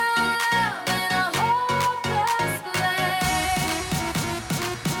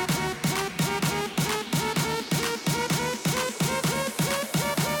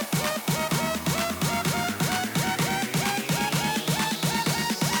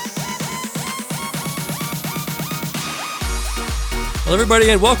Hello, everybody,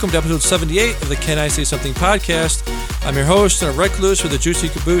 and welcome to episode 78 of the Can I Say Something podcast. I'm your host and a recluse with a juicy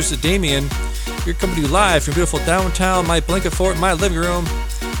caboose, Damien. We're coming to you live from beautiful downtown, my blanket fort, my living room.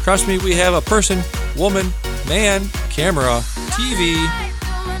 Across from me, we have a person, woman, man, camera, TV,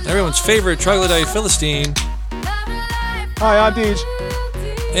 everyone's favorite troglodyte Philistine. Hi, I'm Deej.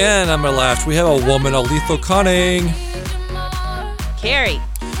 And on my left, we have a woman, a lethal cunning. Carrie.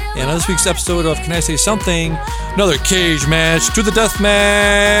 And on this week's episode of Can I Say Something, another cage match to the death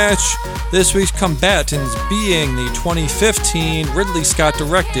match. This week's combatants being the 2015 Ridley Scott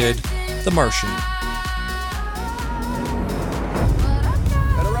directed The Martian.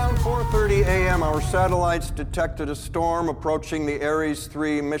 At around 4:30 a.m., our satellites detected a storm approaching the Ares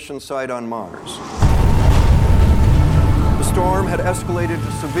 3 mission site on Mars. The storm had escalated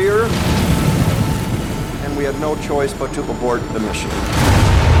to severe, and we had no choice but to abort the mission.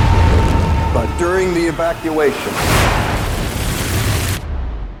 But during the evacuation,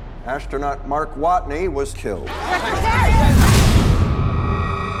 astronaut Mark Watney was killed.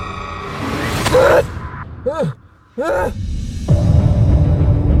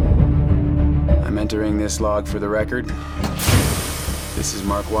 I'm entering this log for the record. This is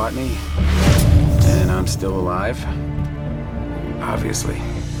Mark Watney, and I'm still alive. Obviously.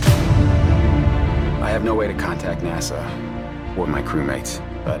 I have no way to contact NASA or my crewmates.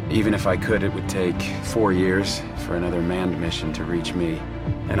 But even if I could, it would take 4 years for another manned mission to reach me.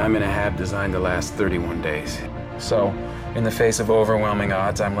 And I'm in a hab designed to last 31 days. So, in the face of overwhelming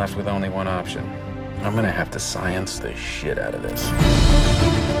odds, I'm left with only one option. I'm gonna have to science the shit out of this.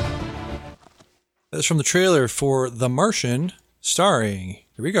 That's from the trailer for The Martian, starring,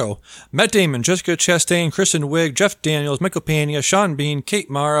 here we go, Matt Damon, Jessica Chastain, Kristen Wiig, Jeff Daniels, Michael Pena, Sean Bean,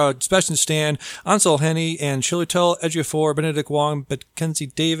 Kate Mara, Sebastian Stan, Ansel Henny, and Chiwetel Ejiofor, Benedict Wong, Mackenzie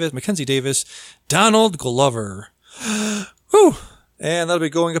Davis, Donald Glover. Whew. And that'll be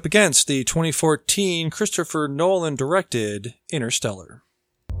going up against the 2014 Christopher Nolan directed Interstellar.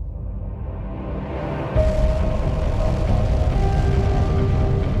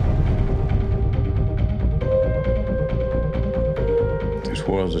 This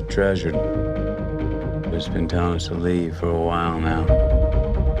world's a treasure, but it's been telling us to leave for a while now.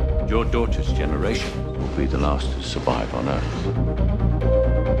 Your daughter's generation will be the last to survive on Earth.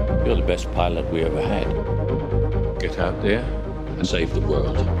 You're the best pilot we ever had. Get out there and save the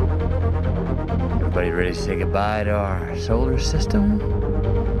world. Everybody ready to say goodbye to our solar system?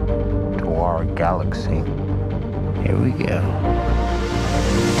 To our galaxy? Here we go.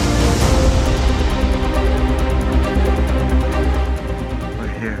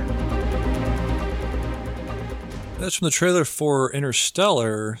 That's from the trailer for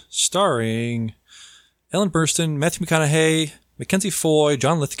Interstellar, starring Ellen Burstyn, Matthew McConaughey, Mackenzie Foy,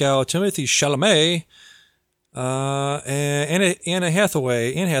 John Lithgow, Timothy Chalamet, and Anne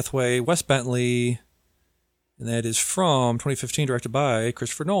Hathaway, Wes Bentley, and that is from 2015, directed by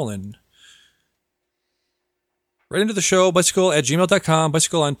Christopher Nolan. Right into the show, bicycle@gmail.com,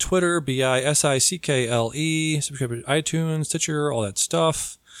 bicycle on Twitter, BISICKLE, subscribe to iTunes, Stitcher, all that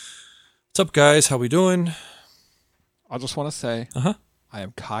stuff. What's up, guys? How we doing? I just want to say, I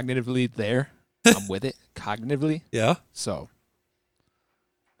am cognitively there. I'm with it, cognitively. Yeah. So,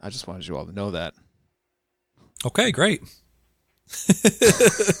 I just wanted you all to know that. Okay, great. Is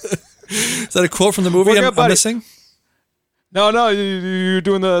that a quote from the movie I'm missing? No, you're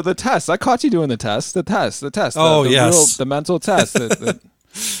doing the test. I caught you doing the test. The test. Oh, yes. The mental test that the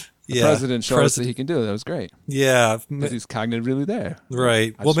president showed us that he can do. That was great. Yeah. Because he's cognitively there.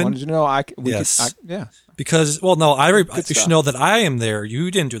 Right. I just wanted you to know. Yes. Yeah. Because, well, no, you should know that I am there.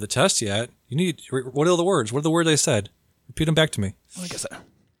 You didn't do the test yet. What are the words? What are the words I said? Repeat them back to me. I guess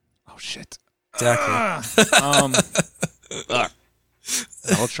oh, shit. Exactly.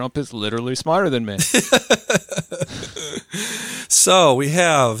 Donald Trump is literally smarter than me. So we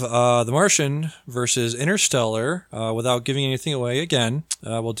have The Martian versus Interstellar. Without giving anything away, again,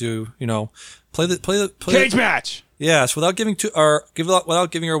 we'll do play the cage match. Yes, without giving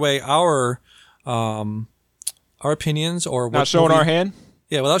away our opinions or not showing our hand.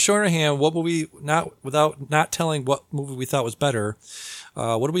 Yeah, without showing our hand, without not telling what movie we thought was better.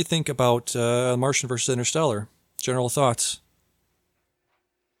 What do we think about Martian versus Interstellar? General thoughts.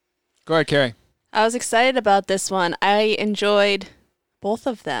 Go ahead, Carrie. I was excited about this one. I enjoyed both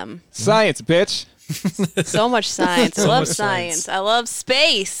of them. Science, bitch. So much science. I love science. I love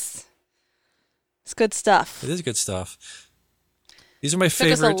space. It's good stuff. It is good stuff. These are my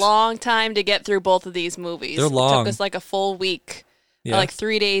favorite. It took us a long time to get through both of these movies. They're long. It took us like a full week, like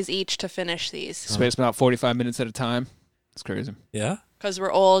 3 days each to finish these. Spaced about 45 minutes at a time. It's crazy. Yeah. Because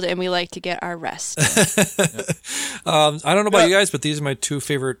we're old and we like to get our rest. I don't know about you guys, but these are my two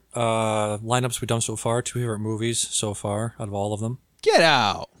favorite lineups we've done so far. Two favorite movies so far out of all of them. Get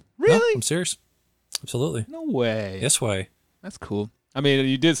out. Really? No, I'm serious. Absolutely. No way. Yes way. That's cool. I mean,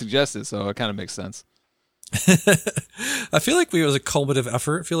 you did suggest it, so it kind of makes sense. I feel like it was a cumulative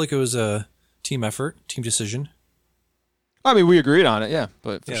effort. I feel like it was a team effort, team decision. I mean, we agreed on it, yeah,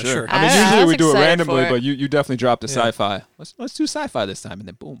 but for Yeah, sure. sure. I mean, I usually was we do it excited randomly, for it. but you definitely dropped the Yeah. sci-fi. Let's do sci-fi this time, and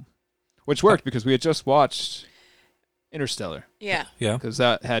then boom. Which worked because we had just watched Interstellar. Yeah. Yeah. Because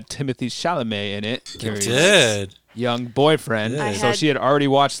that had Timothy Chalamet in it. It Carrie's did. young boyfriend. I So had- she had already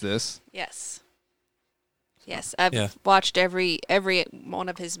watched this. Yes. Yes. I've Yeah. watched every one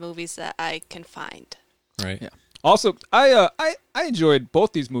of his movies that I can find. Right. Yeah. Also, I enjoyed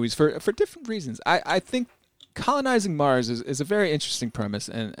both these movies for different reasons. I think colonizing Mars is a very interesting premise,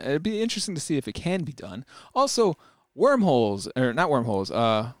 and it'd be interesting to see if it can be done. Also, wormholes, or not wormholes.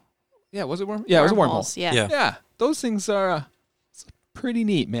 Yeah, was it worm? Yeah, it was a wormhole. Wormholes, yeah. Yeah. Yeah, those things are pretty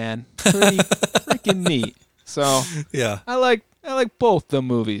neat, man. Pretty freaking neat. So Yeah. I like both the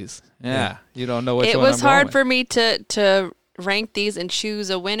movies. Yeah, you don't know which It one was I'm hard going for me to rank these and choose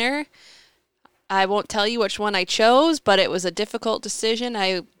a winner. I won't tell you which one I chose, but it was a difficult decision.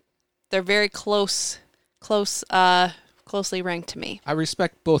 They're very closely ranked to me. I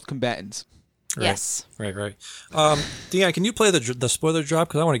respect both combatants. Right. Yes. Right. Deanne, can you play the spoiler drop?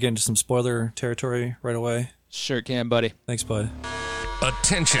 Because I want to get into some spoiler territory right away. Sure can, buddy. Thanks, bud.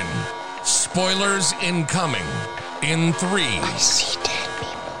 Attention. Spoilers incoming. In 3. I see dead people.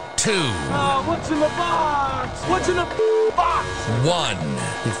 2. What's in the box? What's in the box? 1.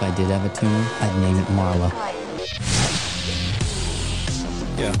 If I did have a tumor, I'd name it Marla.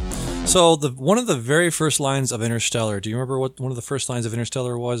 Yeah. So one of the very first lines of Interstellar. Do you remember what one of the first lines of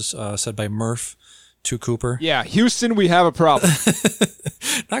Interstellar was? Said by Murph to Cooper. Yeah, Houston, we have a problem.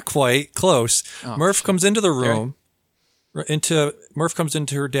 Not quite. Close. Oh, Murph comes into the room. Murph comes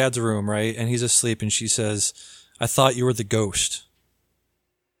into her dad's room, right? And he's asleep, and she says, "I thought you were the ghost."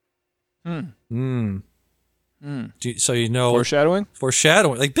 So you know foreshadowing,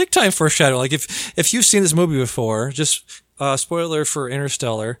 like big time foreshadowing. Like if you've seen this movie before, just spoiler for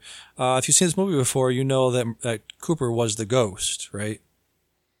Interstellar. If you've seen this movie before, you know that Cooper was the ghost, right?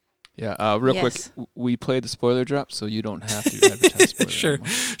 Yeah, real quick, we played the spoiler drop, so you don't have to advertise spoiler.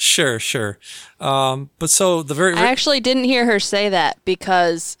 Sure. But so I actually didn't hear her say that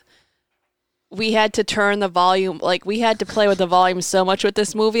because we had to turn the volume, like we had to play with the volume so much with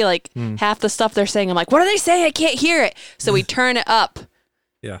this movie, like half the stuff they're saying, I'm like, what are they saying? I can't hear it. So we turn it up.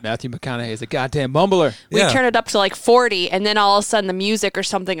 Yeah. Matthew McConaughey is a goddamn mumbler. We turn it up to like 40, and then all of a sudden the music or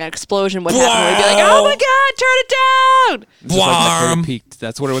something, an explosion would happen. We'd be like, oh my God, turn it down! Just like that very peaked.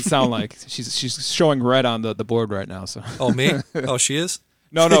 That's what it would sound like. She's showing red on the board right now. So. Oh, me? Oh, she is?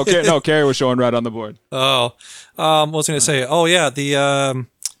 No, Carrie was showing red on the board. Oh. What was I going to say? Oh, yeah,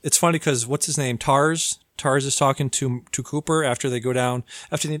 it's funny because what's his name? Tars is talking to Cooper after they go down,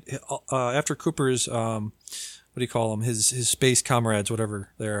 after Cooper's, what do you call them? His space comrades, whatever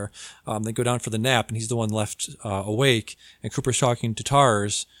they're, they go down for the nap, and he's the one left awake. And Cooper's talking to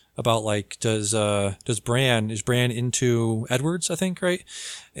Tars about like, is Bran into Edwards? I think, right?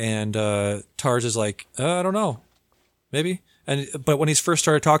 And Tars is like, I don't know, maybe. But when he first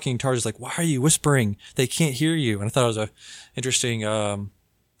started talking, Tars is like, why are you whispering? They can't hear you. And I thought it was a interesting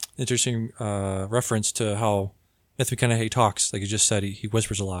reference to how Matthew McConaughey talks. Like you just said, he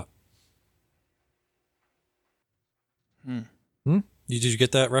whispers a lot. Did you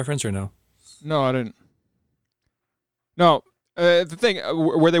get that reference or no? No, I didn't. No, the thing,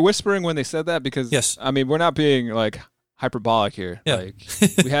 were they whispering when they said that? Because yes, I mean, we're not being like hyperbolic here. Yeah. Like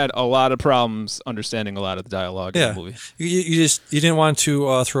we had a lot of problems understanding a lot of the dialogue in the movie. You didn't want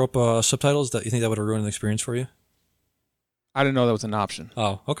to throw up subtitles. That you think that would have ruined the experience for you? I didn't know that was an option.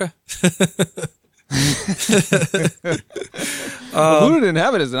 Oh, okay. Who didn't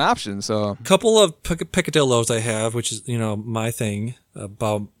have it as an option? So a couple of peccadillos I have, which is my thing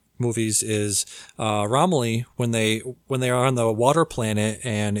about movies is Romilly when they are on the water planet,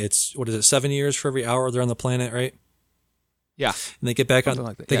 and it's 7 years for every hour they're on the planet, right? Yeah, and they get back on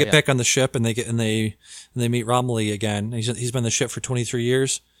like back on the ship, and they meet Romilly again. He's been on the ship for 23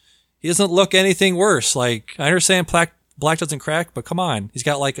 years. He doesn't look anything worse. Like I understand black doesn't crack, but come on. He's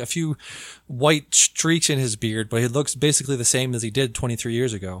got like a few white streaks in his beard, but he looks basically the same as he did 23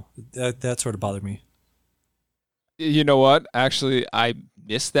 years ago. That sort of bothered me. You know what? Actually, I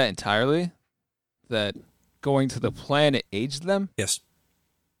missed that entirely. That going to the planet aged them. Yes.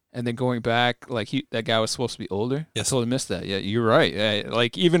 And then going back, like that guy was supposed to be older. Yes. I totally missed that. Yeah, you're right.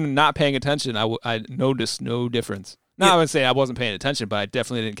 Like even not paying attention, I noticed no difference. Now I would say I wasn't paying attention, but I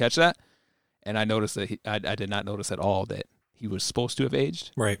definitely didn't catch that. And I noticed that I did not notice at all that he was supposed to have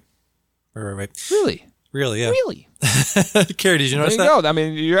aged. Right. Really? Really, yeah. Really? Carrie, did you notice that? There you go. I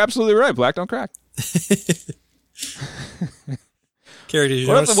mean, you're absolutely right. Black don't crack. Carrie, did you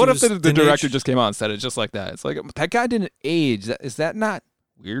notice? What if the director just came out and said it just like that? It's like, that guy didn't age. Is that not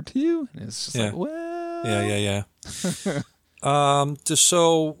weird to you? And it's just like, well. Yeah.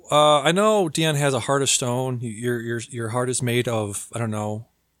 So I know Dion has a heart of stone. Your heart is made of, I don't know,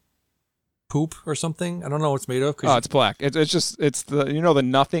 poop or something. I don't know what it's made of. It's black. It's the the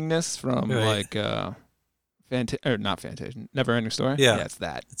nothingness from like not Fantasia, Never Ending Story. Yeah, it's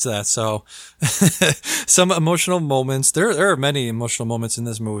that. It's that. So some emotional moments. There are many emotional moments in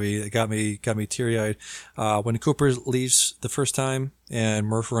this movie that got me teary eyed. When Cooper leaves the first time and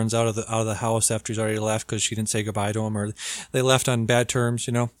Murph runs out of the house after he's already left because she didn't say goodbye to him, or they left on bad terms.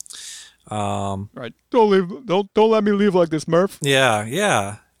 Right. Don't leave. Don't let me leave like this, Murph.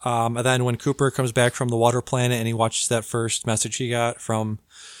 Yeah. And then when Cooper comes back from the water planet and he watches that first message he got from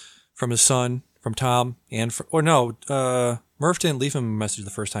his son, from Tom, Murph didn't leave him a message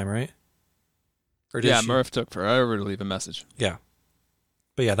the first time, right? Or did she? Murph took forever to leave a message. Yeah.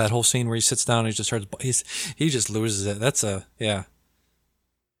 But yeah, that whole scene where he sits down and he just starts, he just loses it. That's yeah.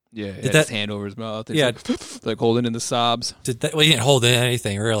 Yeah, he had his hand over his mouth. Yeah, like holding in the sobs. He didn't hold in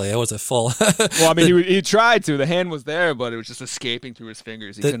anything really. It was a full. Well, I mean, he tried to. The hand was there, but it was just escaping through his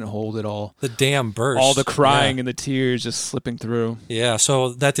fingers. He couldn't hold it all. The damn burst. All the crying and the tears just slipping through. Yeah,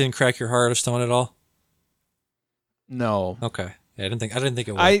 so that didn't crack your heart of stone at all? No. Okay. Yeah, I didn't think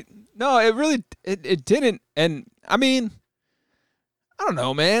it would. No, it really it didn't. And I mean, I don't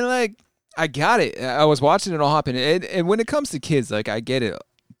know, man. Like, I got it. I was watching it all happen, and when it comes to kids, like, I get it.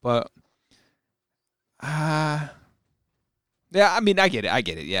 But, yeah, I mean, I get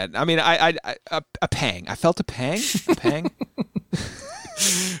it. Yeah, I mean, a pang. I felt a pang.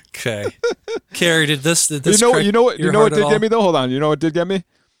 Okay, Carrie, did this? You know what did get me though? Hold on. You know what did get me?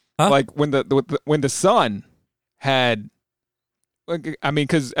 Huh? Like when the son had, I mean,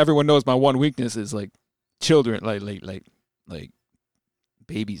 because everyone knows my one weakness is like children, like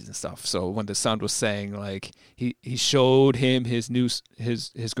babies and stuff. So when the son was saying like he showed him his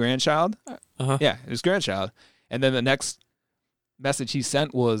grandchild, yeah, his grandchild, and then the next message he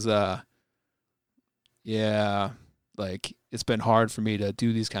sent was, like, it's been hard for me to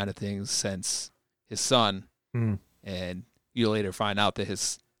do these kind of things since his son, and you later find out that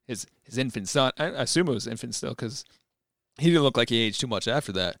his infant son, I assume it was infant still, because he didn't look like he aged too much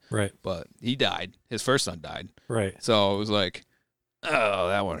after that, right? But he died. His first son died, right? So it was like, oh,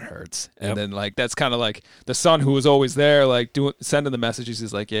 that one hurts. And then like that's kind of like the son who was always there, like sending the messages.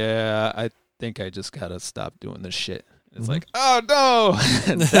 He's like, yeah, I think I just gotta stop doing this shit. It's like, oh no,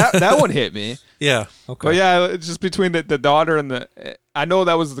 that one hit me. Yeah, okay. But yeah, it's just between the daughter and the. I know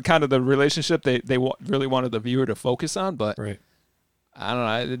that was the kind of the relationship they really wanted the viewer to focus on, but right. I don't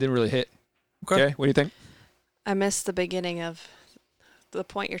know, it didn't really hit. Okay, what do you think? I missed the beginning of the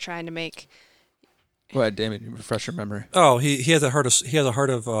point you're trying to make. Go ahead, Damien. Refresh your memory. Oh, he has a heart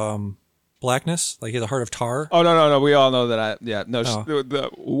of blackness. Like he has a heart of tar. Oh no. We all know that.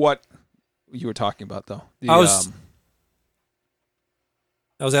 What you were talking about though. I was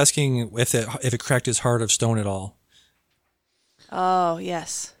asking if it cracked his heart of stone at all. Oh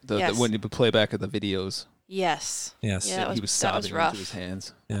yes. When you play back of the videos. Yes. Yes. Yeah, he was sobbing that was rough. into his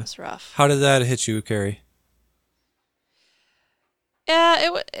hands. Yeah. That was rough. How did that hit you, Carrie?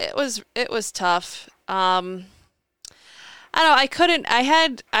 Yeah, it was tough. I don't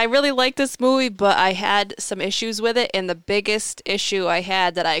know. I really liked this movie, but I had some issues with it, and the biggest issue I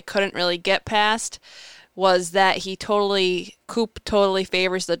had that I couldn't really get past was that Coop totally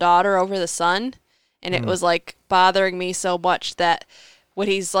favors the daughter over the son, and it was like bothering me so much that when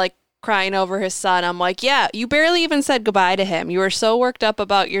he's like crying over his son, I'm like, yeah, you barely even said goodbye to him. You were so worked up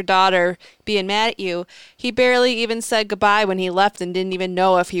about your daughter being mad at you. He barely even said goodbye when he left and didn't even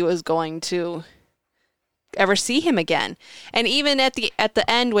know if he was going to ever see him again. And even at the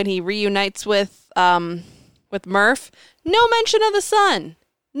end when he reunites with Murph, no mention of the son.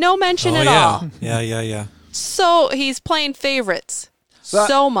 No mention at all. Yeah. So he's playing favorites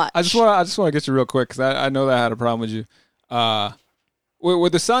so much. I just want to get you real quick because I know that I had a problem with you.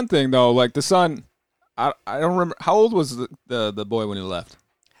 With the son thing though, like the son, I don't remember how old was the boy when he left.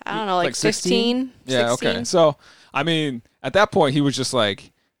 I don't know, like 16? Yeah, 16? Okay. So I mean, at that point, he was just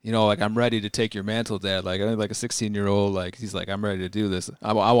like, like I'm ready to take your mantle, Dad. Like I think like a 16-year-old, like he's like, I'm ready to do this.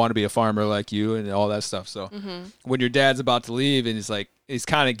 I want to be a farmer like you and all that stuff. So when your dad's about to leave and he's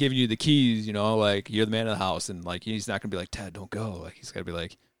kind of giving you the keys, like you're the man of the house, and like he's not gonna be like, Dad, don't go. Like he's gotta be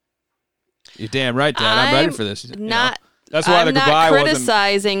like, You're damn right, Dad. I'm ready for this. Not. That's why the goodbye I'm not wasn't.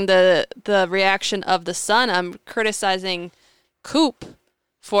 criticizing the reaction of the son. I'm criticizing Coop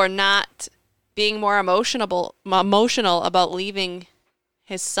for not being more emotional about leaving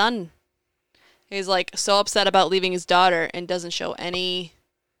his son. He's like so upset about leaving his daughter and doesn't show any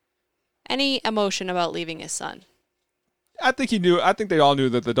emotion about leaving his son. I think he knew. I think they all knew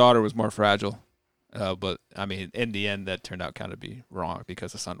that the daughter was more fragile. But I mean, in the end, that turned out kind of be wrong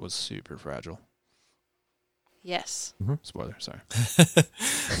because the son was super fragile. Yes. Mm-hmm. Spoiler. Sorry.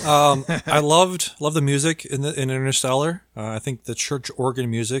 I loved the music in Interstellar. I think the church organ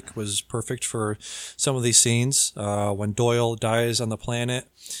music was perfect for some of these scenes. When Doyle dies on the planet,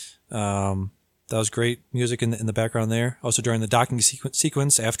 that was great music in the background there. Also during the docking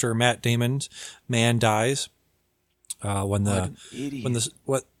sequence after Matt Damon's man dies, when the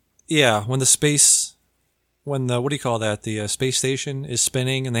space station is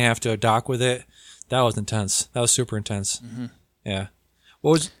spinning and they have to dock with it. That was intense. That was super intense. Mm-hmm. Yeah.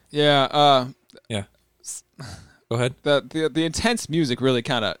 What was? Yeah. Yeah. Go ahead. The intense music really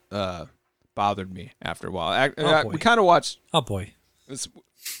kind of bothered me after a while. Boy. We kind of watched. Oh boy.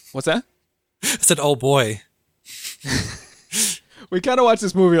 What's that? I said, oh boy. We kind of watched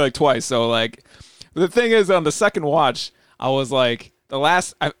this movie like twice. So like, the thing is, on the second watch, I was like,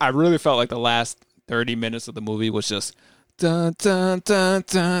 I really felt like the last 30 minutes of the movie was just. Dun, dun, dun,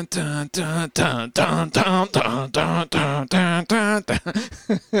 dun, dun, dun, dun, dun, dun, dun, dun, dun, dun, dun.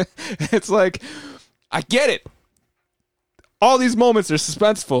 It's like, I get it. All these moments are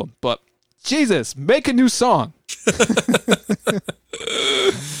suspenseful, but Jesus, make a new song.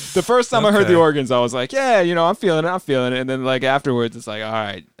 The first time I heard the organs, I was like, yeah, I'm feeling it. And then like afterwards, it's like, all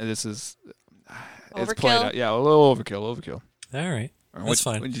right, this is it's played out. Yeah, a little overkill. All right, that's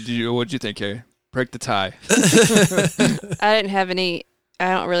fine. What'd you think, Carrie? Break the tie. I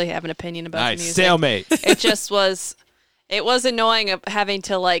don't really have an opinion about the music. Stalemate. It just was. It was annoying of having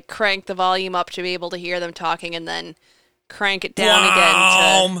to like crank the volume up to be able to hear them talking, and then crank it down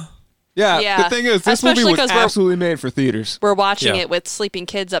again. Yeah. The thing is, this movie was absolutely made for theaters. We're watching it with sleeping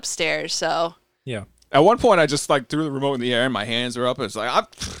kids upstairs, so yeah. At one point, I just like threw the remote in the air, and my hands were up. And it's like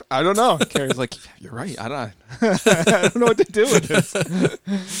I don't know. Carrie's like, you're right. I don't know what to do with this.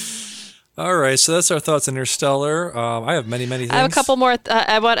 All right, so that's our thoughts on Interstellar. I have many things. I have a couple more.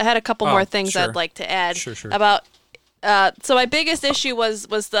 I had a couple more things sure. I'd like to add. Sure. About. So my biggest issue was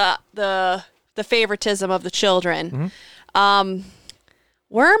the favoritism of the children. Mm-hmm.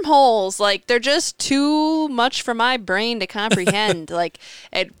 Wormholes, like they're just too much for my brain to comprehend. Like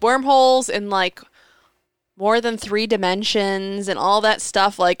wormholes in like more than 3 dimensions and all that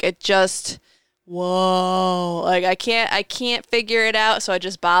stuff. Like it just. Whoa! Like I can't figure it out, so it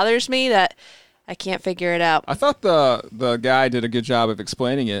just bothers me that I can't figure it out. I thought the guy did a good job of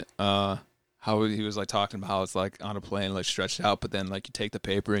explaining it. How he was like talking about how it's like on a plane, like stretched out, but then like you take the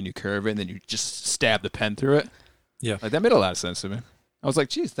paper and you curve it, and then you just stab the pen through it. Yeah, like that made a lot of sense to me. I was like,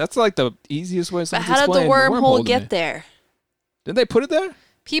 geez, that's like the easiest way. But how did the wormhole get there? Didn't they put it there?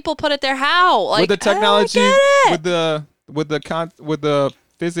 People put it there. How? Like with the technology, I don't get it. with the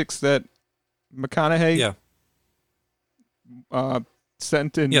physics that McConaughey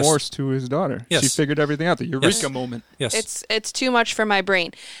sent in Morse to his daughter. Yes. She figured everything out. The eureka moment. Yes. It's too much for my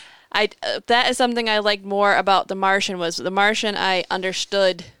brain. That is something I liked more about The Martian. Was The Martian I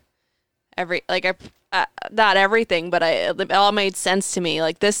understood not everything, but it all made sense to me.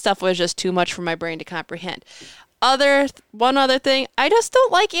 Like this stuff was just too much for my brain to comprehend. One other thing, I just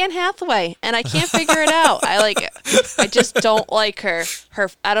don't like Anne Hathaway, and I can't figure it out. I just don't like her.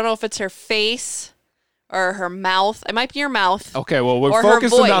 I don't know if it's her face or her mouth. It might be her mouth. Okay, well, we're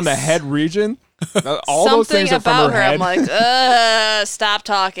focusing on the head region. All those things are from her head. I'm like, stop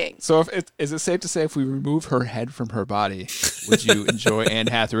talking. So, is it safe to say if we remove her head from her body, would you enjoy Anne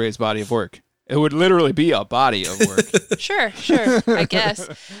Hathaway's body of work? It would literally be a body of work. Sure. I guess.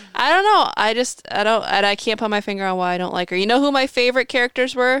 I don't know. I can't put my finger on why I don't like her. You know who my favorite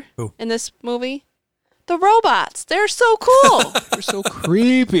characters were in this movie? The robots. They're so cool. They're so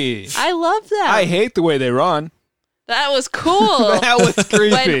creepy. I love them. I hate the way they run. That was cool. That was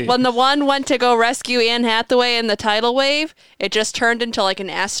creepy. When the one went to go rescue Anne Hathaway in the tidal wave, it just turned into like an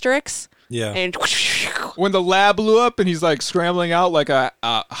asterisk. Yeah. And when the lab blew up and he's like scrambling out like a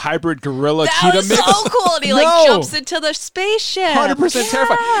hybrid gorilla cheetah mix. That was so cool. And he jumps into the spaceship. 100%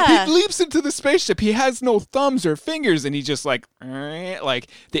 terrified. He leaps into the spaceship. He has no thumbs or fingers, and he just like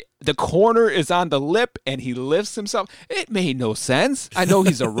the corner is on the lip, and he lifts himself. It made no sense. I know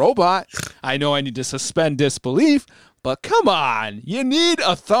he's a robot. I know I need to suspend disbelief, but come on, you need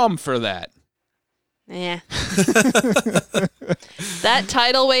a thumb for that. Yeah. That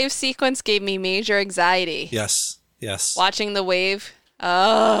tidal wave sequence gave me major anxiety. Yes. Watching the wave.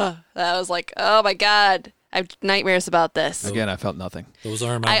 Oh, that was like, oh my God. I have nightmares about this. Again, I felt nothing. Those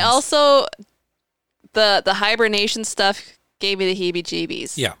are mountains. I also, the hibernation stuff gave me the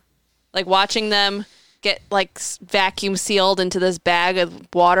heebie-jeebies. Yeah. Like watching them get like vacuum sealed into this bag of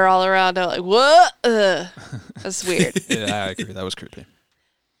water all around. I'm like, what? That's weird. Yeah, I agree. That was creepy.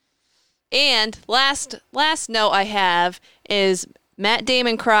 And last note I have is Matt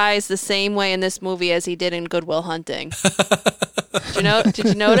Damon cries the same way in this movie as he did in Good Will Hunting. Did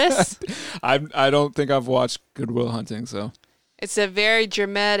you notice? I don't think I've watched Good Will Hunting, so. It's a very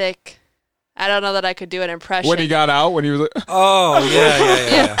dramatic. I don't know that I could do an impression. When he got out, when he was like, oh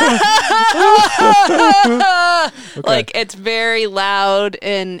yeah. Okay. Like it's very loud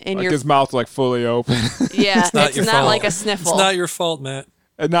and like your his mouth like fully open. Yeah, it's your not fault. like a sniffle. It's not your fault, Matt.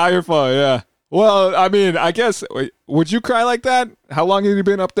 And now your fault, yeah. Well, I mean, I guess, would you cry like that? How long had you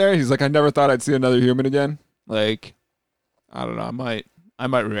been up there? He's like, I never thought I'd see another human again. Like, I don't know. I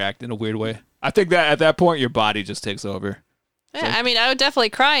might react in a weird way. I think that at that point, your body just takes over. Yeah, I mean, I would definitely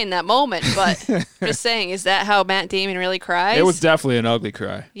cry in that moment, but I'm just saying, is that how Matt Damon really cries? It was definitely an ugly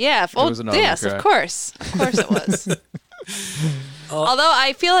cry. Yeah, It was an ugly yes, cry. of course it was. Although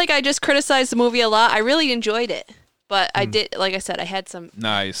I feel like I just criticized the movie a lot, I really enjoyed it. But I did, like I said, I had some.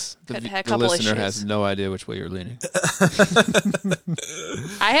 Nice. Had a The couple listener issues. has no idea which way you're leaning.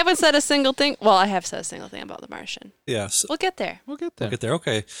 I haven't said a single thing. Well, I have said a single thing about The Martian. Yes. We'll get there. We'll get there. We'll get there.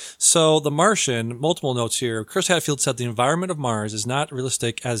 Okay. So The Martian, multiple notes here. Chris Hadfield said the environment of Mars is not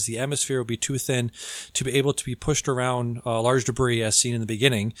realistic as the atmosphere would be too thin to be able to be pushed around large debris as seen in the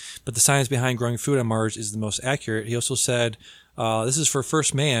beginning. But the science behind growing food on Mars is the most accurate. He also said, this is for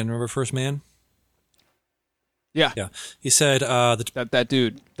First Man. Remember First Man? Yeah. Yeah. He said that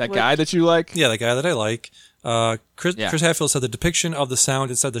dude, that guy that you like? Yeah, the guy that I like. Chris Hadfield said the depiction of the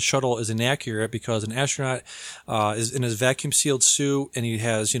sound inside the shuttle is inaccurate because an astronaut is in his vacuum sealed suit and he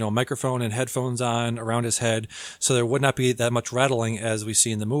has, microphone and headphones on around his head, so there would not be that much rattling as we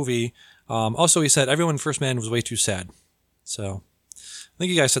see in the movie. Also, he said everyone in First Man was way too sad. So I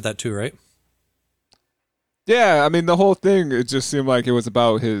think you guys said that too, right? Yeah, I mean the whole thing, it just seemed like it was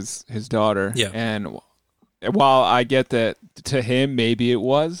about his daughter. Yeah. And while I get that to him maybe it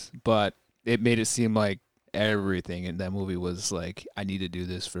was, but it made it seem like everything in that movie was like, I need to do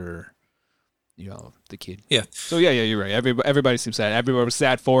this for the kid. Yeah. So yeah, you're right. Everybody seemed sad. Everybody was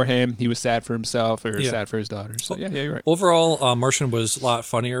sad for him. He was sad for himself or sad for his daughter. So yeah, you're right. Overall, Martian was a lot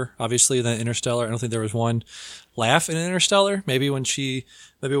funnier, obviously, than Interstellar. I don't think there was one laugh in Interstellar. Maybe when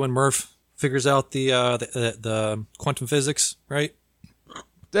Murph figures out the quantum physics, right?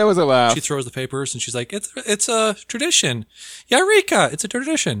 There was a laugh. She throws the papers and she's like, "It's a tradition, Eureka! It's a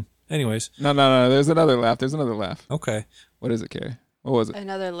tradition." Anyways, no. There's another laugh. Okay, what is it, Carrie? What was it?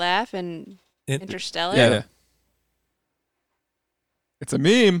 Another laugh in Interstellar. Yeah. It's a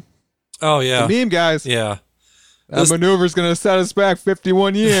meme. Oh yeah, it's a meme, guys. Yeah, that maneuver's gonna set us back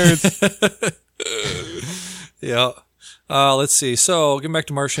 51 years. Yeah. Let's see. So, getting back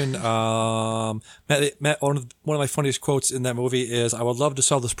to Martian, Matt, one of my funniest quotes in that movie is, "I would love to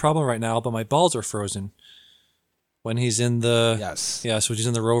solve this problem right now, but my balls are frozen." When he's in the so he's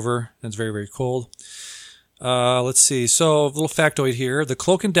in the rover and it's very, very cold. Let's see. So, a little factoid here: the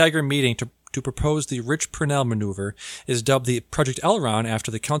Cloak and Dagger meeting to propose the Rich Purnell maneuver is dubbed the Project Elrond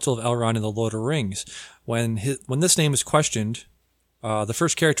after the Council of Elrond in the Lord of the Rings. When this name is questioned, the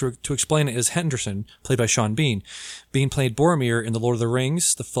first character to explain it is Henderson, played by Sean Bean. Bean played Boromir in The Lord of the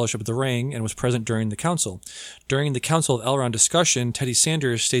Rings, The Fellowship of the Ring, and was present during the council. During the Council of Elrond discussion, Teddy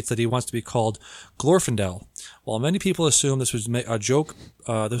Sanders states that he wants to be called Glorfindel. While many people assume this was a joke,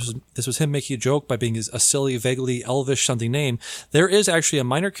 this was him making a joke by being a silly, vaguely elvish-sounding name, there is actually a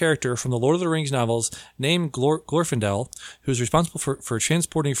minor character from the Lord of the Rings novels named Glorfindel, who's responsible for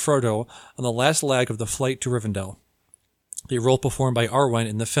transporting Frodo on the last leg of the flight to Rivendell. The role performed by Arwen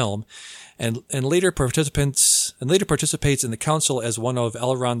in the film, and later participates in the council as one of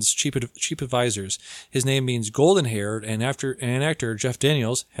Elrond's chief advisors. His name means golden-haired, and actor Jeff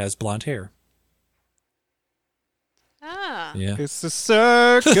Daniels has blonde hair. Ah. Yeah. It's the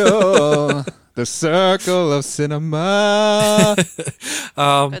circle, the circle of cinema.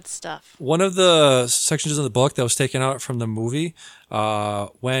 Good stuff. One of the sections in the book that was taken out from the movie,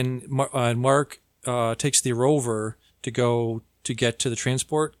 when Mark takes the rover to get to the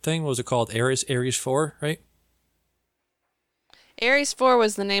transport thing. What was it called? Ares 4, right? Ares 4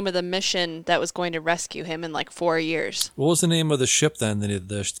 was the name of the mission that was going to rescue him in like 4 years. What was the name of the ship then?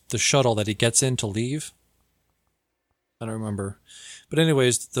 The shuttle that he gets in to leave? I don't remember. But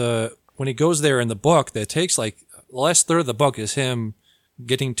anyways, when he goes there in the book, that takes like the last third of the book is him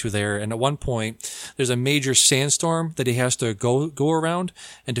getting to there. And at one point, there's a major sandstorm that he has to go around.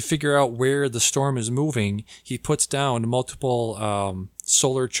 And to figure out where the storm is moving, he puts down multiple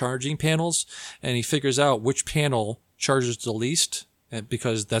solar charging panels, and he figures out which panel charges the least.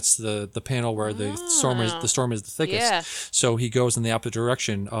 Because that's the panel where the storm is the thickest. Yeah. So he goes in the opposite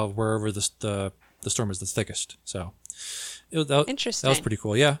direction of wherever the storm is the thickest. So interesting. That was pretty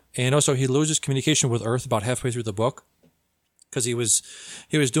cool. Yeah. And also he loses communication with Earth about halfway through the book, because he was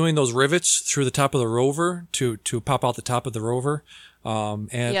doing those rivets through the top of the rover to pop out the top of the rover.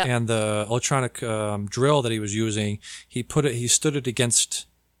 And the electronic drill that he was using, he stood it against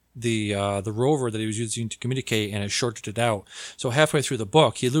the rover that he was using to communicate, and it shorted it out. So halfway through the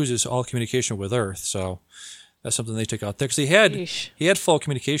book, he loses all communication with Earth. So that's something they took out there, because he had full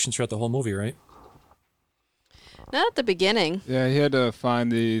communication throughout the whole movie, right? Not at the beginning. Yeah, he had to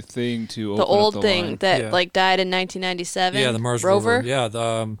find the thing to the open old up the thing line. that like died in 1997. Yeah, the Mars rover. Yeah,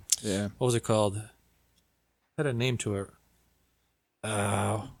 yeah. What was it called? It had a name to it.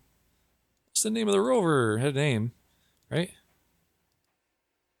 What's the name of the rover? It had a name, right?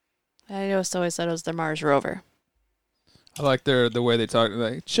 I just always said it was the Mars rover. I like the way they talk,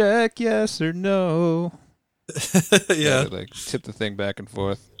 like, check yes or no. Yeah. They, like, tip the thing back and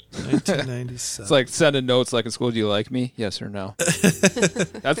forth. 1997. It's like sending notes like in school. Do you like me? Yes or no?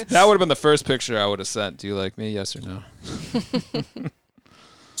 That would have been the first picture I would have sent. Do you like me? Yes or no?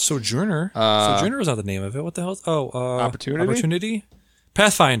 Sojourner. Sojourner was not the name of it. What the hell? Opportunity?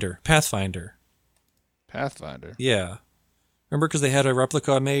 Pathfinder. Yeah. Remember, because they had a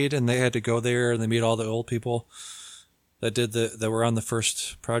replica made, and they had to go there, and they meet all the old people that were on the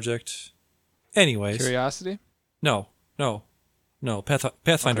first project. Anyways. Curiosity? No.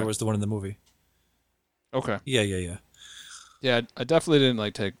 Pathfinder was the one in the movie. Okay. Yeah. Yeah, I definitely didn't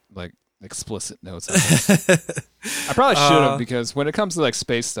like take like explicit notes. I probably should have, because when it comes to like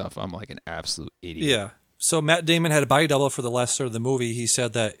space stuff, I'm like an absolute idiot. Yeah. So Matt Damon had a body double for the last third of the movie. He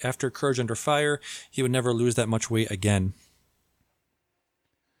said that after Courage Under Fire, he would never lose that much weight again.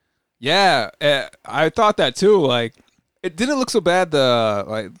 Yeah, I thought that too. Like, it didn't look so bad.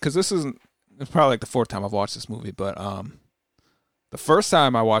 Because it's probably like the fourth time I've watched this movie, but the first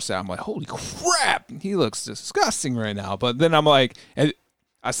time I watched that, I'm like, holy crap, he looks disgusting right now. But then I'm like,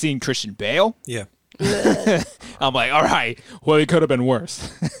 I seen Christian Bale. Yeah. I'm like, all right, well, it could have been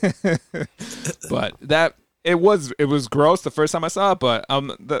worse. But it was gross the first time I saw it. But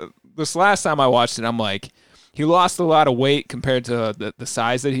this last time I watched it, I'm like, he lost a lot of weight compared to the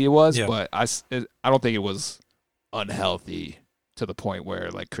size that he was. Yeah. But I don't think it was unhealthy to the point where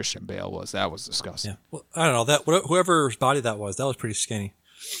like Christian Bale was. That was disgusting. Yeah. Well, I don't know, whoever's body that was pretty skinny.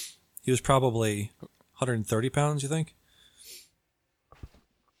 He was probably 130 pounds, you think?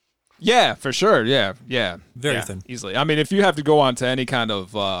 Yeah, for sure. Yeah. Very thin. Easily. I mean, if you have to go on to any kind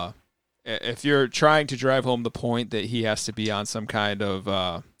of, if you're trying to drive home the point that he has to be on some kind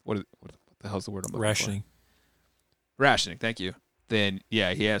of, what the hell's the word I'm looking Rationing. for? Rationing, thank you. Then,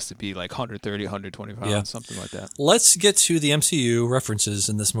 yeah, he has to be like 130, 120 pounds, something like that. Let's get to the MCU references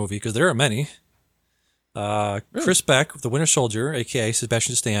in this movie, because there are many. Really? Chris Beck, the Winter Soldier, a.k.a.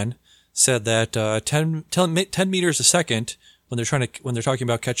 Sebastian Stan, said that 10 meters a second when they're talking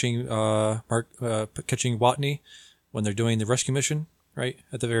about catching Watney when they're doing the rescue mission, right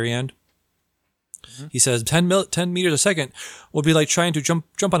at the very end. Mm-hmm. He says 10 meters a second would be like trying to jump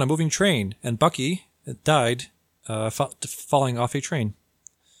on a moving train, and Bucky died falling off a train.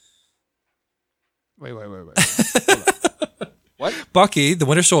 Wait. What? Bucky, the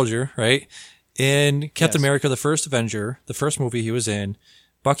Winter Soldier, right? In Captain America, the First Avenger, the first movie he was in,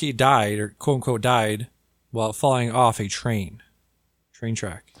 Bucky died, or quote unquote died, while falling off a train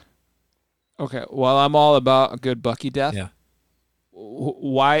track. Okay, well, I'm all about a good Bucky death. Yeah.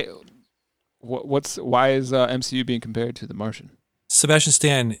 Why? Why is MCU being compared to The Martian? Sebastian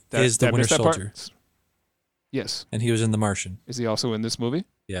Stan is the Winter Soldier. Yes. And he was in The Martian. Is he also in this movie?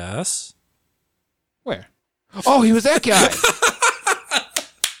 Yes. Where? Oh, he was that guy.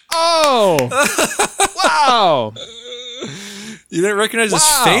 Oh. Wow. You didn't recognize his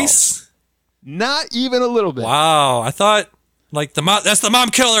face? Not even a little bit. Wow. I thought like that's the mom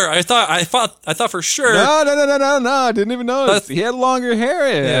killer. I thought for sure. No. I didn't even notice. He had longer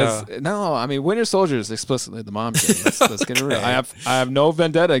hair. Yeah. No, I mean Winter Soldier is explicitly the mom killer. Let's get it real. I have no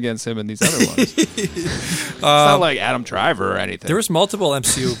vendetta against him in these other ones. It's not like Adam Driver or anything. There was multiple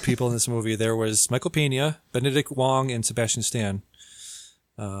MCU people in this movie. There was Michael Pena, Benedict Wong, and Sebastian Stan.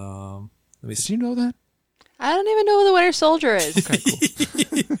 Let me see. Did you know that? I don't even know who the Winter Soldier is. Okay, cool.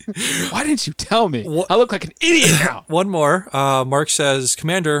 Why didn't you tell me? I look like an idiot now. One more. Mark says,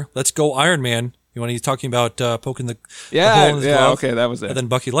 Commander, let's go Iron Man. When he's talking about poking the hole in his glove. Okay, that was it. And then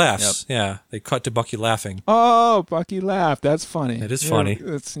Bucky laughs. Yep. Yeah, they cut to Bucky laughing. Oh, Bucky laughed. That's funny. It is funny.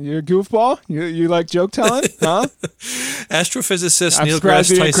 You're a goofball? You like joke telling? Huh? Astrophysicist Neil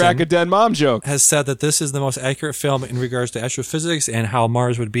deGrasse Tyson crack a dead mom joke. has said that this is the most accurate film in regards to astrophysics and how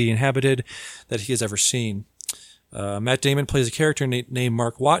Mars would be inhabited that he has ever seen. Matt Damon plays a character named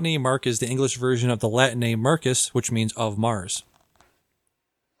Mark Watney. Mark is the English version of the Latin name Marcus, which means of Mars.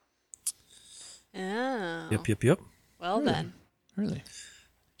 Oh. Yep. Well then. Really?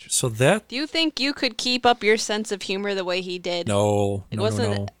 So that... Do you think you could keep up your sense of humor the way he did? No.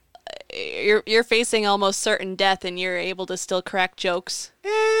 No. You're facing almost certain death and you're able to still crack jokes.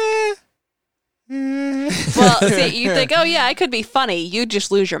 Well, see, you think, oh yeah, I could be funny. You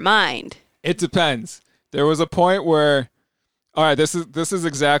just lose your mind. It depends. There was a point where, all right, this is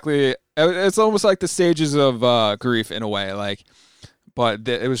exactly. It's almost like the stages of grief in a way, like, but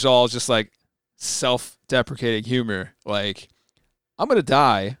it was all just like self-deprecating humor. Like, I'm gonna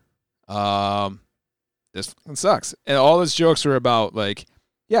die. This fucking sucks, and all his jokes were about like,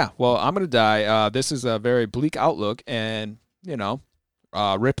 yeah, well, I'm gonna die. This is a very bleak outlook, and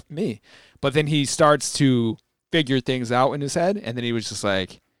rip me. But then he starts to figure things out in his head, and then he was just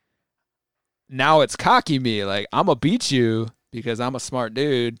like, now it's cocky me. Like, I'm going to beat you because I'm a smart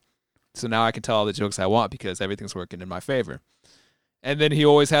dude. So now I can tell all the jokes I want because everything's working in my favor. And then he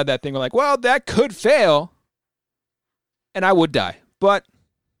always had that thing where like, well, that could fail, and I would die. But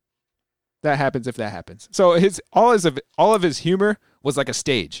that happens if that happens. So all of his humor was like a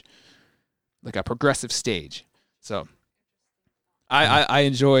stage, like a progressive stage. So I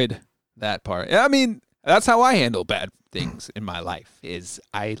enjoyed that part. I mean, that's how I handle bad things in my life. Is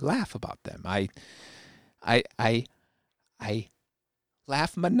I laugh about them. I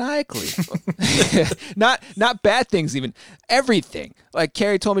laugh maniacally. not bad things, even everything. Like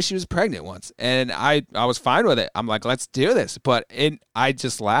Carrie told me she was pregnant once, and I was fine with it. I'm like, let's do this, but I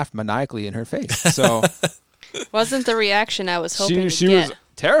just laughed maniacally in her face. So wasn't the reaction I was hoping she to get. was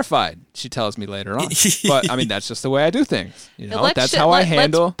terrified. She tells me later on, but I mean that's just the way I do things. That's how I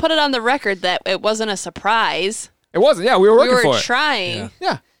handle. Let's put it on the record that it wasn't a surprise. It wasn't. Yeah, we were working for it. We were trying.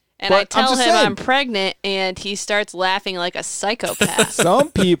 Yeah. And I tell him I'm pregnant, and he starts laughing like a psychopath. Some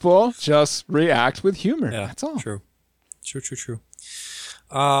people just react with humor. Yeah, that's all. True.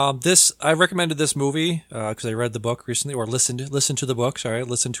 I recommended this movie because I read the book recently, or listened to the book. Sorry,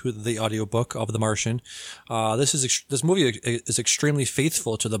 listened to the audiobook of The Martian. This movie is extremely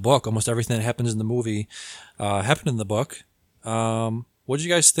faithful to the book. Almost everything that happens in the movie happened in the book. What did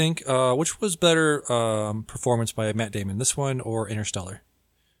you guys think? Which was better performance by Matt Damon, this one or Interstellar?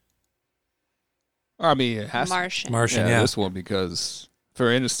 I mean, it has Martian. Yeah, this one, because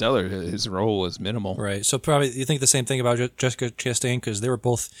for Interstellar, his role was minimal. Right. So probably you think the same thing about Jessica Chastain because they were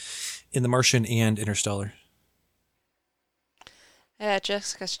both in The Martian and Interstellar. Yeah,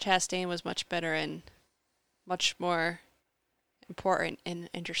 Jessica Chastain was much better and much more important in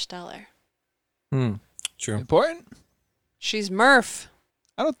Interstellar. True. Important? She's Murph.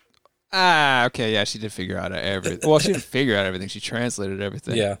 Okay, yeah, she did figure out everything. Well, she didn't figure out everything. She translated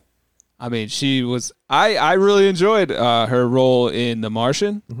everything. Yeah. I mean, she was. I really enjoyed her role in The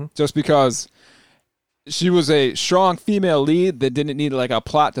Martian, just because she was a strong female lead that didn't need like a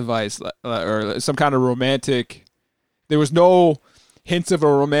plot device or some kind of romantic. There was no hints of a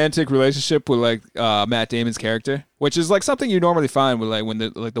romantic relationship with like Matt Damon's character, which is like something you normally find with like when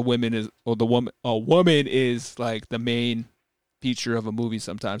the woman is or the woman a woman is like the main feature of a movie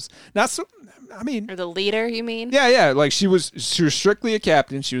sometimes. Not so. I mean, or the leader, you mean? Yeah. Like she was strictly a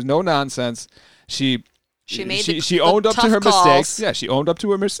captain. She was no nonsense. She owned up to her mistakes. Yeah, she owned up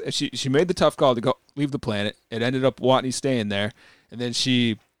to her mistakes. She made the tough call to go leave the planet. It ended up Watney staying there, and then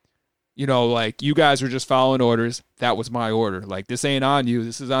she, like you guys were just following orders. That was my order. Like this ain't on you.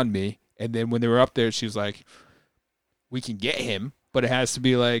 This is on me. And then when they were up there, she was like, "We can get him, but it has to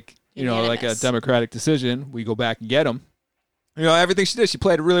be like like a democratic decision. We go back and get him." Everything she did, she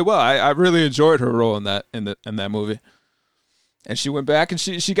played it really well. I really enjoyed her role in that movie. And she went back and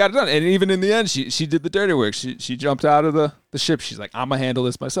she got it done. And even in the end, she did the dirty work. She jumped out of the ship. She's like, I'm gonna handle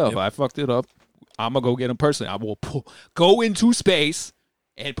this myself. Yep. I fucked it up. I'm gonna go get him personally. I will go into space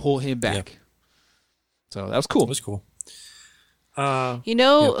and pull him back. Yep. So that was cool. It was cool.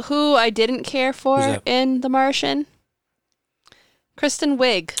 Who I didn't care for in The Martian? Kristen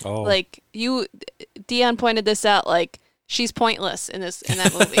Wiig. Oh. Like Dion pointed this out. Like, she's pointless in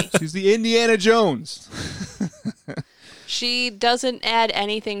that movie. She's the Indiana Jones. She doesn't add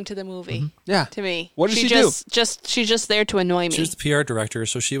anything to the movie. Yeah. To me. What does she do? She's just there to annoy me. She was the PR director,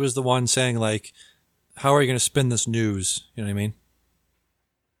 so she was the one saying, like, how are you going to spin this news? You know what I mean?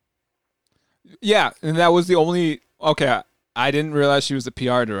 Yeah, and that was the only... Okay, I didn't realize she was the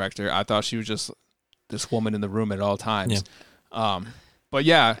PR director. I thought she was just this woman in the room at all times. Yeah. But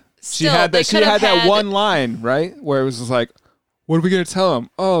yeah, she Still, had they that. She could had have that had- one line, right, where it was just like, "What are we gonna tell him?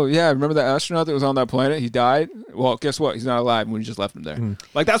 Oh yeah, remember that astronaut that was on that planet? He died. Well, guess what? He's not alive. We just left him there.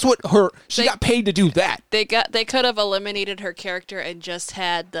 Like that's what she got paid to do that. They could have eliminated her character and just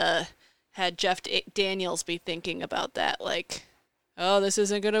had Jeff Daniels be thinking about that, like, oh, this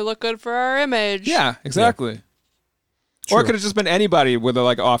isn't going to look good for our image. Yeah, exactly. Yeah. Or it could have just been anybody with a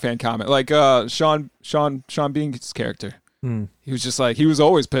like offhand comment, like Sean Bean's character. He was just like, he was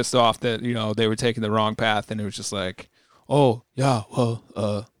always pissed off that they were taking the wrong path, and it was just like, oh yeah, well,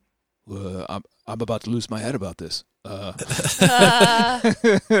 I'm about to lose my head about this. But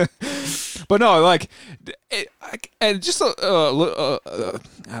no, like, and just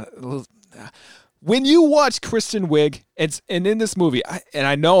when you watch Kristen Wiig, and in this movie,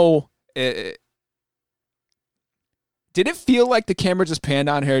 I know. Did it feel like the camera just panned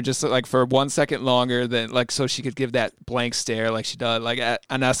on her just like for 1 second longer than like so she could give that blank stare like she does like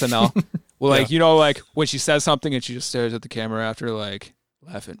on SNL? Well, like like when she says something and she just stares at the camera after like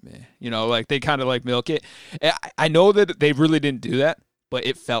laugh at me, like they kind of like milk it. I know that they really didn't do that, but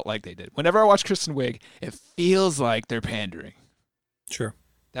it felt like they did. Whenever I watch Kristen Wiig, it feels like they're pandering. Sure,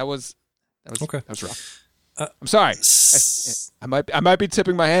 that was okay. That was rough. I'm sorry. I might be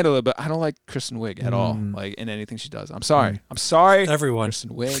tipping my hand a little bit. I don't like Kristen Wiig at all, like in anything she does. I'm sorry. I'm sorry, everyone.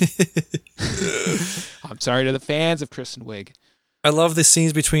 Kristen Wiig. I'm sorry to the fans of Kristen Wiig. I love the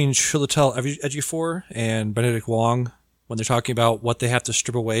scenes between Chiwetel Ejiofor and Benedict Wong when they're talking about what they have to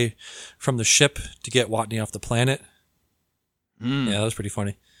strip away from the ship to get Watney off the planet. Yeah, that was pretty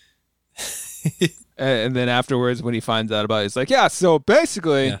funny. And then afterwards, when he finds out about it, it's like, yeah, so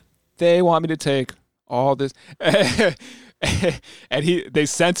basically, they want me to take all this, and they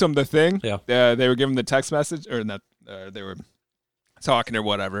sent him the thing. Yeah, they were giving the text message, or not, they were talking or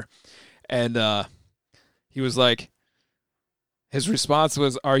whatever, and he was like, his response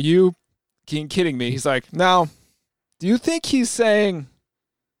was, "Are you kidding me?" He's like, "No." Do you think he's saying,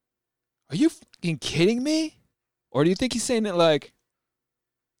 "Are you fucking kidding me," or do you think he's saying it like,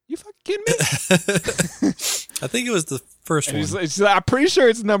 "You fucking kidding me"? I think it was the first one. I'm pretty sure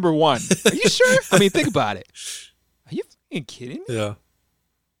it's number one. Are you sure? I mean, think about it. Are you fucking kidding me? Yeah.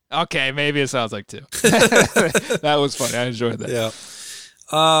 Okay, maybe it sounds like two. That was funny. I enjoyed that. Yeah.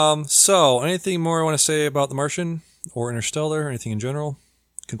 So, anything more I want to say about The Martian or Interstellar? Anything in general?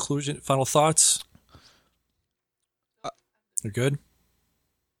 Conclusion? Final thoughts? You're good?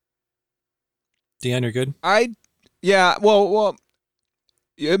 Dan, you're good? Yeah, well,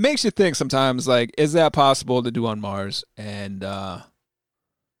 it makes you think sometimes, like, is that possible to do on Mars? And I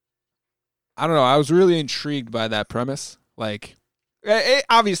don't know. I was really intrigued by that premise. Like, it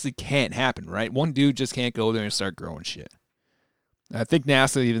obviously can't happen, right? One dude just can't go there and start growing shit. I think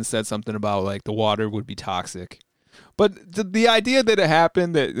NASA even said something about, like, the water would be toxic. But the idea that it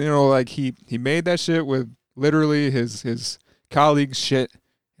happened, that, like, he made that shit with literally his colleagues' shit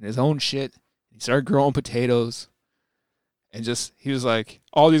and his own shit. He started growing potatoes. And just, he was like,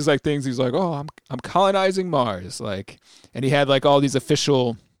 all these like things, he's like, oh, I'm colonizing Mars. Like, and he had like all these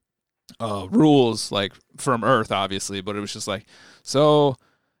official rules, like from Earth, obviously, but it was just like, so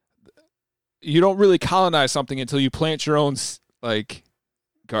you don't really colonize something until you plant your own, like,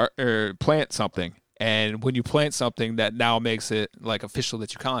 plant something. And when you plant something, that now makes it like official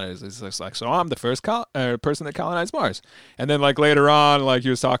that you colonize. It's just like, so I'm the first person that colonized Mars. And then like later on, like he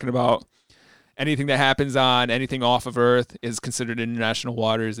was talking about, anything that happens on anything off of Earth is considered international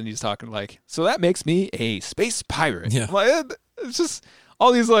waters, and he's talking like, so that makes me a space pirate. Yeah. Like, it's just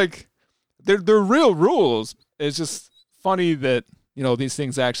all these like, they're real rules. It's just funny that these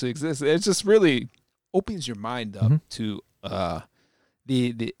things actually exist. It just really opens your mind up to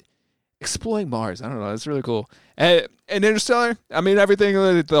the exploring Mars. I don't know. It's really cool. And Interstellar. I mean, everything,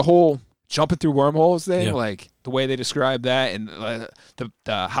 the whole jumping through wormholes thing, like the way they describe that, and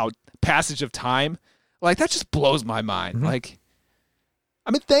the how passage of time, like that just blows my mind. Like,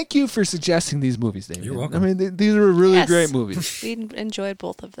 I mean, thank you for suggesting these movies, David. You're welcome. I mean, these are really great movies. We enjoyed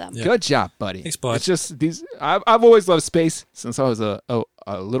both of them. Yeah. Good job, buddy. Thanks, bud. It's just these. I've always loved space since I was a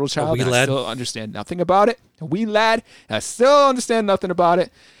little child. wee And I lad. still understand nothing about it. A wee lad. And I still understand nothing about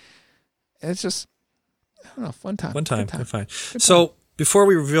it. And it's just, I don't know, fun time. Fun time. Good Fine. So, before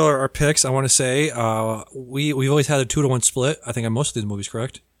we reveal our picks, I want to say we've always had a 2-to-1 split, I think, on most of these movies,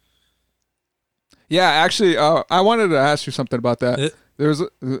 correct? Yeah, actually, I wanted to ask you something about that.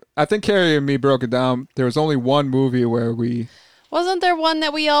 I think Carrie and me broke it down. There was only one movie where we... Wasn't there one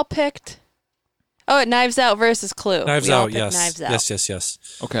that we all picked? Oh, Knives Out versus Clue. Knives we all Out, picked yes. Knives Out.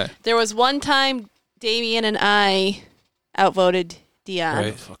 Yes. Okay. There was one time Damien and I outvoted Dion,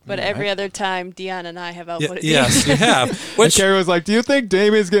 Right. but every other time Dion and I have outvoted Dion. Yes, you have. And Carrie was like, do you think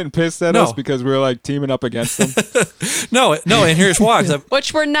Damien's getting pissed at No. us because we're like teaming up against him? No, and here's why. 'Cause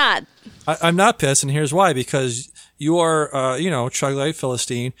Which we're not. I'm not pissed, and here's why. Because you are, troglodyte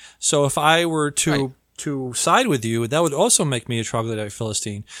Philistine. So if I were to side with you, that would also make me a troglodyte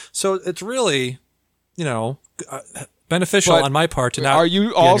Philistine. So it's really, beneficial But on my part to not. Are you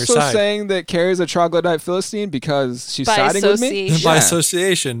be on your also side. saying that Carrie's a troglodyte Philistine because she's By siding with me? association. by Yeah.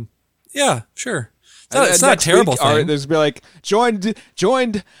 association? Yeah, sure. And It's not a next terrible week, thing. There's be like joined.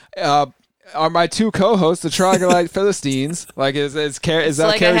 Are my two co-hosts the troglodyte Philistines? Like is that It's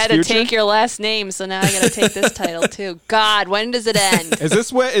like I Carrie's had future? to take your last name, so now I got to take this title too. God, when does it end? Is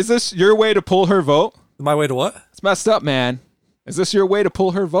this your way to pull her vote? My way to what? It's messed up, man. Is this your way to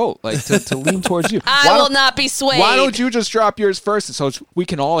pull her vote? Like to lean towards you? I will not be swayed. Why don't you just drop yours first so we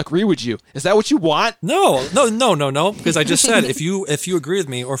can all agree with you? Is that what you want? No. Because I just said if you agree with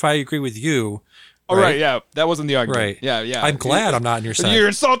me or if I agree with you. Oh, right, yeah. That wasn't the argument. Right. Yeah. I'm glad I'm not on your side. You're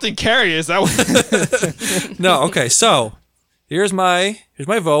insulting Carrie. Is that what? No, okay. So here's my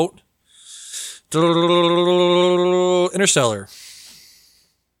vote. Interstellar.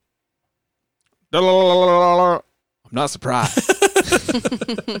 I'm not surprised.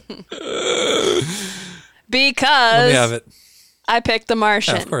 Because Let me have it. I picked The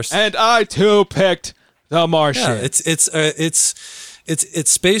Martian. Yeah, of course. And I too picked The Martian. Yeah, it's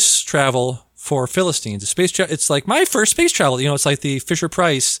space travel for Philistines. It's like my first space travel. It's like the Fisher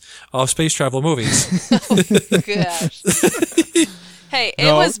Price of space travel movies. Gosh. Hey,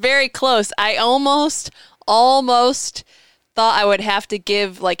 it was very close. I almost thought I would have to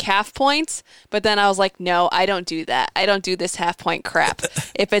give like half points, but then I was like, no, I don't do that. I don't do this half point crap.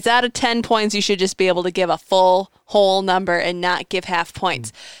 If it's out of 10 points, you should just be able to give a full whole number and not give half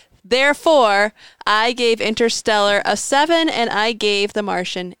points. Therefore, I gave Interstellar a 7 and I gave The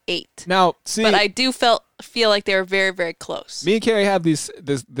Martian 8. Now, see, but I do feel like they were very, very close. Me and Carrie have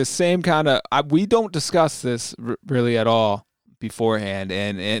the same kind of. We don't discuss this really at all beforehand,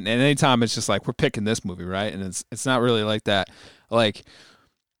 and anytime it's just like we're picking this movie, right? And it's not really like that. Like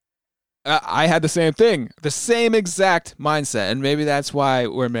I had the same thing, the same exact mindset, and maybe that's why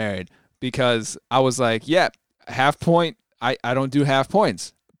we're married, because I was like, yeah, half point. I don't do half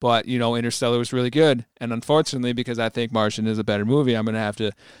points. But, Interstellar was really good. And unfortunately, because I think Martian is a better movie, I'm going to have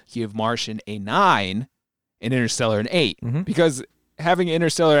to give Martian a 9 and Interstellar an 8. Mm-hmm. Because having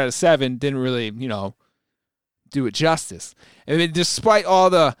Interstellar at a 7 didn't really, do it justice. I mean, despite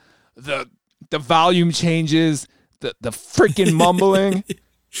all the volume changes, the freaking mumbling,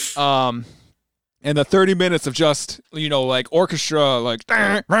 and the 30 minutes of just, like orchestra, like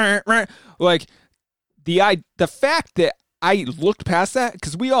the fact that I looked past that,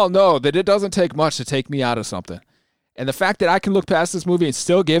 because we all know that it doesn't take much to take me out of something. And the fact that I can look past this movie and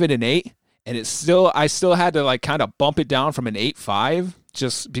still give it an 8, and I still had to like kind of bump it down from an 8.5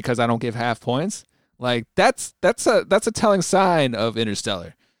 just because I don't give half points. Like that's a telling sign of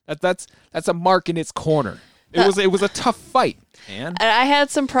Interstellar. That's a mark in its corner. It was a tough fight, man. And I had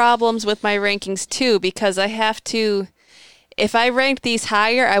some problems with my rankings too, because I have to. If I ranked these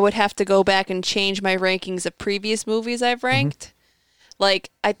higher, I would have to go back and change my rankings of previous movies I've ranked. Mm-hmm.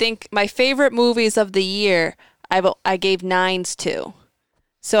 Like, I think my favorite movies of the year, I gave 9s to.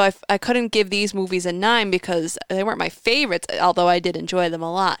 So I couldn't give these movies a 9 because they weren't my favorites, although I did enjoy them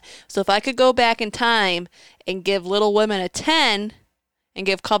a lot. So if I could go back in time and give Little Women a 10 and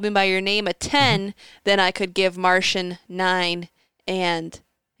give Call Me By Your Name a 10, mm-hmm. then I could give Martian 9 and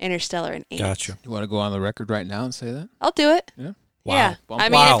Interstellar an 8. Gotcha. You want to go on the record right now and say that? I'll do it. Yeah. Wow. Yeah. I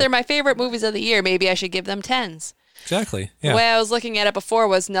mean, if they're my favorite movies of the year, maybe I should give them 10s. Exactly. Yeah. The way I was looking at it before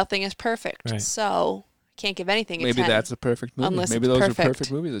was nothing is perfect. Right. So I can't give anything a Maybe 10. That's a perfect movie. Unless Maybe it's those perfect. are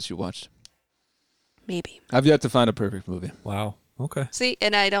perfect movies that you watched. Maybe. I've yet to find a perfect movie. Wow. Okay. See,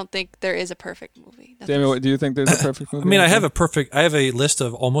 and I don't think there is a perfect movie. Samuel, do you think there's a perfect movie? I mean, I have a list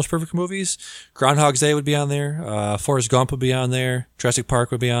of almost perfect movies. Groundhog's Day would be on there. Forrest Gump would be on there. Jurassic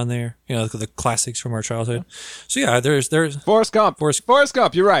Park would be on there. The classics from our childhood. So yeah, there's Forrest Gump. Forrest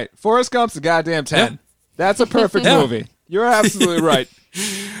Gump. You're right. Forrest Gump's a goddamn 10. Yeah. That's a perfect movie. You're absolutely right.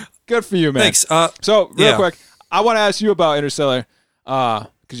 Good for you, man. Thanks. So real quick, I want to ask you about Interstellar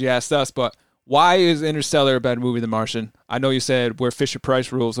because you asked us, but. Why is Interstellar a better movie than Martian? I know you said we're Fisher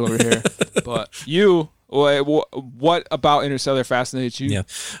Price rules over here, but you What about Interstellar fascinates you?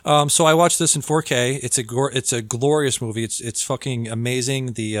 Yeah. So I watched this in 4K. It's a glorious movie. It's fucking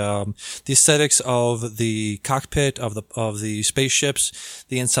amazing. The aesthetics of the cockpit of the spaceships,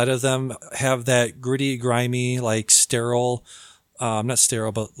 the inside of them have that gritty, grimy, like sterile, not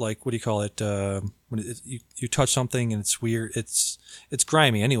sterile, but like, what do you call it? When you touch something and it's weird. It's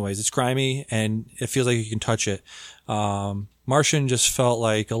grimy. Anyways, it's grimy and it feels like you can touch it. Martian just felt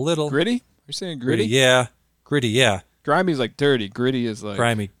like a little gritty. You're saying gritty? Yeah. Gritty, yeah. Grimy is like dirty. Gritty is like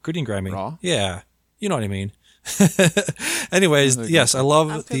grimy. Gritty and grimy. Raw? Yeah. You know what I mean. Anyways, yes, I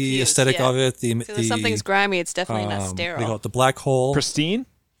love the aesthetic of it. So if something's grimy, it's definitely not sterile. They call it the black hole. Pristine?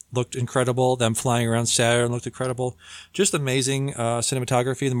 Looked incredible. Them flying around Saturn looked incredible. Just amazing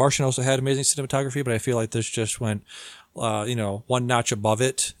cinematography. The Martian also had amazing cinematography, but I feel like this just went one notch above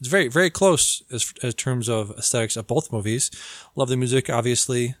it. It's very, very close as terms of aesthetics of both movies. Love the music,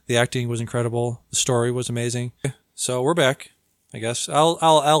 obviously. The acting was incredible. The story was amazing. So we're back. I guess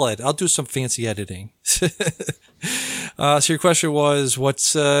I'll do some fancy editing. So your question was, what's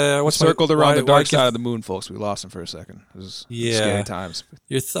circled around the dark side of the moon, folks? We lost him for a second. It was scary times.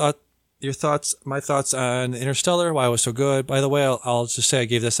 Your thoughts, my thoughts on Interstellar. Why it was so good. By the way, I'll just say I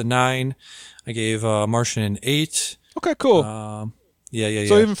gave this a 9. I gave Martian an 8. Okay, cool. Yeah.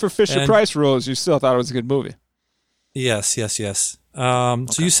 So even for Fisher-Price rules, you still thought it was a good movie. Yes. So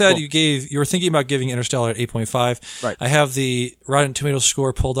you said cool. you were thinking about giving Interstellar an 8.5. Right. I have the Rotten Tomatoes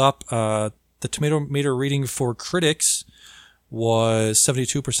score pulled up. The tomato meter reading for critics was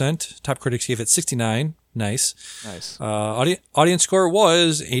 72%. Top critics gave it 69. Nice. Audience score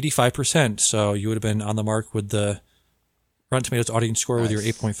was 85%. So you would have been on the mark with the Rotten Tomatoes audience score with your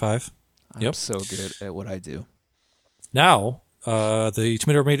 8.5. I'm so good at what I do. Now, the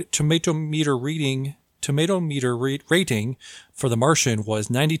tomato meter rating for The Martian was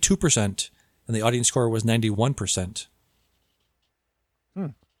 92%, and the audience score was 91%.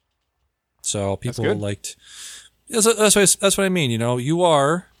 So people liked. That's what I mean. You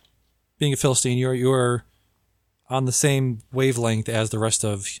are being a Philistine. You are on the same wavelength as the rest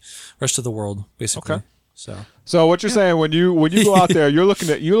of the world, basically. Okay. So what you're saying when you go out there, you're looking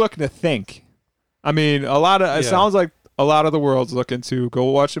to think. I mean, it sounds like a lot of the world's looking to go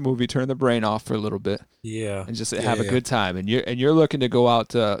watch a movie, turn the brain off for a little bit, and just have a good time. And you're looking to go out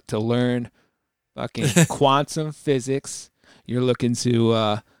to learn fucking quantum physics. You're looking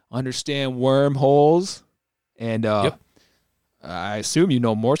to understand wormholes, and I assume you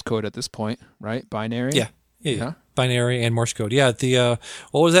know Morse code at this point, right? Binary. Yeah. Binary and Morse code. Yeah. The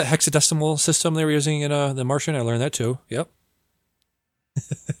what was that hexadecimal system they were using in The Martian? I learned that too. Yep.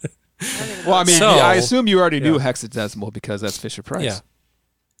 Well, I mean, I assume you already knew hexadecimal because that's Fisher-Price.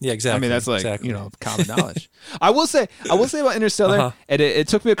 Yeah, exactly. I mean, that's like common knowledge. I will say about Interstellar, and it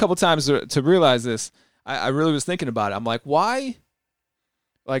took me a couple times to realize this. I really was thinking about it. I'm like, why?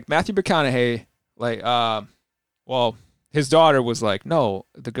 Like Matthew McConaughey, his daughter was like, no,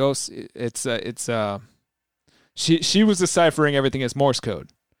 the ghost. She was deciphering everything as Morse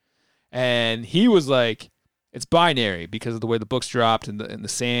code, and he was like, it's binary because of the way the books dropped and the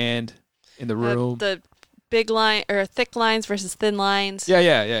sand in the room. The big line or thick lines versus thin lines.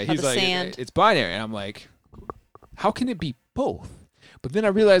 Yeah. He's like, sand. It's binary. And I'm like, how can it be both? But then I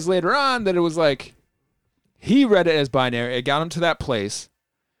realized later on that it was like, he read it as binary. It got him to that place.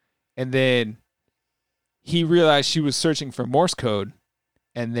 And then he realized she was searching for Morse code.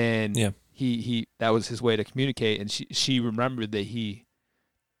 And then he that was his way to communicate. And she remembered that he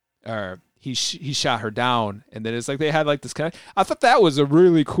shot her down, and then it's like they had like this kind of. I thought that was a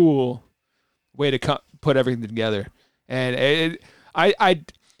really cool way to put everything together, and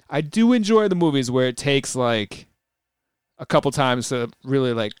I do enjoy the movies where it takes like a couple times to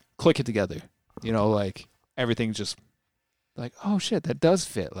really like click it together. Like everything just like, oh shit, that does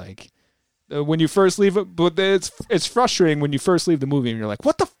fit. Like when you first leave it, but it's frustrating when you first leave the movie and you're like,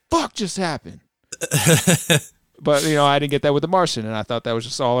 what the fuck just happened? But I didn't get that with The Martian, and I thought that was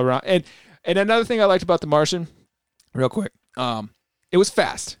just all around. And another thing I liked about The Martian, real quick, it was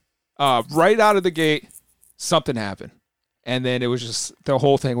fast. Right out of the gate, something happened, and then it was just the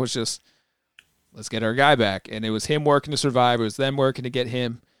whole thing was just, let's get our guy back, and it was him working to survive. It was them working to get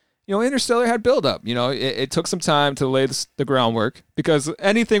him. Interstellar had build up. It took some time to lay the groundwork, because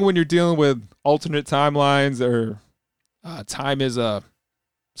anything when you're dealing with alternate timelines or time is a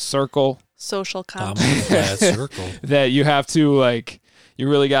circle. Social contract. Circle. That you have to you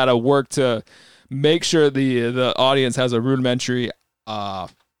really got to work to make sure the audience has a rudimentary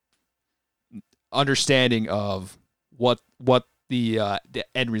understanding of what the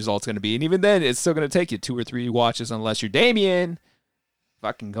end result's going to be. And even then, it's still going to take you 2 or 3 watches unless you're Damien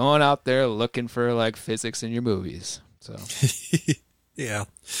fucking going out there looking for like physics in your movies. So yeah,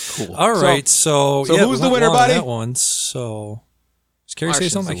 cool. All right, so yeah, who's the winner, buddy? That one. So, does Carrie say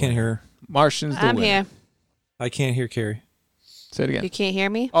something? I can't hear her. Martian's the winner. I'm here. I can't hear Carrie. Say it again. You can't hear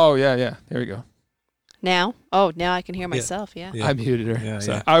me? Oh yeah. There we go. Now? Oh, now I can hear myself. Yeah. I muted her. Yeah,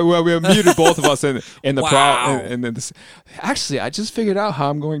 so yeah. we muted both of us in the Wow. and then this. Actually, I just figured out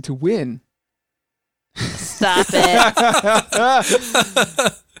how I'm going to win. Stop it.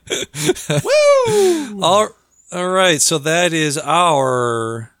 Woo! All right, so that is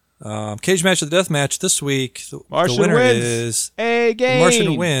our cage match of the death match this week. The winner wins. is A game.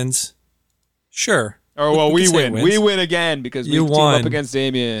 Martian wins. Sure. Or well, we can say win. wins. We win again because we You team won. up against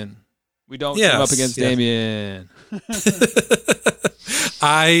Damien. We don't team up against Damien.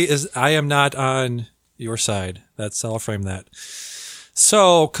 I am not on your side. I'll frame that.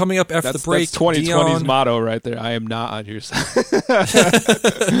 So coming up after the break, that's 2020's Dion, motto right there. I am not on your side.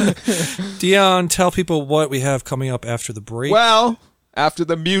 Dion, tell people what we have coming up after the break. Well, after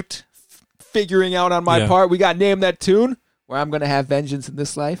the mute figuring out on my part, we got Name That Tune, where I'm going to have vengeance in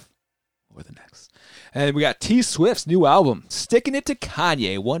this life or the next. And we got T Swift's new album, Sticking It to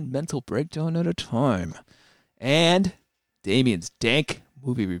Kanye, one mental breakdown at a time. And Damien's dank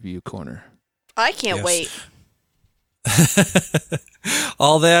movie review corner. I can't wait.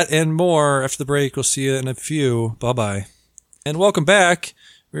 All that and more after the break. We'll see you in a few. Bye-bye. And welcome back.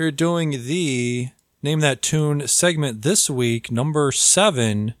 We're doing the Name That Tune segment this week, number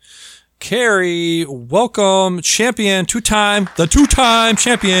 7. Carrie, welcome, champion, two-time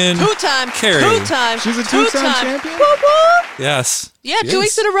champion. Two-time, Carrie. two-time, She's a two-time champion? Woo, woo. Yes. Yeah, she 2 is.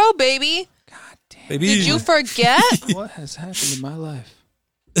 weeks in a row, baby. God damn. Baby. Did you forget? What has happened in my life?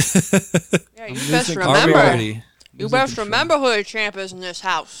 Yeah, you best Are we remember. ready? You best remember who the champ is in this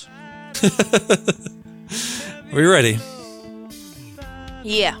house. Are we ready?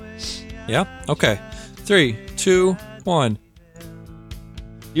 Yeah. Yeah? Okay. 3, 2, 1.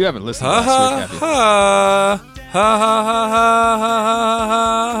 You haven't listened Ha to last week, have you? ha ha ha ha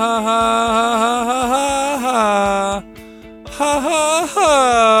ha ha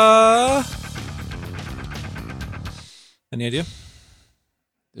ha. Any idea?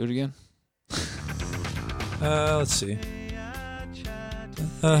 Do it again. Let's see.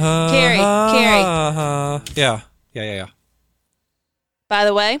 Carrie. Yeah. By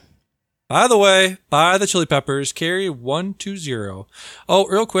the way, by the Chili Peppers, Carrie 120. Oh,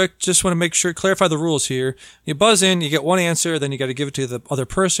 real quick, just want to make sure, clarify the rules here. You buzz in, you get one answer, then you got to give it to the other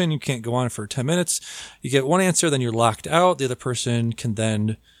person. You can't go on for 10 minutes. You get one answer, then you're locked out. The other person can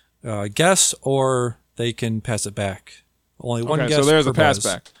then guess, or they can pass it back. Only one guess. So there's per a pass buzz.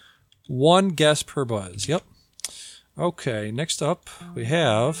 back. One guess per buzz. Yep. Okay, next up we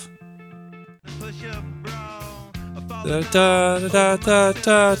have.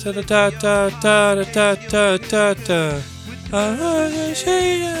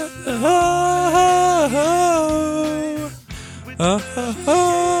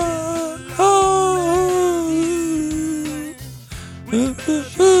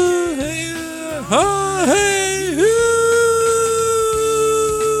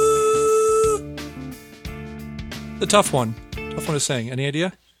 The tough one. Tough one to sing. Any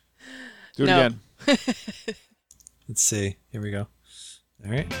idea? Do it No. again. Let's see. Here we go.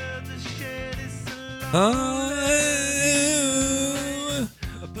 All right.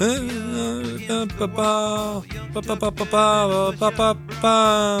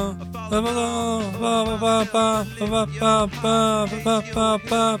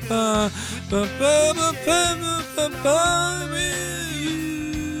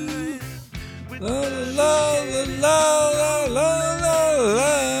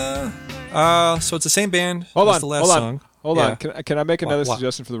 So it's the same band. Hold as on. the last hold on. song. Hold Yeah. on. Can I make another What?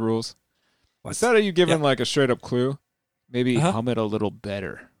 suggestion for the rules? What? Instead of you giving Yeah. like a straight up clue, maybe Uh-huh. hum it a little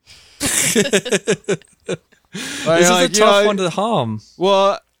better. This is a tough one to hum.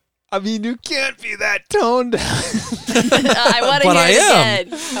 Well, I mean, you can't be that toned down. I want to But hear I it am.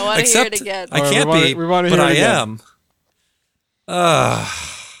 again. I want to hear it again. I All right, can't we wanna- be, we wanna but hear it I again. am.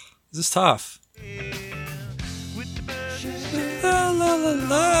 This is tough. La la la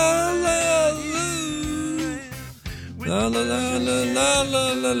la la la la la la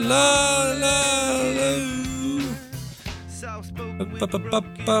la la la la. Ba ba ba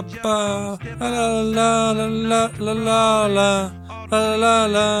ba ba. La la la la la la la la. La la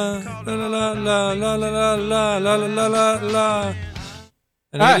la la la la la la la la la la la.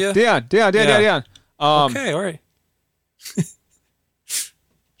 Any Ah, idea? Dion. Yeah. Um, Okay, all right.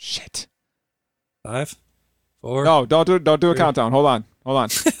 Shit. 5, 4. No, don't do a countdown. Hold on.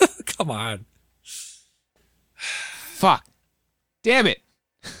 Come on. Fuck. Damn it.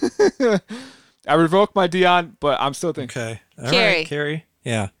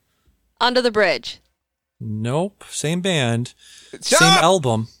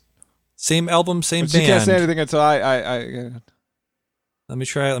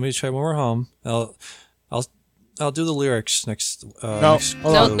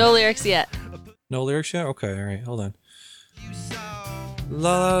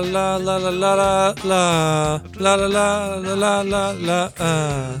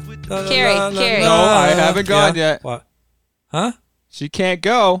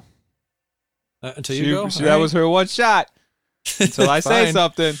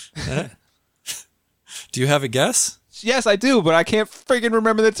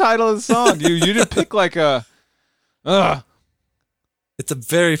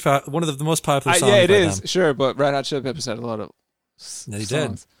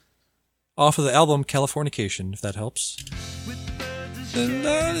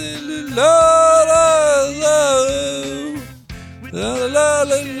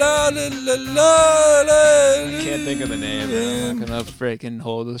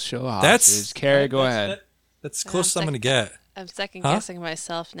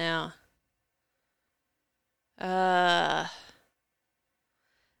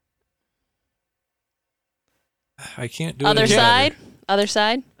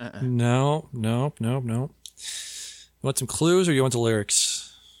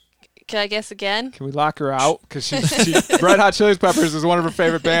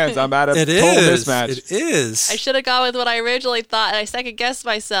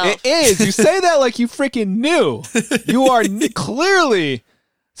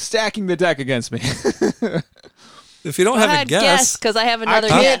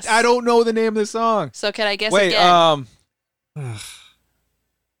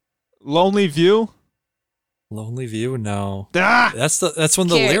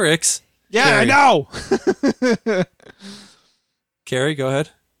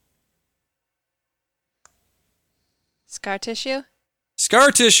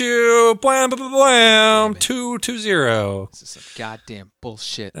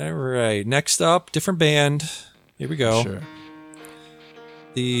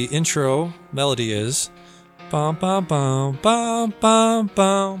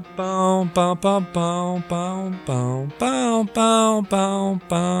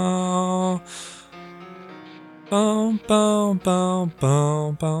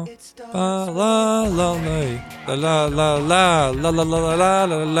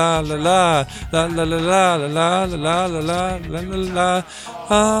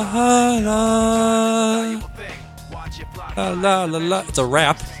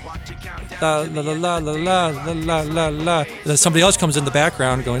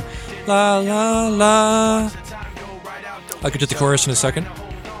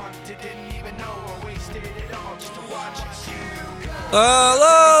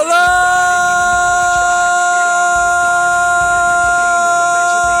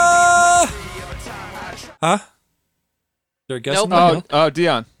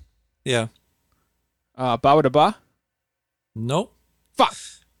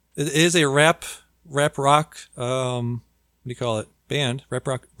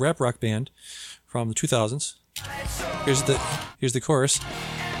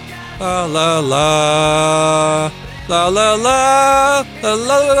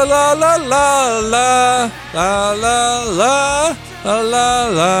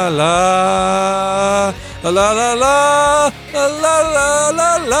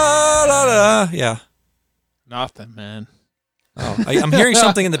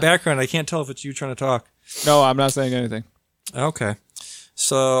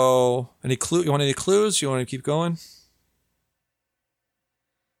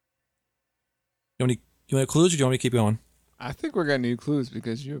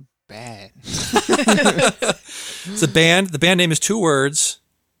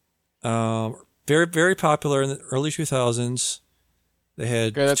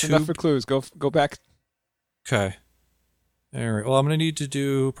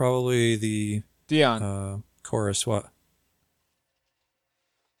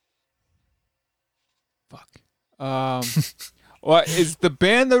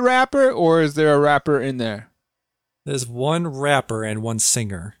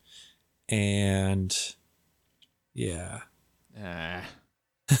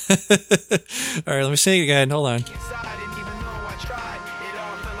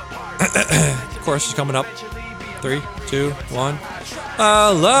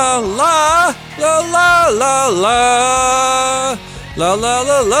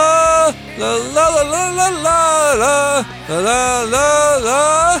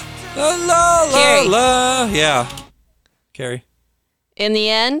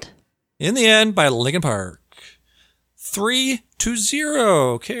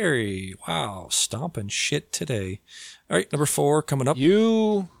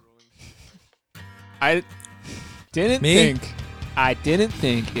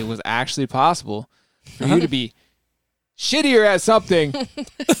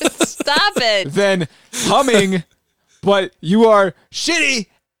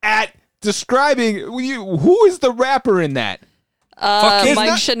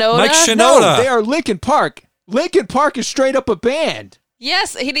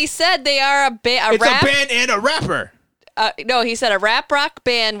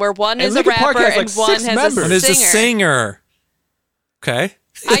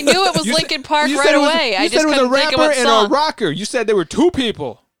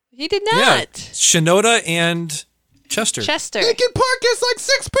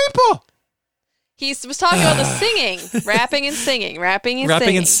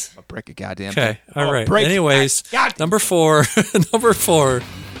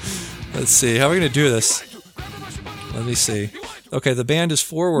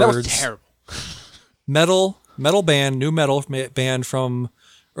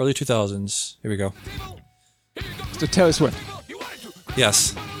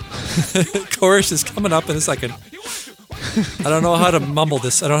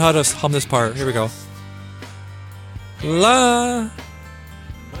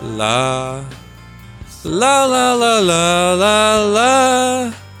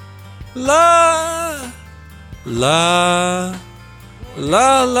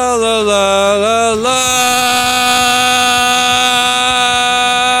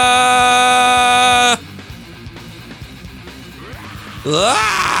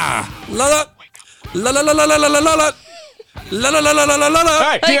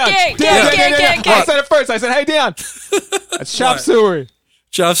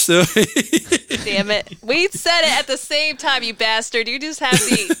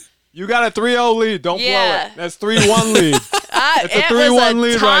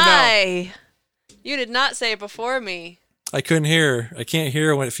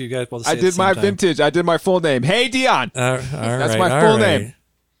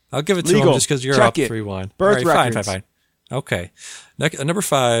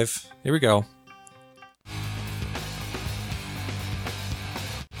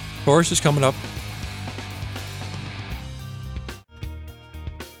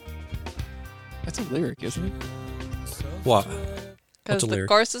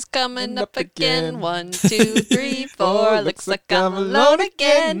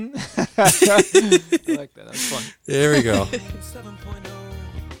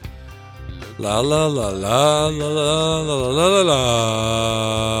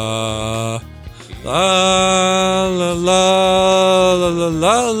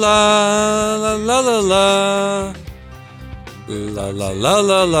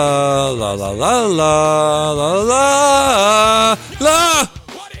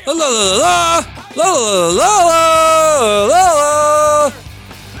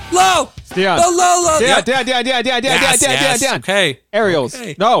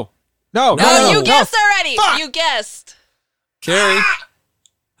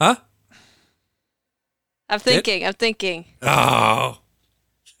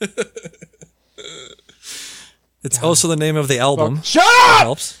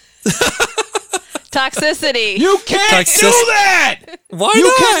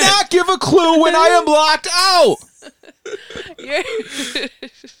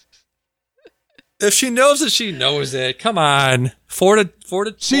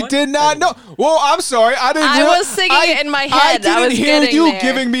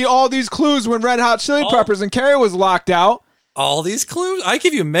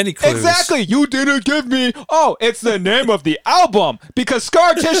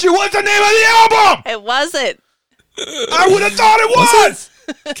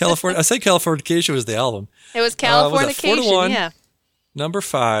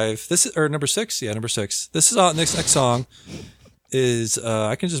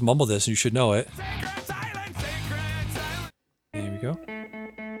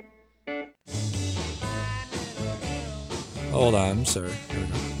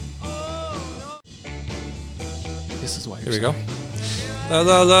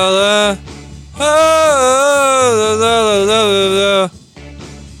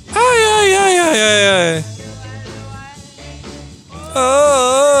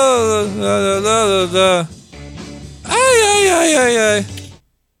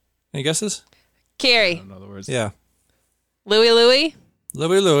 Louie.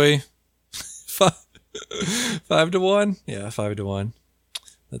 Louie. 5-1? Yeah, 5-1.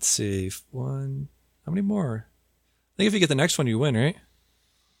 Let's see. One. How many more? I think if you get the next one, you win, right?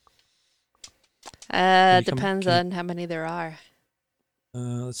 Depends on how many there are.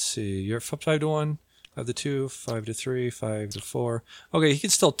 Let's see. You're 5-1, 5-2, 5-3, 5-4. Okay, he can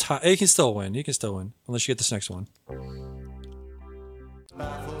still tie. He can still win. He can still win unless you get this next one.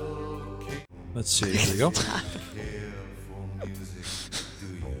 Let's see. Here we go.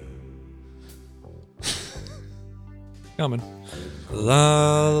 Coming.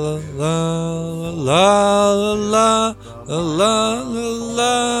 La la la la la la la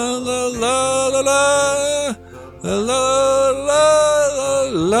la la la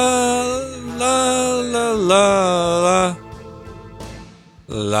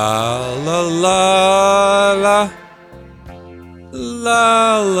la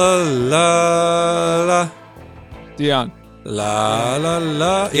la la la. Dion. La la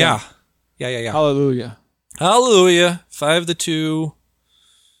la. Yeah. Hallelujah. Hallelujah. 5-2.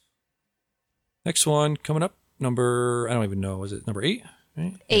 Next one coming up. Number, I don't even know. Was it number 8?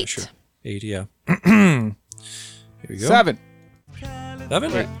 Right? 8. Yeah, sure. 8, yeah. Here we go. 7.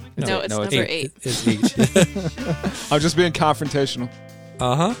 7? No, it's number 8. It's 8. I'm just being confrontational.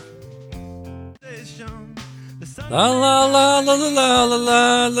 Uh-huh. La la la la la la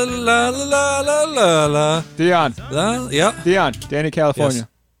la la la la la la la. Dion. Yeah. Dion. Danny California. Yes.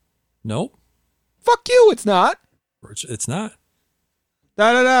 Nope. Fuck you, it's not. It's not.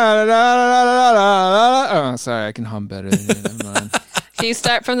 Da, da, da, da, da, da, da, da. Oh, sorry, I can hum better than you. Never mind. Can you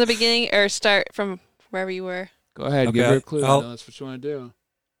start from the beginning or start from wherever you were? Go ahead, Okay, give her a clue. I'll- I know that's what you want to do.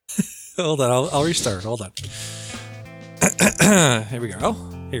 Hold on, I'll restart. Hold on. Here we go.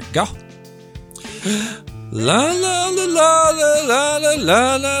 Here we go. La la la la la la la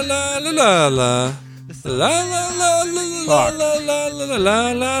la la la la la. La la la la la la la la la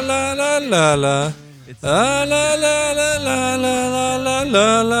la la la la la. La la la la la la la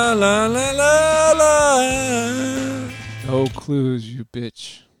la la la la la. No clues, you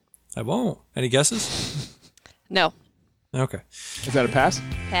bitch. I won't. Any guesses? No. Okay. Is that a pass?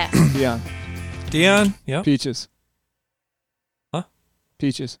 Pass. Dion. Dion? Yep. Peaches. Huh?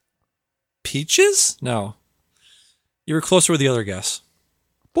 Peaches. Peaches? No. You were closer with the other guess.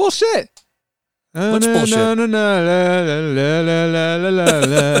 Bullshit. What's bullshit?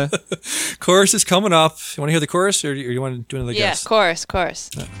 Chorus is coming up. You want to hear the chorus, or you want to do another guess? Yeah, chorus.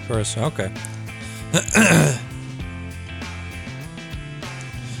 Chorus. Okay.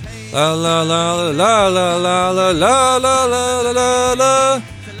 La la la la la la la la la la la la la la.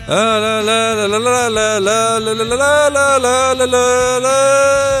 La la la la la la la la la la la la la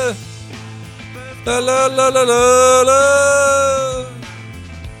la. La la la la la la.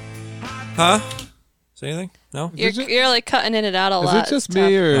 Huh? Say anything? No? You're like cutting in and out a lot. Is it just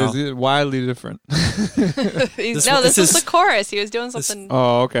me, or is it widely different? This was the chorus. He was doing something.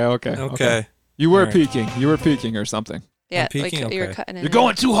 Oh, okay. You were peeking. You were peeking or something. Yeah, peeking? like you were Okay. cutting in. You're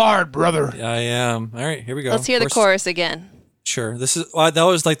going too hard, brother. I am. All right, here we go. Let's hear the chorus again. Sure. This is that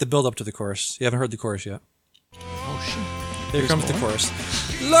was like the build up to the chorus. You haven't heard the chorus yet. Oh shit. Here comes the chorus.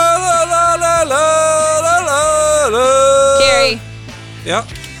 La la la la la la la la. Carrie. Yep.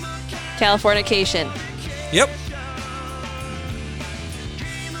 Californication. Yep.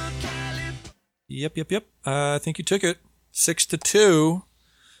 Yep. I think you took it. 6-2.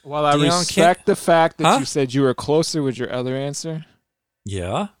 While I Dion respect the fact that Huh? you said you were closer with your other answer,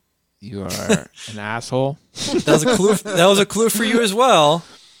 Yeah. you are an asshole. That was a clue. That was a clue for you as well.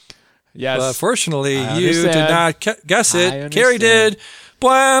 Yes. But fortunately, I you did understand. not guess I it. Carrie understand. did.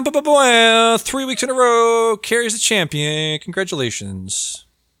 Bwah, bwah, bwah, bwah. 3 weeks in a row. Carrie's the champion. Congratulations.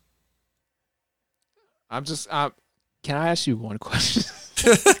 I'm just. Can I ask you one question?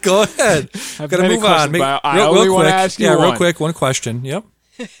 Go ahead. I've Gotta many move on. questions, but I Real only want quick. to ask you Yeah, real one. quick. One question. Yep.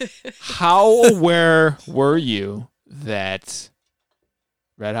 How aware were you that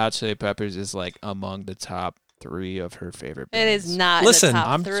Red Hot Chili Peppers is like among the top 3 of her favorite It bands? is not Listen, in the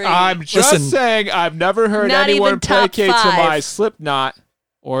top 3. I'm just Listen. saying I've never heard Not anyone even top placate to 5. my Slipknot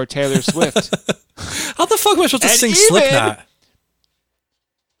or Taylor Swift. How the fuck am I supposed to And sing even- Slipknot?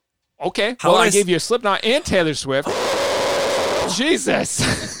 Okay, How well, would I I gave you Slipknot and Taylor Swift. Jesus.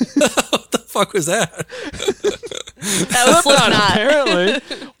 What the fuck was that? That was Slipknot. Apparently.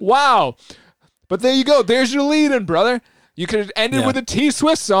 Wow. But there you go. There's your lead-in, brother. You could have ended Yeah. with a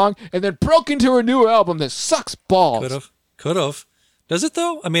T-Swift song and then broke into her new album that sucks balls. Could have. Does it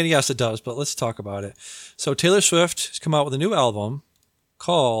though? I mean, yes, it does. But let's talk about it. So Taylor Swift has come out with a new album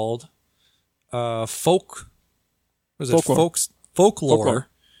called Folklore. Folklore.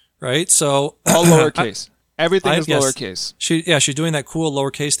 Right. So All lowercase. Everything is lowercase. She's doing that cool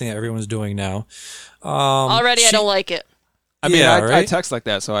lowercase thing that everyone's doing now. Already, I don't like it. I mean, Yeah, I right? text like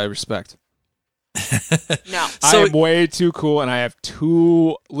that, so I respect. No. I am way too cool, and I have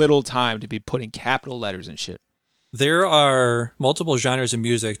too little time to be putting capital letters and shit. There are multiple genres of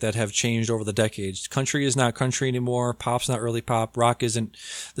music that have changed over the decades. Country is not country anymore. Pop's not really pop. Rock isn't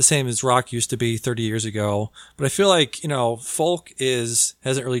the same as rock used to be 30 years ago. But I feel like, folk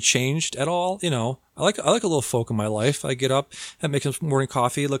hasn't really changed at all. I like a little folk in my life. I get up and make some morning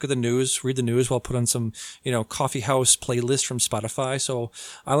coffee, look at the news, read the news while put on some, coffee house playlist from Spotify. So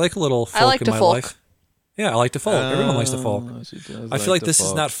I like a little folk in my life. Yeah, I like the folk. Everyone likes the folk. I feel like this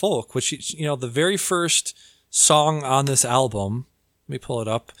is not folk, which, the very first song on this album, let me pull it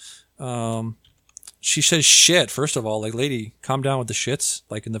up. She says shit, first of all. Like, lady, calm down with the shits.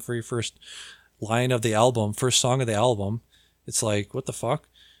 Like, in the very first line of the album, first song of the album. It's like, what the fuck?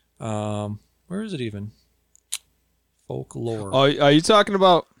 Where is it even? Folklore. Oh, are you talking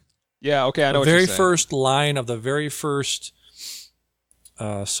about? Yeah, okay, I know what you're saying. The very first line of the very first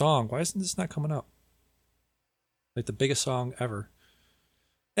song. Why isn't this not coming up? Like the biggest song ever.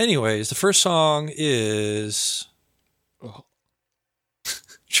 Anyways, the first song is... Oh.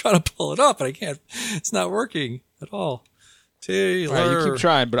 Trying to pull it up, but I can't. It's not working at all. Taylor. All right, you keep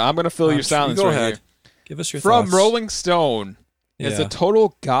trying, but I'm going to fill your silence go right ahead. here. Give us your From thoughts. Rolling Stone. It's a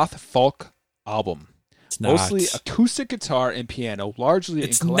total goth folk album. It's not. Mostly acoustic guitar and piano, largely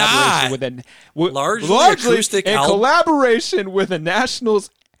It's in collaboration not. with Largely acoustic in album? collaboration with the National's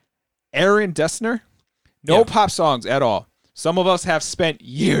Aaron Dessner. No pop songs at all. Some of us have spent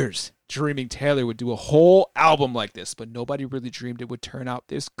years dreaming Taylor would do a whole album like this, but nobody really dreamed it would turn out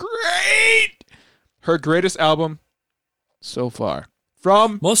this great. Her greatest album so far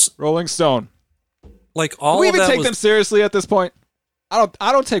from Rolling Stone. Like all Do we of even that take was, them seriously at this point? I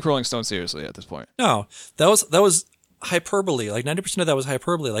don't take Rolling Stone seriously at this point. No, that was hyperbole. Like 90% of that was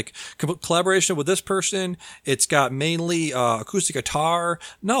hyperbole. Like collaboration with this person. It's got mainly acoustic guitar.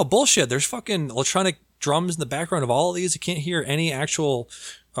 No bullshit. There's fucking electronic drums in the background of all of these. You can't hear any actual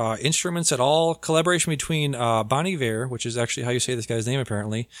instruments at all. Collaboration between Bon Iver, which is actually how you say this guy's name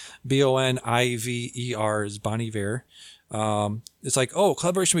apparently. Boniver is Bon Iver. It's like, oh,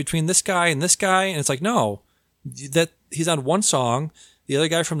 collaboration between this guy, and it's like, no, that he's on one song. The other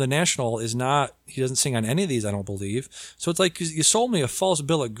guy from the National is not. He doesn't sing on any of these, I don't believe. So it's like you sold me a false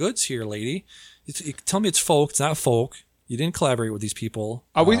bill of goods here, lady. You tell me it's folk. It's not folk. You didn't collaborate with these people.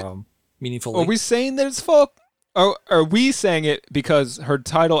 Are we meaningfully? Are we saying that it's folk? Or are we saying it because her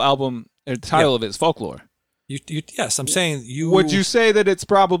title album, the title of it is Folklore? Yes, I'm saying you. Would you say that it's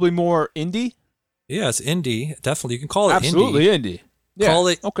probably more indie? Yeah, it's indie. Definitely, you can call it absolutely indie. Yeah. Call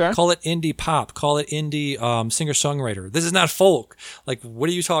it indie pop. Call it indie singer songwriter. This is not folk. Like, what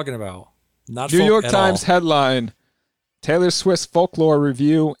are you talking about? Not New folk York at Times all. headline: Taylor Swift's Folklore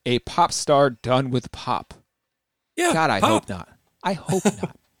review: a pop star done with pop. Yeah, God, I pop. hope not. I hope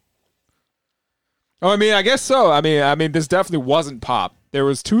not. Oh, I mean, I guess so. I mean, this definitely wasn't pop. There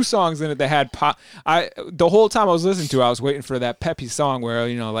was 2 songs in it that had pop. The whole time I was listening to it, I was waiting for that peppy song where,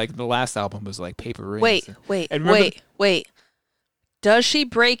 like the last album was like Paper Rings. Wait. Does she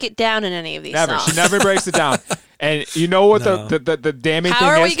break it down in any of these Never. songs? She never breaks it down. And you know what No. the damning How thing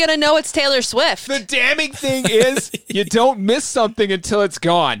is? are we going to know it's Taylor Swift? The damning thing is you don't miss something until it's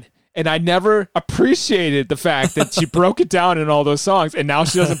gone. And I never appreciated the fact that she broke it down in all those songs, and now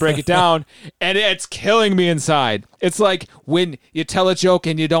she doesn't break it down, and it's killing me inside. It's like when you tell a joke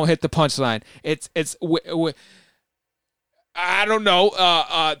and you don't hit the punchline. I don't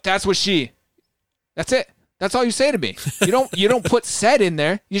know. That's what she. That's it. That's all you say to me. You don't put said in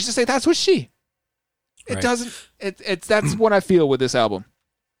there. You just say that's what she. It Right. doesn't. That's what I feel with this album.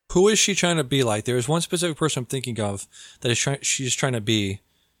 Who is she trying to be like? There's one specific person I'm thinking of that she's trying to be.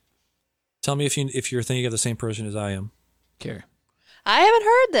 Tell me if you're thinking of the same person as I am. Carrie. I haven't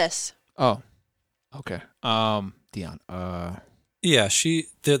heard this. Oh. Okay. Dion. Yeah,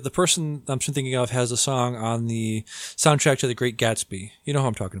 the person I'm thinking of has a song on the soundtrack to The Great Gatsby. You know who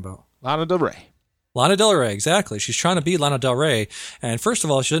I'm talking about. Lana Del Rey. Lana Del Rey, exactly. She's trying to be Lana Del Rey. And first of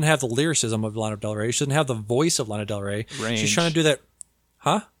all, she doesn't have the lyricism of Lana Del Rey. She doesn't have the voice of Lana Del Rey. Range. She's trying to do that.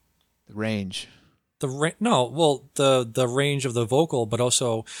 Huh? The range. The range of the vocal, but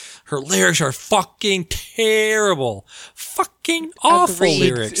also her lyrics are fucking terrible. Fucking awful Agreed.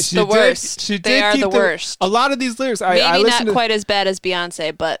 lyrics. The worst. They are keep the worst. A lot of these lyrics. I Maybe listened not to, quite as bad as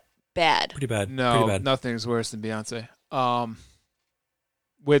Beyonce, but bad. Pretty bad. No, Pretty bad. nothing's worse than Beyonce.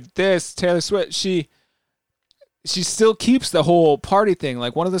 With this, Taylor Swift, she still keeps the whole party thing.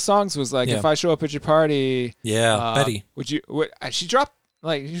 Like one of the songs was like, Yeah. "If I show up at your party, Yeah, Betty. would you?" She dropped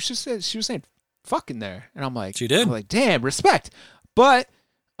like she was saying fucking there. And I'm like, she did. I'm like, damn, respect. But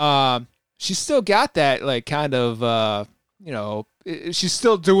she's still got that like kind of she's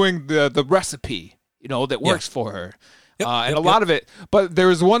still doing the recipe, that works for her. And a lot of it. But there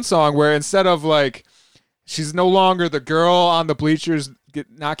was one song where instead of like she's no longer the girl on the bleachers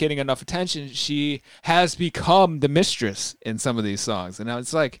not getting enough attention, she has become the mistress in some of these songs. And now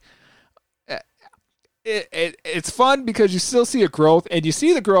it's like it's fun because you still see a growth, and you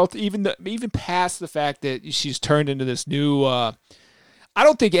see the growth even past the fact that she's turned into this new I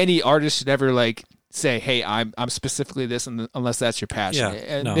don't think any artist should ever like say, hey, I'm specifically this, unless that's your passion.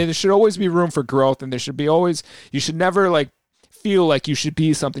 And there should always be room for growth, and you should never like feel like you should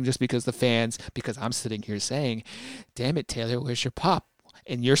be something just because because I'm sitting here saying, damn it, Taylor, where's your pop?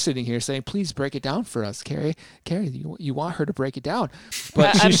 And you're sitting here saying, please break it down for us, Carrie. Carrie, you want her to break it down.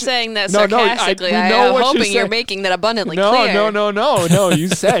 But I'm saying that sarcastically. I'm hoping you're making that abundantly clear. No. You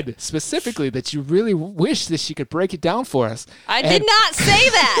said specifically that you really wish that she could break it down for us. I did not say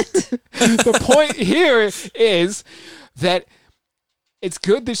that. The point here is that it's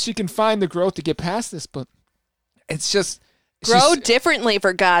good that she can find the growth to get past this, but it's just... Grow differently,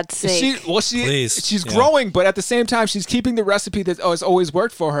 for God's sake. She's growing, but at the same time, she's keeping the recipe that has always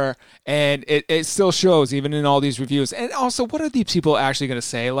worked for her, and it still shows, even in all these reviews. And also, what are these people actually going to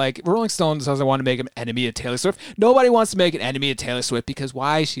say? Like, Rolling Stones doesn't want to make an enemy of Taylor Swift. Nobody wants to make an enemy of Taylor Swift because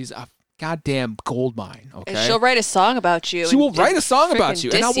why? She's a goddamn gold mine, okay? And she'll write a song about you. She will write a song about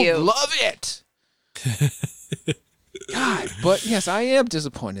you, and I will love it. God, but yes, I am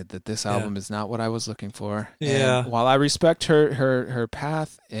disappointed that this album is not what I was looking for. Yeah. And while I respect her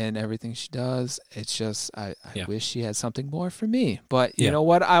path and everything she does, it's just I wish she had something more for me. But you know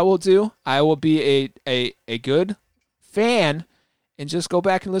what I will do? I will be a good fan and just go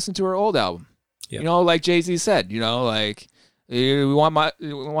back and listen to her old album. Yep. Like Jay-Z said, like we want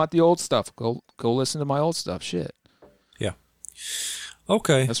the old stuff. Go listen to my old stuff. Shit. Yeah.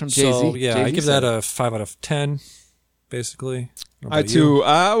 Okay. That's from Jay-Z. So Jay-Z I give that a 5 out of 10. Basically, I too.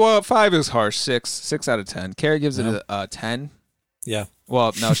 5 is harsh. 6 out of 10. Carrie gives it a 10. Yeah.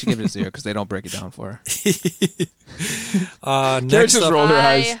 Well, no, she gives it a 0 because they don't break it down for her. Next up, rolled her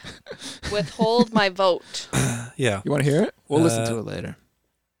eyes. Withhold my vote. Yeah. You want to hear it? We'll listen to it later.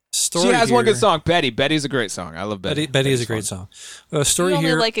 Story she has here. one good song. Betty's a great song. I love Betty. Betty is a great song. Story you only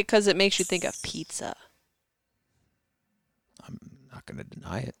here. like it because it makes you think of pizza. I'm not going to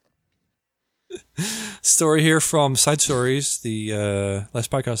deny it. Story here from Side Stories. The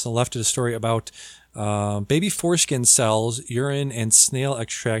last podcast on the left is a story about baby foreskin cells, urine, and snail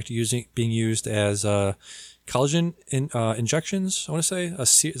extract being used as collagen injections. I want to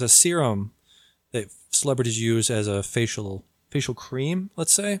say a serum that celebrities use as a facial cream.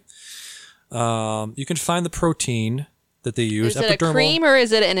 Let's say you can find the protein that they use. Is it a cream or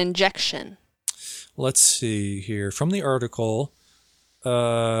is it an injection? Let's see here from the article.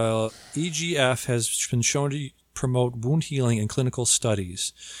 EGF has been shown to promote wound healing in clinical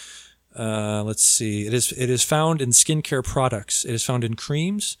studies. Let's see. It is found in skincare products. It is found in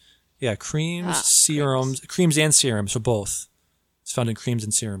creams. Yeah, serums, creams and serums, so both. It's found in creams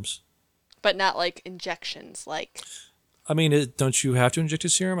and serums. But not like injections, like... I mean, don't you have to inject a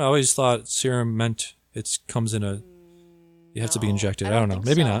serum? I always thought serum meant it comes in a... You have to be injected. I don't know.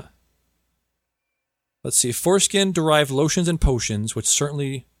 Maybe not. Let's see. Foreskin-derived lotions and potions, which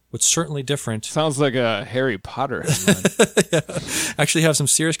certainly different. Sounds like a Harry Potter headline. Actually have some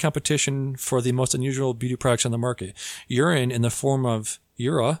serious competition for the most unusual beauty products on the market. Urine in the form of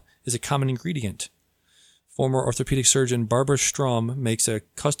ura is a common ingredient. Former orthopedic surgeon Barbara Strum makes a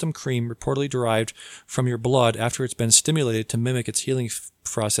custom cream reportedly derived from your blood after it's been stimulated to mimic its healing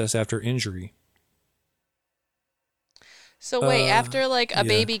process after injury. So wait, after like a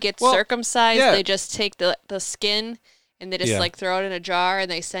baby gets circumcised, they just take the skin and they just like throw it in a jar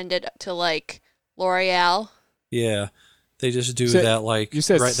and they send it to like L'Oreal. Yeah, they just do that like you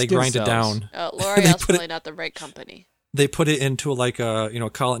said they grind cells. it down. L'Oreal's probably not the right company. They put it into like a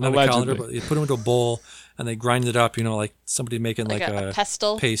colander, but they put it into a bowl and they grind it up. Like somebody making like a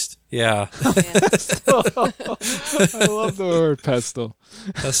pestle paste. Yeah. Pestle. I love the word pestle.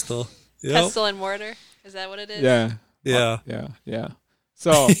 Pestle. Yep. Pestle and mortar. Is that what it is? Yeah. Yeah.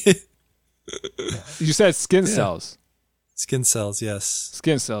 So, you said skin cells. Skin cells, yes.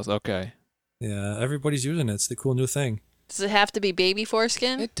 Skin cells, okay. Yeah, everybody's using it. It's the cool new thing. Does it have to be baby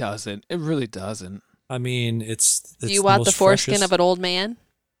foreskin? It doesn't. It really doesn't. I mean, it's Do you want the foreskin freshest. of an old man?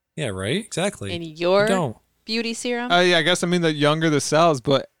 Yeah, right? Exactly. In your beauty serum? Yeah, I guess the younger the cells,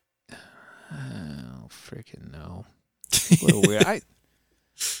 but oh, freaking no. A little weird.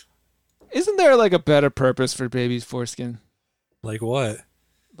 Isn't there like a better purpose for baby's foreskin? Like what?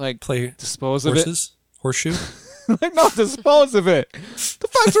 Like, Play dispose horses? Horseshoe? of it. Like, no, dispose of it. The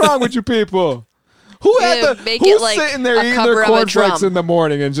fuck's wrong with you people? Who's sitting there eating their cornflakes in the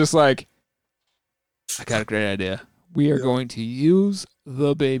morning and just like, I got a great idea. We are going to use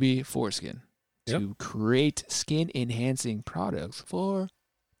the baby foreskin to create skin-enhancing products for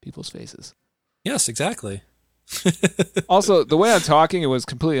people's faces. Yes, exactly. Also, the way I'm talking, it was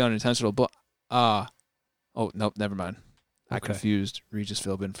completely unintentional, but oh, nope, never mind. I confused Regis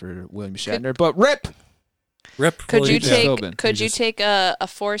Philbin for William Shatner, but rip. Could you take a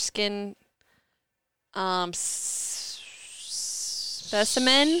foreskin specimen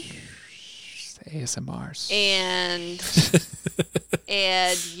ASMRs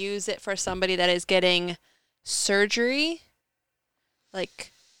and use it for somebody that is getting surgery,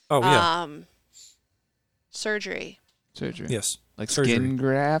 like surgery. Yes. Like surgery. Skin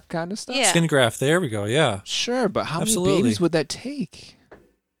graft kind of stuff? Yeah. Skin graft. There we go. Yeah. Sure, but how many babies would that take?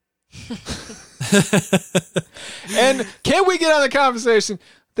 And can we get on the conversation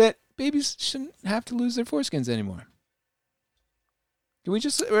that babies shouldn't have to lose their foreskins anymore? Can we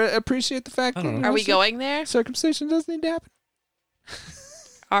just appreciate the fact that are we going there? Circumcision doesn't need to happen.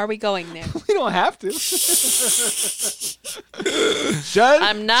 Are we going there? We don't have to.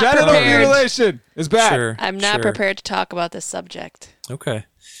 I'm not genital prepared. mutilation is bad. Sure, I'm not prepared to talk about this subject. Okay.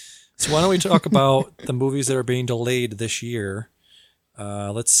 So why don't we talk about the movies that are being delayed this year?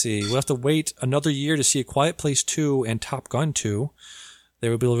 Let's see. We'll have to wait another year to see A Quiet Place 2 and Top Gun 2. They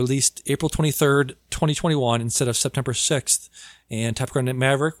will be released April 23rd, 2021 instead of September 6th. And Top Gun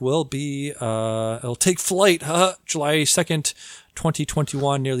Maverick will be, it'll take flight, July 2nd,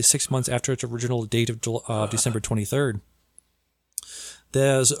 2021, nearly 6 months after its original date of December 23rd.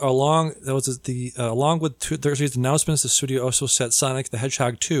 Along with Thursday's announcements, the studio also set Sonic the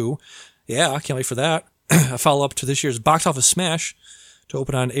Hedgehog 2. Yeah, I can't wait for that. A follow-up to this year's box office smash to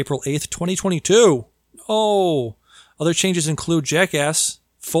open on April 8th, 2022. Oh, other changes include Jackass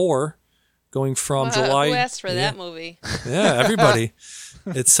 4 going from July. Who asked for that movie? Yeah, everybody.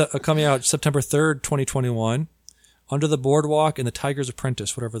 It's coming out September 3rd, 2021. Under the Boardwalk and The Tiger's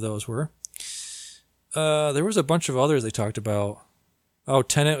Apprentice, whatever those were. There was a bunch of others they talked about. Oh,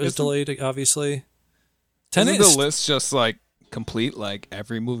 Tenet was delayed, obviously. Isn't the list just like complete? Like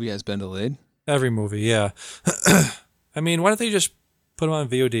every movie has been delayed? Every movie, yeah. I mean, why don't they just put them on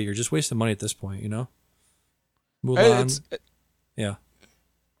VOD? You're just wasting money at this point, you know? Move on. Yeah.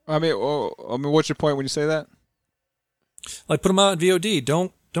 I mean, what's your point when you say that? Like, put them out on VOD.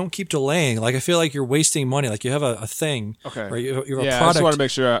 Don't keep delaying. Like, I feel like you're wasting money. Like, you have a thing. Okay. Right? You have a product. I just want to make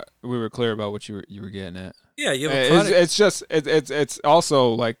sure we were clear about what you were getting at. Yeah, you have a product. It's just it's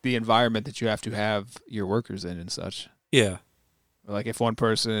also like the environment that you have to have your workers in and such. Yeah. Like if one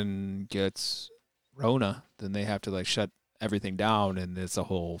person gets Rona, then they have to like shut everything down, and it's a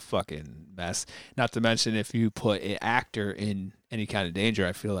whole fucking mess. Not to mention if you put an actor in any kind of danger,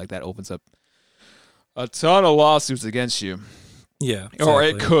 I feel like that opens up a ton of lawsuits against you. Yeah. Exactly. Or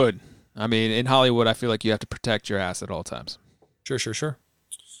it could. I mean, in Hollywood, I feel like you have to protect your ass at all times. Sure.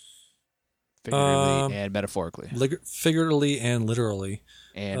 Figuratively and metaphorically. Figuratively and literally.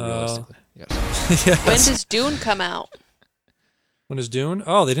 And realistically. Yes. Yes. When does Dune come out? When is Dune?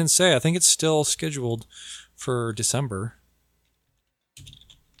 Oh, they didn't say. I think it's still scheduled for December.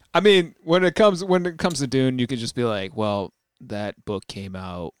 I mean, when it comes to Dune, you could just be like, well, that book came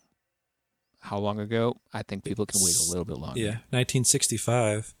out how long ago? I think people can wait a little bit longer. Yeah,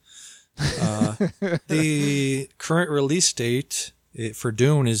 1965. The current release date for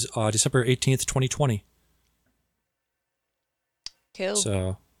Dune is December 18th, 2020. Cool.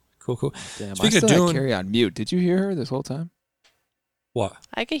 So, cool. Damn, Speaking I still of Dune, had Carrie on mute. Did you hear her this whole time? What?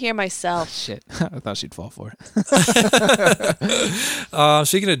 I could hear myself. Shit. I thought she'd fall for it.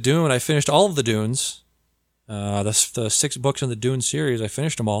 Speaking of Dune, I finished all of the Dunes. The 6 books in the Dune series, I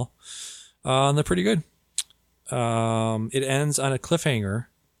finished them all. And they're pretty good. It ends on a cliffhanger.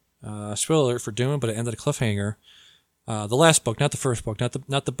 Spoiler alert for Dune, but it ends on a cliffhanger. The last book, not the first book, not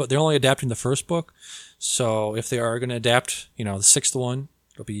the book. They're only adapting the first book. So if they are going to adapt, the 6th one,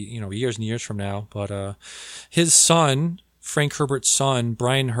 it'll be, years and years from now. But his son, Frank Herbert's son,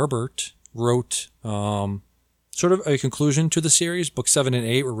 Brian Herbert, wrote sort of a conclusion to the series. Book 7 and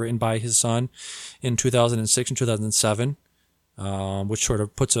 8 were written by his son in 2006 and 2007, which sort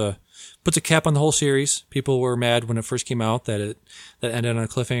of puts a cap on the whole series. People were mad when it first came out that ended on a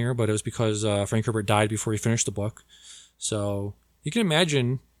cliffhanger, but it was because Frank Herbert died before he finished the book. So you can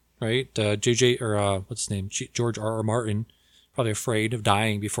imagine, right? George R.R. Martin probably afraid of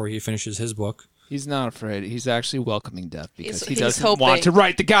dying before he finishes his book. He's not afraid. He's actually welcoming death because he he's doesn't hoping. want to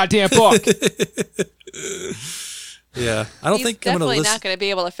write the goddamn book. Yeah, I don't think I'm definitely going to not going to be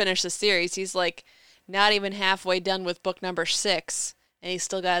able to finish the series. He's like not even halfway done with book number 6, and he's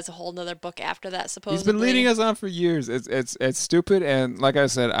still got a whole nother book after that. Supposedly, he's been leading us on for years. It's stupid, and like I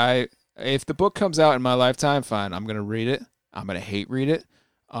said, if the book comes out in my lifetime, fine, I'm going to read it. I'm going to hate read it.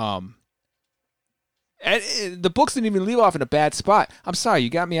 And the books didn't even leave off in a bad spot. I'm sorry, you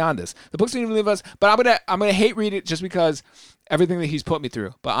got me on this. The books didn't even leave us, but I'm gonna hate read it just because everything that he's put me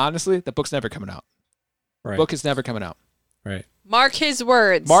through. But honestly, the book's never coming out. Right. Book is never coming out. Right. Mark his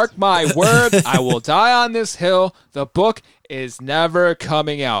words. Mark my words. I will die on this hill. The book is never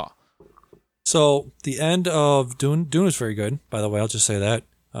coming out. So the end of Dune is very good, by the way. I'll just say that.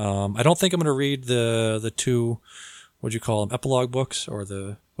 I don't think I'm going to read the two, what'd you call them, epilogue books, or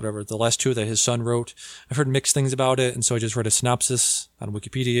the last two that his son wrote. I've heard mixed things about it, and so I just read a synopsis on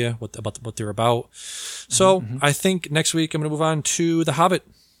Wikipedia about what they're about. So I think next week I'm going to move on to The Hobbit.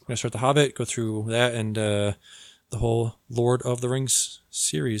 I'm going to start The Hobbit, go through that, and the whole Lord of the Rings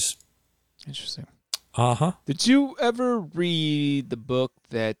series. Interesting. Uh-huh. Did you ever read the book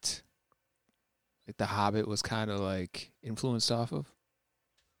that The Hobbit was kind of like influenced off of?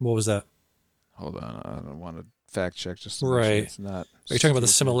 What was that? Hold on, I don't want to fact check just to right. make sure it's not. Are you talking about the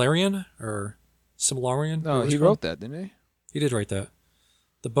Similarian or Similarian? No, he wrote that, didn't he? He did write that.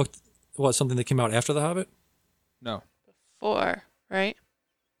 The book, what, something that came out after The Hobbit? No. 4, right?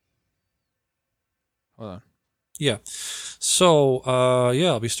 Hold on. Yeah. So,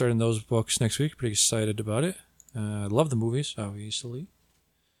 I'll be starting those books next week. Pretty excited about it. I love the movies, obviously.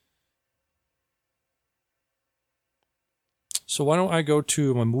 So why don't I go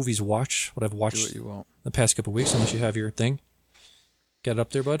to my movies watch, what I've watched the past couple of weeks, unless you have your thing. Get it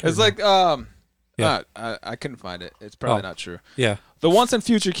up there, bud? It's like, yeah. I couldn't find it. It's probably not true. Yeah. The Once and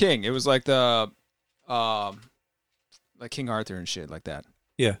Future King. It was like the, like King Arthur and shit like that.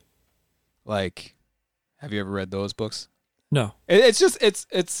 Yeah. Like, have you ever read those books? No. I'm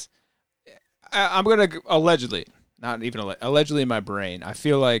going to allegedly, not even allegedly in my brain, I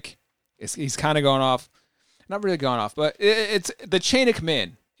feel like he's kind of going off. Not really gone off, but it's the chain of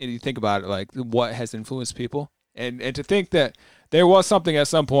command. And you think about it, like what has influenced people, and to think that there was something at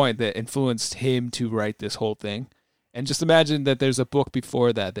some point that influenced him to write this whole thing, and just imagine that there's a book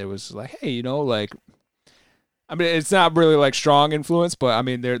before that was like, hey, like, I mean, it's not really like strong influence, but I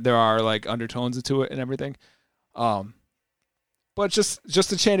mean, there are like undertones to it and everything, but just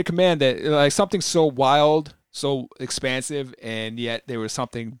the chain of command that like something so wild, so expansive, and yet there was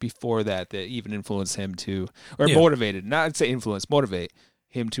something before that even influenced him to, or motivated, not say influence, motivate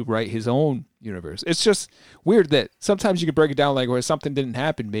him to write his own universe. It's just weird that sometimes you can break it down like where something didn't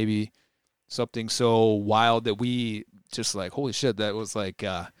happen, maybe something so wild that we just like, holy shit, that was like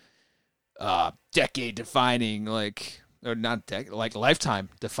decade defining, like, or not like lifetime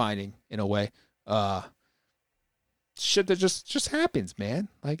defining in a way. Shit that just happens, man.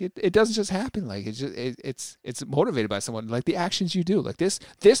 Like it doesn't just happen. Like it's motivated by someone. Like the actions you do. Like this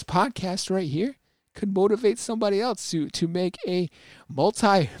podcast right here could motivate somebody else to make a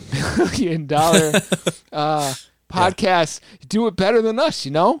multi-million-dollar podcast. Do it better than us,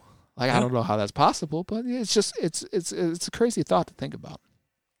 you know? Like I don't know how that's possible, but it's just it's a crazy thought to think about.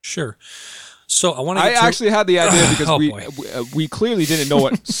 Sure. So I actually had the idea because we clearly didn't know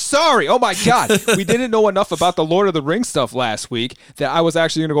what. Sorry, oh my god, we didn't know enough about the Lord of the Rings stuff last week that I was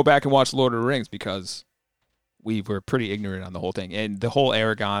actually going to go back and watch Lord of the Rings because we were pretty ignorant on the whole thing and the whole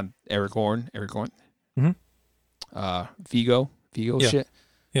Aragorn, mm-hmm. Vigo shit.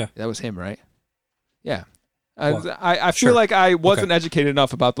 Yeah, that was him, right? Yeah. Well, I feel like I wasn't educated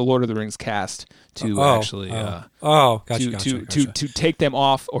enough about the Lord of the Rings cast to actually gotcha. to take them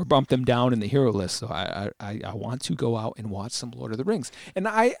off or bump them down in the hero list. So I want to go out and watch some Lord of the Rings, and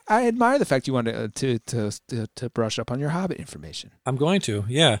I admire the fact you wanted to brush up on your Hobbit information. I'm going to,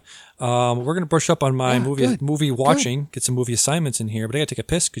 yeah. We're going to brush up on my movie watching, get some movie assignments in here, but I got to take a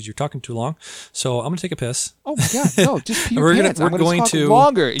piss because you're talking too long. So I'm going to take a piss. Oh my god, no, just pee your pants. We're going to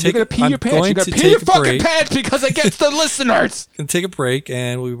longer. You're going to pee your pants. You're going to pee your fucking pants because against the listeners. Going to take a break,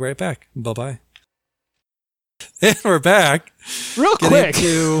 and we'll be right back. Bye-bye. And we're back. Real quick.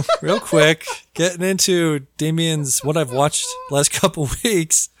 Getting into Damien's what I've watched last couple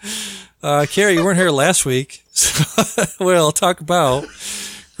weeks. Carrie, you weren't here last week. So we'll talk about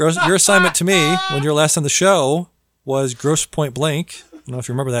your assignment to me when you were last on the show was Gross Point Blank. I don't know if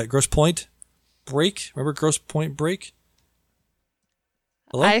you remember that. Gross Point Break. Remember Gross Point Break?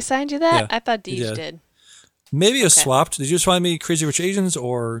 Hello? I assigned you that? Yeah, I thought Deej did. Maybe it was swapped. Did you assign me Crazy Rich Asians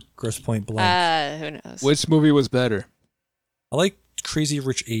or Gross Point Blank? Who knows? Which movie was better? I like Crazy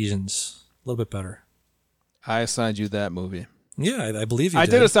Rich Asians a little bit better. I assigned you that movie. Yeah, I believe you I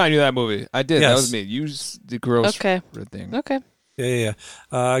did. did assign you that movie. I did. That Yes. was me. Use the gross thing. Okay. Yeah.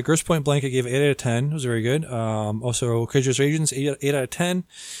 Gross Point Blank, I gave 8 out of 10. It was very good. Also, Crazy Rich Asians, 8 out of 10.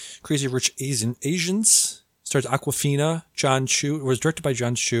 Crazy Rich Asians stars Aquafina, John Chu. It was directed by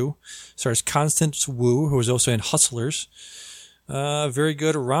John Chu. Stars Constance Wu, who was also in Hustlers. Very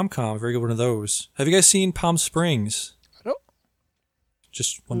good rom-com. Very good one of those. Have you guys seen Palm Springs? I don't.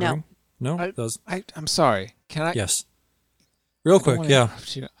 Just wondering. No? I'm sorry. Can I? Yes. Real quick, yeah.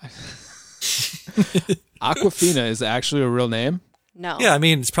 Aquafina is actually a real name? No. Yeah, I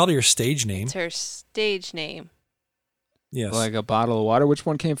mean, it's probably her stage name. It's her stage name. Yes. Like a bottle of water. Which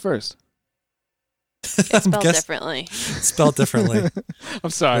one came first? It's spelled differently. Spelled differently.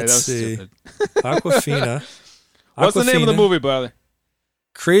 I'm sorry. Let's that was see. stupid. Aquafina. What's the name of the movie, brother?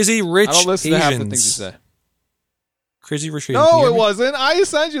 Crazy Rich I don't listen Asians. to half the things you say. Crazy Rich Asians. No, it wasn't. I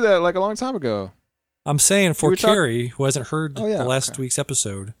assigned you that like a long time ago. I'm saying for You were Carrie, who hasn't heard the last week's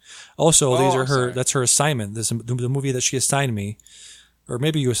episode. Also, these are her. sorry. That's her assignment. This the movie that she assigned me, or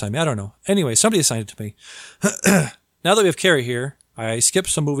maybe you assigned me. I don't know. Anyway, somebody assigned it to me. Now that we have Carrie here, I skipped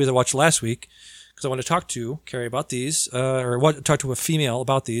some movies I watched last week because I want to talk to Carrie about these, talk to a female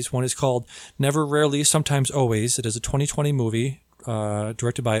about these. One is called Never, Rarely, Sometimes, Always. It is a 2020 movie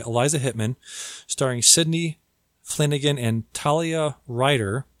directed by Eliza Hittman, starring Sydney Flanagan and Talia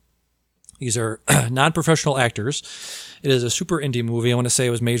Ryder. These are non-professional actors. It is a super indie movie. I want to say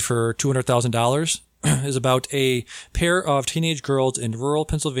it was made for $200,000. It is about a pair of teenage girls in rural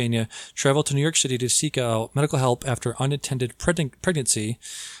Pennsylvania travel to New York City to seek out medical help after unintended pregnancy.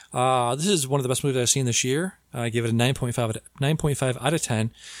 This is one of the best movies I've seen this year. I gave it a 9.5 out of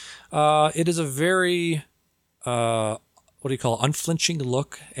 10. It is a very, unflinching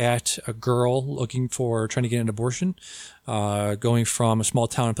look at a girl trying to get an abortion, going from a small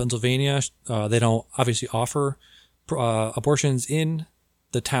town in Pennsylvania. They don't obviously offer abortions in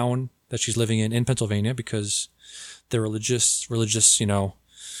the town that she's living in Pennsylvania because they're religious,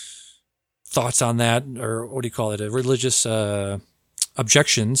 thoughts on that, or religious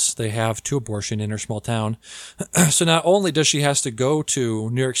objections they have to abortion in her small town. So not only does she has to go to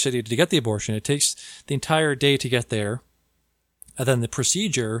New York City to get the abortion, it takes the entire day to get there. And then the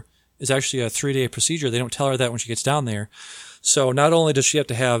procedure is actually a 3-day procedure. They don't tell her that when she gets down there. So not only does she have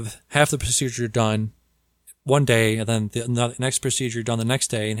to have half the procedure done one day and then the next procedure done the next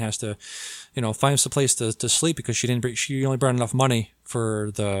day and has to, find some place to sleep because she only brought enough money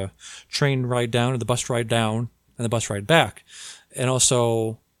for the train ride down or the bus ride down and the bus ride back. And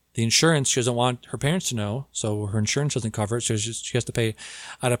also the insurance, she doesn't want her parents to know. So her insurance doesn't cover it. So she has to pay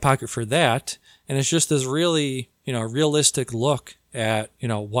out of pocket for that. And it's just this really, realistic look at,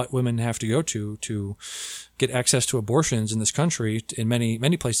 what women have to go to get access to abortions in this country, in many,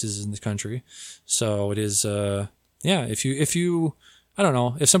 many places in this country. So it is, if you, I don't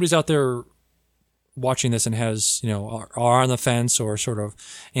know, if somebody's out there watching this and has, are on the fence or sort of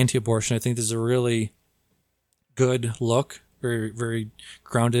anti-abortion, I think this is a really good look, very, very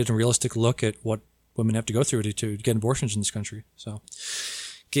grounded and realistic look at what women have to go through to get abortions in this country. So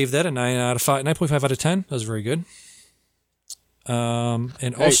gave that a 9.5 out of 10. That was very good.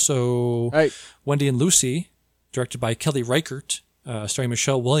 Also Wendy and Lucy, directed by Kelly Reichert, starring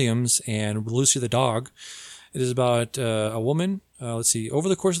Michelle Williams and Lucy the dog. It is about a woman. Over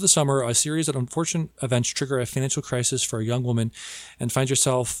the course of the summer, a series of unfortunate events trigger a financial crisis for a young woman and finds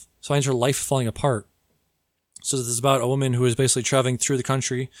her life falling apart. So this is about a woman who is basically traveling through the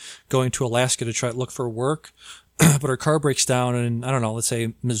country, going to Alaska to try to look for work. But her car breaks down in, let's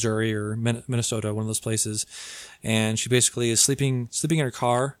say Missouri or Minnesota, one of those places. And she basically is sleeping in her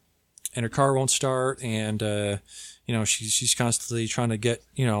car, and her car won't start. And, she's constantly trying to get,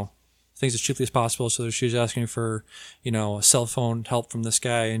 things as cheaply as possible. So she's asking for, a cell phone help from this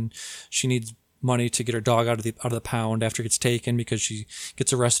guy, and she needs money to get her dog out of the pound after it gets taken because she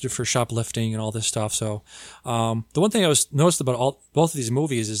gets arrested for shoplifting and all this stuff. So, the one thing I noticed about both of these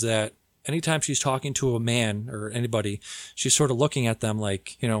movies is that anytime she's talking to a man or anybody, she's sort of looking at them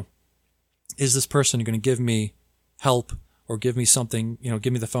like, is this person going to give me help or give me something,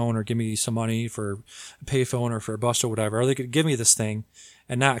 give me the phone or give me some money for a payphone or for a bus or whatever? Are they going to give me this thing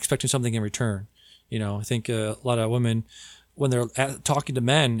and not expecting something in return? I think a lot of women, when they're talking to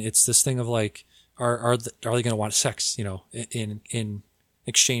men, it's this thing of like, are they going to want sex, in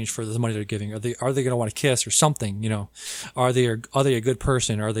exchange for the money they're giving? Are they going to want to kiss or something? Are they a good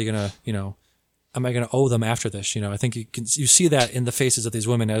person? Are they going to, am I going to owe them after this? I think you see that in the faces of these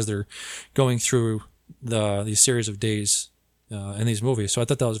women as they're going through these series of days in these movies. So I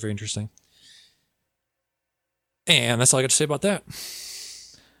thought that was very interesting. And that's all I got to say about that.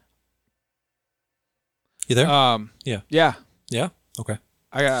 You there? Yeah. Yeah. Okay.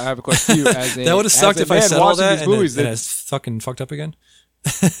 I have a question for you. That would have sucked if I said all that and movies, and it's fucking fucked up again.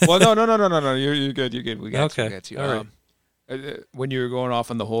 Well, no. You're good. You're good. We got you. Okay. We got you. All right. When you were going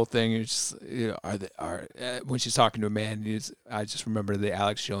off on the whole thing, you're just, when she's talking to a man, I just remember the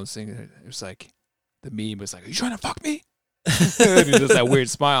Alex Jones thing. It was like, the meme was like, "Are you trying to fuck me?" And he does that weird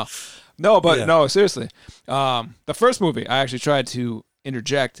smile. No, seriously. The first movie, I actually tried to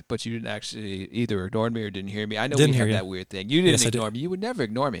interject, but you didn't actually either ignored me or didn't hear me. I know we have that weird thing. You didn't ignore me. You would never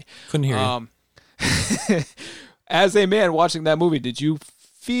ignore me. Couldn't hear you. As a man watching that movie, did you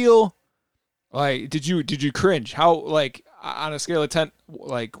feel like did you cringe? How, like, on a scale of 10,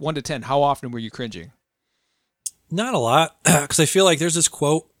 like 1 to 10, how often were you cringing? Not a lot, because I feel like there's this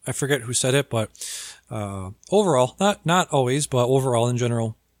quote. I forget who said it, but overall, not always, but overall in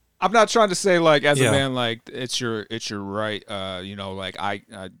general. I'm not trying to say, like, as a man, like, it's your right, like, I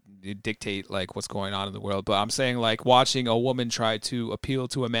dictate, like, what's going on in the world, but I'm saying, like, watching a woman try to appeal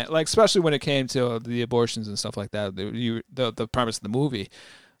to a man, like, especially when it came to the abortions and stuff like that, the premise of the movie,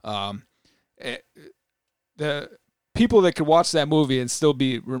 the people that could watch that movie and still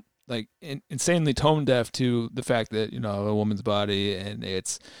be, like, insanely tone deaf to the fact that, a woman's body, and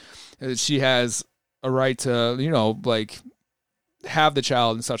she has a right to, like, have the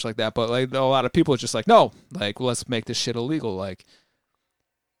child and such like that, but, like, a lot of people are just like, no, like, let's make this shit illegal. Like,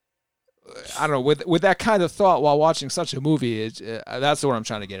 I don't know, with that kind of thought while watching such a movie, that's what I'm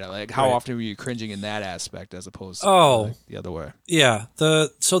trying to get at. Like, how often were you cringing in that aspect as opposed to like, the other way? Yeah.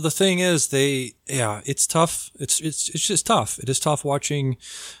 So the thing is, it's tough. It's just tough. It is tough watching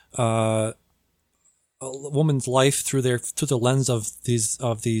a woman's life through the lens of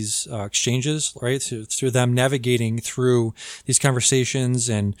these exchanges, right? Through them navigating through these conversations.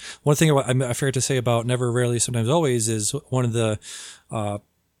 And one thing I forgot to say about Never, Rarely, Sometimes, Always is one of the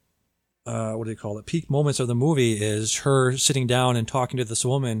what do you call it? Peak moments of the movie is her sitting down and talking to this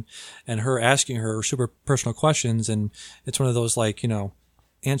woman and her asking her super personal questions. And it's one of those, like,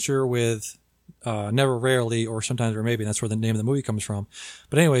 answer with never, rarely, or sometimes, or maybe. And that's where the name of the movie comes from.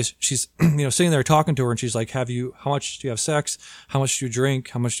 But anyways, she's, sitting there talking to her, and she's like, how much do you have sex? How much do you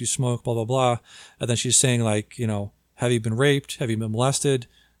drink? How much do you smoke? Blah, blah, blah. And then she's saying, like, have you been raped? Have you been molested?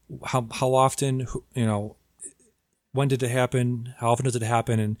 How often, when did it happen? How often does it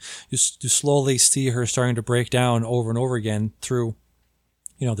happen? And you slowly see her starting to break down over and over again through,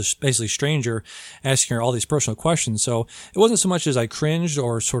 this basically stranger asking her all these personal questions. So it wasn't so much as I cringed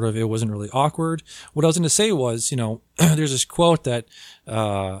or sort of it wasn't really awkward. What I was going to say was, there's this quote that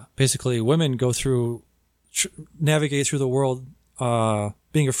basically women go through, navigate through the world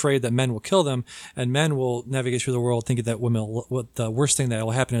being afraid that men will kill them, and men will navigate through the world thinking that the worst thing that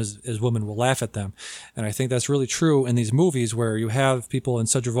will happen is women will laugh at them. And I think that's really true in these movies where you have people in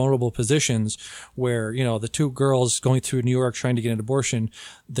such vulnerable positions where, the two girls going through New York trying to get an abortion,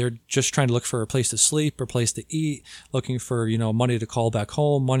 they're just trying to look for a place to sleep or place to eat, looking for, money to call back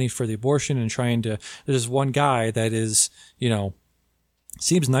home, money for the abortion, and there's one guy that is,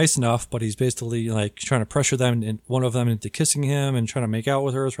 seems nice enough, but he's basically like trying to pressure them and one of them into kissing him and trying to make out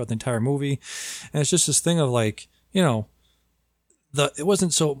with her throughout the entire movie. And it's just this thing of like, it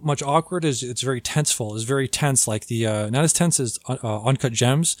wasn't so much awkward as it's very tenseful. It's very tense, like not as tense as Uncut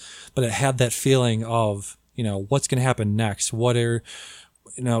Gems, but it had that feeling of, what's going to happen next? You're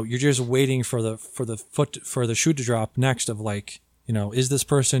just waiting for the shoe to drop next of like, is this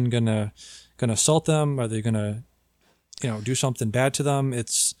person gonna assault them? Are they gonna do something bad to them?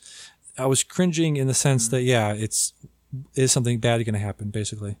 I was cringing in the sense that, is something bad going to happen,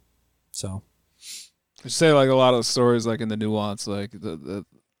 basically. So. I say, like, a lot of stories, like, in the nuance, like, the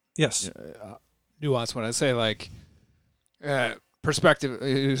yes. Nuance, when I say, like, perspective,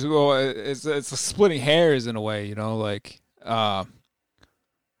 it's splitting hairs in a way, like, I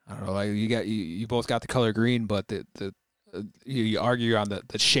don't know, like, you both got the color green, but you argue on the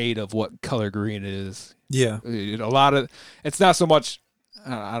shade of what color green is. Yeah. A lot of, it's not so much,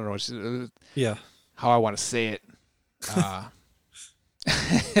 I don't know. How I want to say it.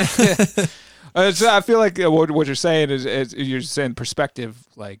 I feel like what you're saying is you're saying perspective.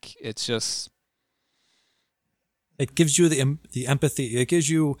 Like, it's just. It gives you the empathy. It gives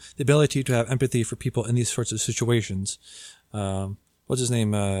you the ability to have empathy for people in these sorts of situations. What's his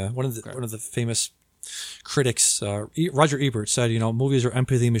name? One of the famous critics, Roger Ebert, said, movies are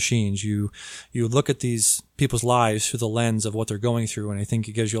empathy machines. You look at these people's lives through the lens of what they're going through, and I think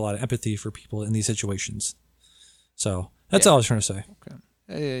it gives you a lot of empathy for people in these situations. So that's all I was trying to say.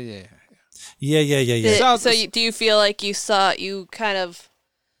 Okay. Yeah. So do you feel like you kind of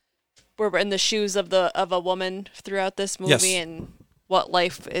were in the shoes of a woman throughout this movie, yes. and what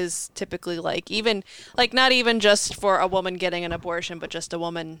life is typically like. Even like not even just for a woman getting an abortion, but just a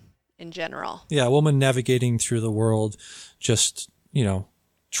woman in general. Yeah, a woman navigating through the world, just,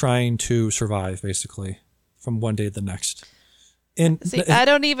 trying to survive, basically, from one day to the next. And see, I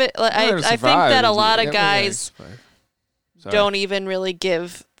don't even. I think that a lot of guys don't even really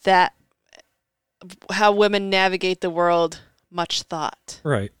give that how women navigate the world much thought.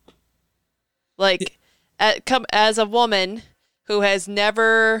 Right. Like, as a woman who has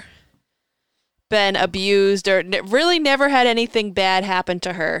never been abused or really never had anything bad happen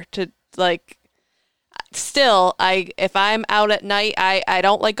to her, still, if I'm out at night, I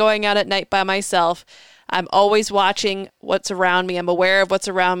don't like going out at night by myself. I'm always watching what's around me. I'm aware of what's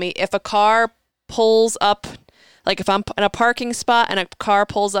around me. If a car pulls up, like if I'm in a parking spot and a car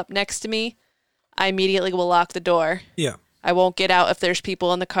pulls up next to me, I immediately will lock the door. Yeah. I won't get out if there's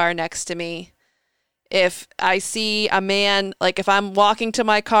people in the car next to me. If I see a man, like if I'm walking to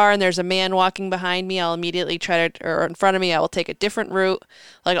my car and there's a man walking behind me, I'll immediately or in front of me, I will take a different route.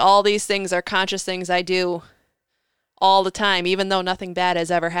 Like all these things are conscious things I do all the time, even though nothing bad has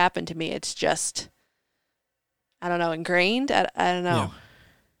ever happened to me. It's just, I don't know, ingrained. I don't know.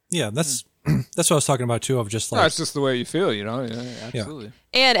 Yeah, that's what I was talking about too. Of just like, it's just the way you feel, Yeah, absolutely.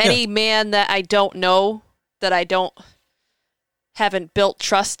 And any man that I don't know, that I haven't built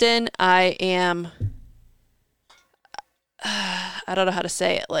trust in, I am. I don't know how to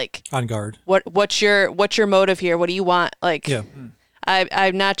say it. Like on guard. What's your motive here? What do you want? Like, yeah.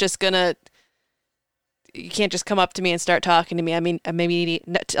 I'm not just gonna. You can't just come up to me and start talking to me. I mean, maybe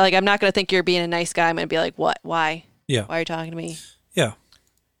like I'm not gonna think you're being a nice guy. I'm gonna be like, what? Why? Yeah. Why are you talking to me? Yeah.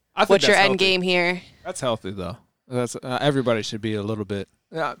 What's your end game here? That's healthy though. That's everybody should be a little bit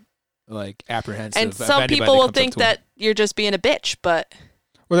like apprehensive. And some people will think that you're just being a bitch, but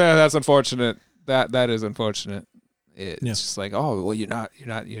that's unfortunate. That is unfortunate. It's just like, oh well, you're not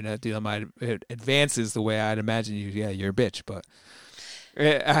dealing. It advances the way I'd imagine you. Yeah, you're a bitch, but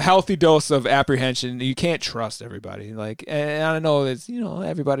a healthy dose of apprehension. You can't trust everybody. Like, and I know it's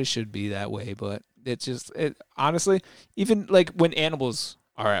everybody should be that way, but it's just honestly, even like when animals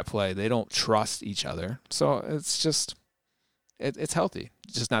are at play, they don't trust each other. So it's just it's healthy,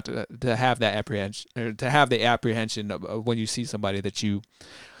 just not to have that apprehension, or to have the apprehension of when you see somebody that you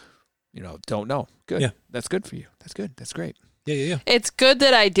don't know. Good. Yeah. That's good for you. That's good. That's great. Yeah. It's good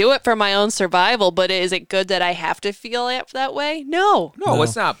that I do it for my own survival, but is it good that I have to feel that way? No,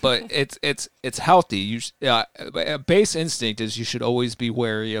 it's not. But it's healthy. A base instinct is you should always be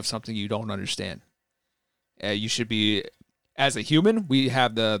wary of something you don't understand. You should be, as a human, we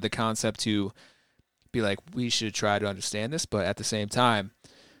have the concept to be like, we should try to understand this, but at the same time,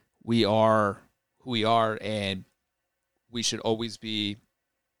 we are who we are, and we should always be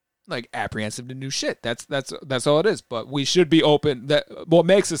like apprehensive to new shit. That's all it is. But we should be open. That what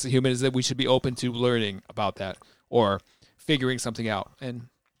makes us a human is that we should be open to learning about that or figuring something out. And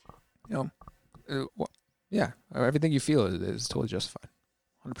everything you feel is totally justified.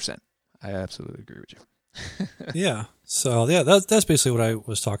 100%. I absolutely agree with you. Yeah. So yeah, that's basically what I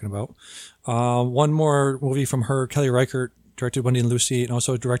was talking about. One more movie from her, Kelly Reichardt, directed Wendy and Lucy, and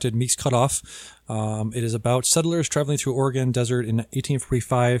also directed Meek's Cutoff. It is about settlers traveling through Oregon desert in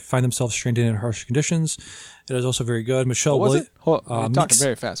 1845, find themselves stranded in harsh conditions. It is also very good. Michelle Williams. I'm talking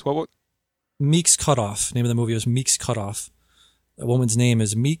very fast. What? Meek's Cutoff. Name of the movie was Meek's Cutoff. A woman's name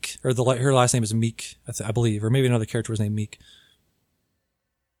is Meek, or her last name is Meek, I believe, or maybe another character was named Meek.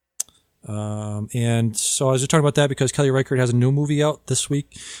 And so I was just talking about that because Kelly Reichardt has a new movie out this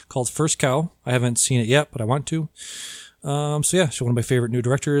week called First Cow. I haven't seen it yet, but I want to. So yeah, she's one of my favorite new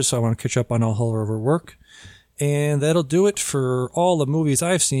directors, so I want to catch up on all of her work. And that'll do it for all the movies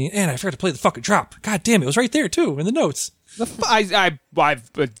I've seen. And I forgot to play the fucking drop. God damn it, it was right there too, in the notes. I've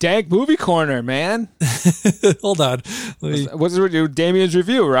a dank movie corner, man. Hold on. What's it? Damien's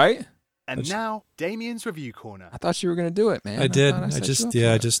review, right? And now, Damien's Review Corner. I thought you were going to do it, man. I did. I just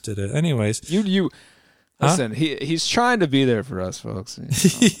did it. Anyways. Listen, he's trying to be there for us, folks.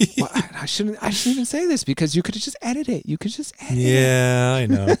 Well, I shouldn't even say this because you could have just edited it. You could just edit it. Yeah, I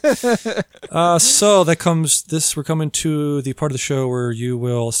know. So we're coming to the part of the show where you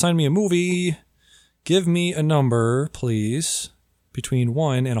will assign me a movie. Give me a number, please, between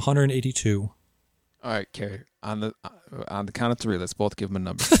 1 and 182. All right, Carrie. On the count of 3, let's both give him a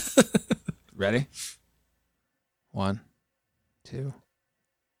number. Ready? 1, 2,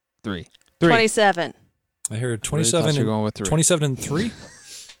 3. 27. I heard 27. Really, you're going with 3. 27 and 3.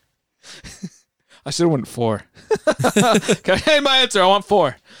 I should have went 4. Hey, my answer. I want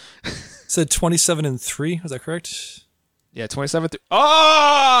 4. Said 27 and 3. Was that correct? Yeah, 27th.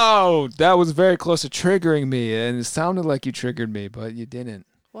 Oh, that was very close to triggering me, and it sounded like you triggered me, but you didn't.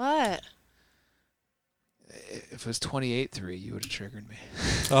 What? If it was 28-3, you would have triggered me.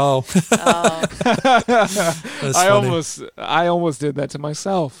 Oh. I almost did that to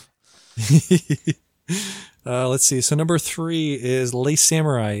myself. Let's see. So number 3 is Les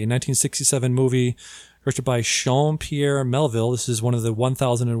Samurai, a 1967 movie directed by Jean-Pierre Melville. This is one of the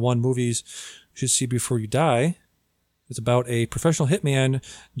 1001 movies you should see before you die. It's about a professional hitman.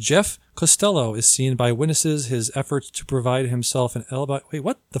 Jeff Costello is seen by witnesses his efforts to provide himself an alibi. Wait,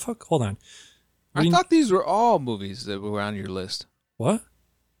 what the fuck? Hold on. I thought these were all movies that were on your list. What?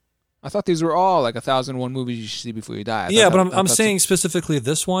 I thought these were all like 1001 movies you should see before you die. Yeah, but I'm saying specifically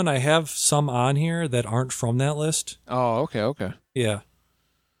this one. I have some on here that aren't from that list. Oh, okay. Yeah.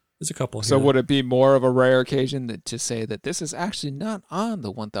 There's a couple here. So would it be more of a rare occasion to say that this is actually not on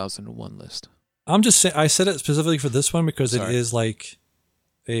the 1001 list? I'm just saying, I said it specifically for this one because it is like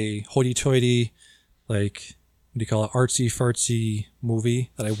a hoity-toity, like, what do you call it, artsy-fartsy movie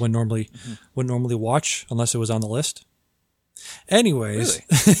that I wouldn't normally watch unless it was on the list. Anyways,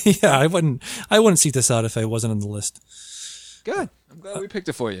 really? Yeah, I wouldn't seek this out if I wasn't on the list. Good. I'm glad we picked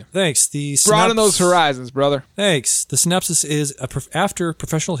it for you. Thanks. Broaden those horizons, brother. Thanks. The synopsis is after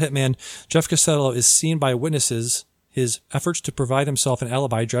professional hitman Jeff Costello is seen by witnesses, his efforts to provide himself an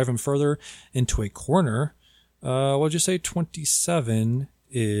alibi drive him further into a corner. What would you say? 27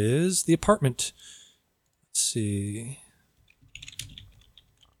 is The Apartment. Let's see.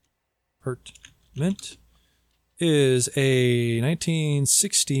 Apartment is a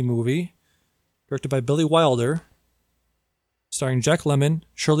 1960 movie directed by Billy Wilder, starring Jack Lemmon,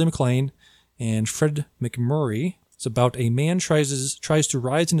 Shirley MacLaine, and Fred McMurray. It's about a man tries to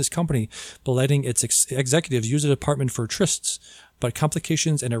rise in his company by letting its executives use the apartment for trysts, but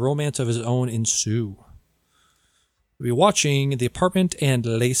complications and a romance of his own ensue. We'll be watching The Apartment and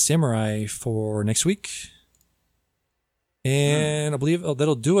Les Samurai for next week. And I believe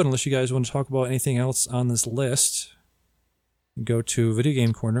that'll do it unless you guys want to talk about anything else on this list. Go to Video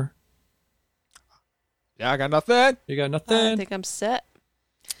Game Corner. Yeah, I got nothing. You got nothing? I think I'm set.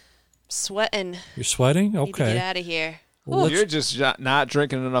 I'm sweating. You're sweating? Okay. Need to get out of here. Well, you're just not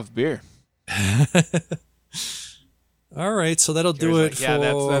drinking enough beer. All right, so that'll do it for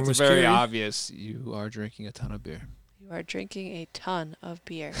that's very obvious. You are drinking a ton of beer. You are drinking a ton of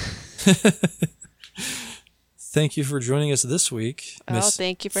beer. Thank you for joining us this week.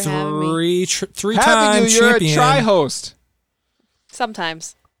 Thank you for having me. Three-time champion. You're a tri-host.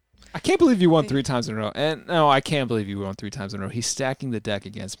 Sometimes. I can't believe you won 3 times in a row. And no, I can't believe you won 3 times in a row. He's stacking the deck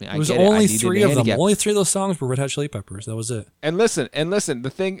against me. It was only 3 of them. Only 3 of those songs were Red Hot Chili Peppers. That was it. And listen. The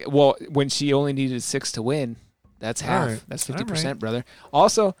thing, when she only needed 6 to win, that's half. Right. That's 50%, right. Brother.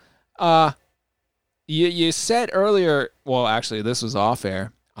 Also, you said earlier, well, actually, this was off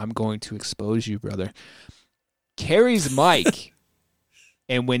air. I'm going to expose you, brother. Carrie's mic,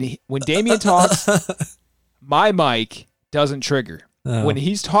 and when Damien talks, my mic doesn't trigger. Oh. When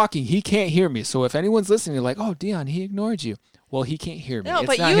he's talking, he can't hear me. So if anyone's listening, they're like, "Oh, Dion, he ignored you." Well, he can't hear me. No,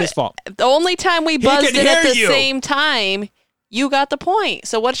 it's not his fault. The only time we buzzed in at the same time, you got the point.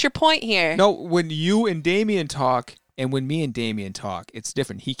 So what's your point here? No, when you and Damien talk, and when me and Damien talk, it's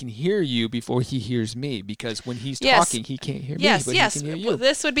different. He can hear you before he hears me, because when he's talking, he can't hear me, but he can hear you. Well,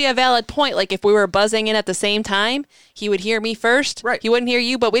 this would be a valid point. Like if we were buzzing in at the same time, he would hear me first. Right. He wouldn't hear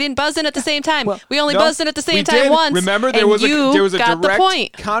you, but we didn't buzz in at the same time. Well, we only buzzed in at the same time once. Remember, there was a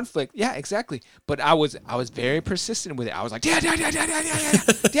direct conflict. Yeah, exactly. But I was very persistent with it. I was like, yeah.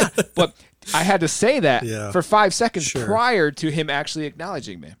 But I had to say that for 5 seconds prior to him actually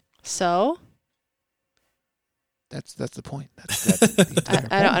acknowledging me. So? That's the point. That's the entire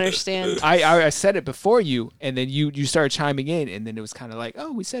point. I don't understand. I said it before you, and then you started chiming in, and then it was kind of like,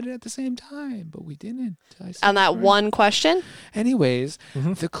 oh, we said it at the same time, but we didn't. On that one question? Anyways,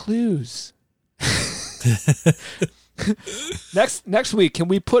 the clues. Next week, can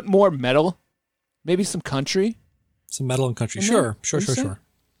we put more metal? Maybe some country? Some metal and country. Sure.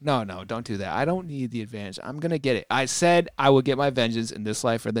 No, don't do that. I don't need the advantage. I'm going to get it. I said I would get my vengeance in this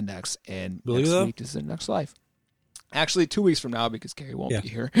life or the next, and next week is the next life. Actually, 2 weeks from now, because Carrie won't be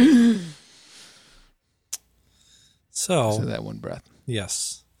here. So say that one breath.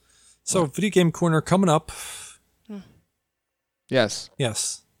 Yes. So Video Game Corner coming up. Yes.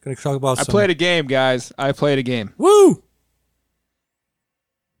 Going to talk about I played a game, guys. I played a game. Woo!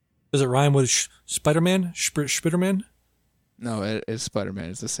 Does it rhyme with Spider-Man? Spider-Man? No, it is Spider-Man.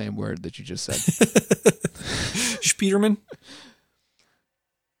 It's the same word that you just said. Spider-Man?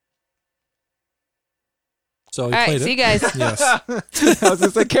 So all right, see you guys. Yes. I was going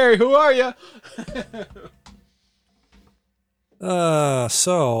to say, Carrie, who are you?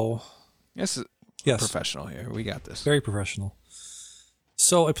 So. Yes. Professional here. We got this. Very professional.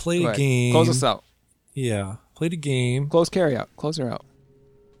 So I played a game. Close us out. Yeah. Played a game. Close carry out. Close her out.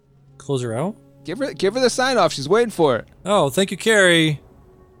 Close her out? Give her the sign off. She's waiting for it. Oh, thank you, Carrie.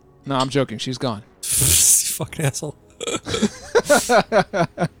 No, I'm joking. She's gone. Fucking asshole.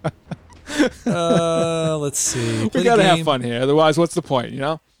 Let's see. We gotta have fun here. Otherwise, what's the point, you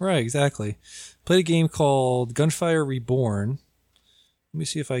know? Right, exactly. Played a game called Gunfire Reborn. Let me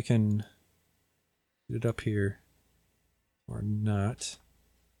see if I can get it up here or not.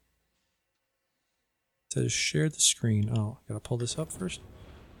 It says share the screen. Oh, I gotta pull this up first.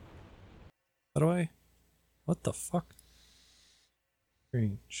 How do I? What the fuck?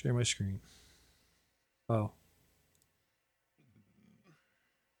 Screen. Share my screen. Oh.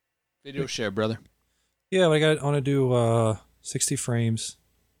 Video share, brother. Yeah, but I want to do 60 frames. Is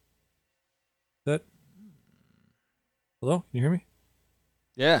that? Hello? Can you hear me?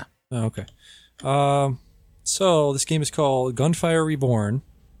 Yeah. Oh, okay. So this game is called Gunfire Reborn.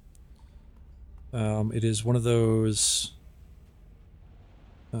 It is one of those.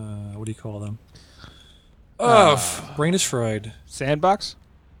 What do you call them? Brain is fried. Sandbox?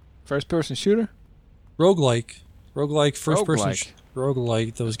 First person shooter? Roguelike, first person.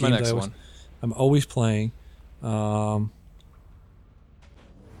 Roguelike. Those That's games I'm always playing. So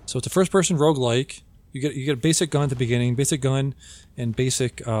it's a first person roguelike. You get a basic gun at the beginning, basic gun and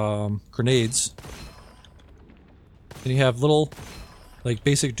basic grenades. And you have little like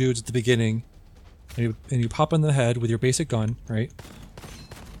basic dudes at the beginning. And you pop in the head with your basic gun, right?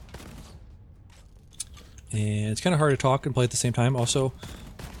 And it's kind of hard to talk and play at the same time. Also,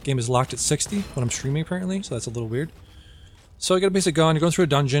 game is locked at 60 when I'm streaming apparently, so that's a little weird. So you got a basic gun, you're going through a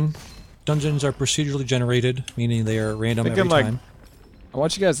dungeon. Dungeons are procedurally generated, meaning they are random every time. I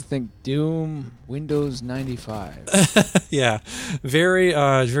want you guys to think Doom Windows 95. Yeah.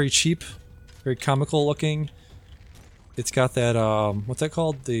 Very cheap, very comical looking. It's got that what's that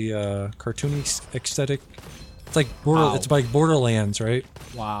called? The cartoony aesthetic. It's like it's like Borderlands, right?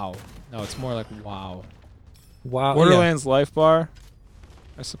 Wow. No, it's more like Wow. Borderlands Life Bar,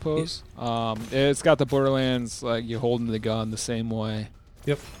 I suppose. It's got the Borderlands, like you're holding the gun the same way.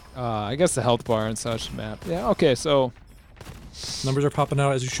 Yep. I guess the health bar and such map. Yeah, okay, so numbers are popping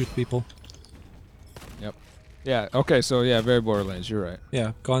out as you shoot people. Yep. Yeah, okay, so yeah, very Borderlands, you're right.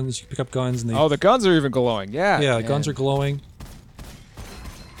 Yeah, guns, you pick up guns and the guns are even glowing, yeah. Yeah, guns are glowing.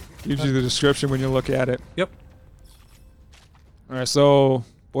 Gives you the description when you look at it. Yep. Alright, so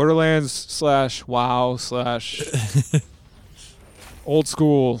Borderlands / WoW / old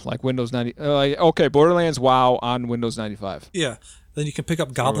school, like Windows 90. Okay, Borderlands WoW on Windows 95. Yeah. Then you can pick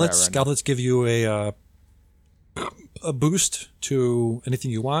up goblets. Goblets give you a boost to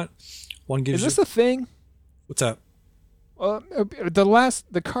anything you want. One gives. Is this a thing? What's that?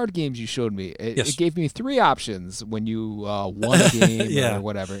 The card games you showed me, it gave me 3 options when you won a game or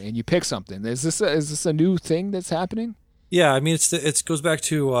whatever, and you pick something. Is this a new thing that's happening? Yeah, I mean it goes back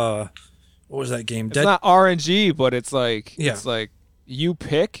to what was that game? It's not RNG, but it's like it's like you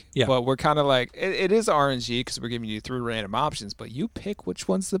pick. Yeah. But we're kind of like it is RNG because we're giving you 3 random options, but you pick which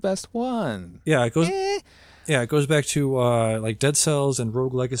one's the best one. Yeah, it goes. Yeah, it goes back to like Dead Cells and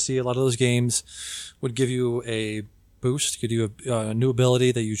Rogue Legacy. A lot of those games would give you a boost, give you a new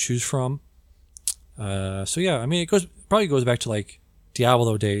ability that you choose from. So yeah, I mean it probably goes back to like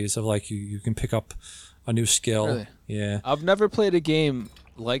Diablo days of like you can pick up a new skill. Really? Yeah. I've never played a game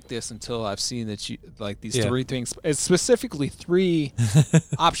like this until I've seen that you like these 3 things. It's specifically 3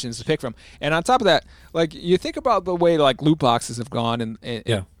 options to pick from. And on top of that, like you think about the way like loot boxes have gone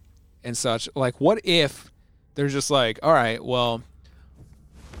and such. Like what if they're just like, all right, well,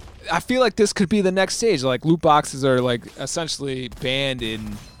 I feel like this could be the next stage. Like loot boxes are like essentially banned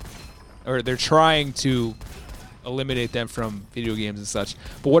or they're trying to eliminate them from video games and such.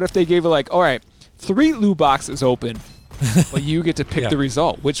 But what if they gave it like, all right, 3 loot boxes open, but you get to pick the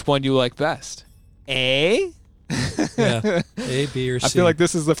result. Which one you like best? A? Yeah. A, B, or C. I feel like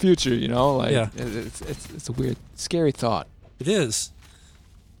this is the future, you know? Like it's a weird, scary thought. It is.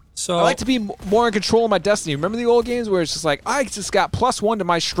 So I like to be more in control of my destiny. Remember the old games where it's just like, I just got +1 to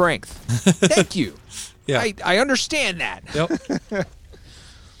my strength. Thank you. Yeah. I understand that. Yep.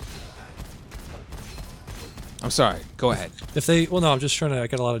 I'm sorry. Go ahead. I'm just trying to. I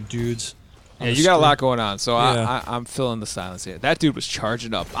got a lot of dudes. Yeah, you got a lot going on, so I'm filling the silence here. That dude was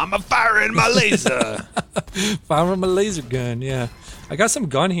charging up. I'm firing my laser. Firing my laser gun. Yeah, I got some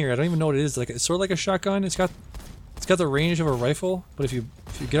gun here. I don't even know what it is. Like it's sort of like a shotgun. It's got the range of a rifle, but if you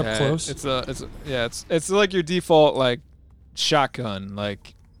get up close, it's like your default like shotgun.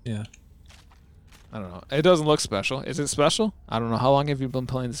 Like yeah. I don't know. It doesn't look special. Is it special? I don't know. How long have you been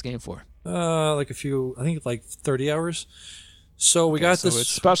playing this game for? I think like 30 hours. So we got this. It's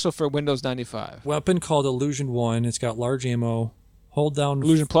special for Windows 95. Weapon called Illusion 1. It's got large ammo. Hold down.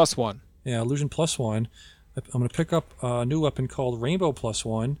 Illusion plus 1. Yeah, Illusion plus 1. I'm going to pick up a new weapon called Rainbow plus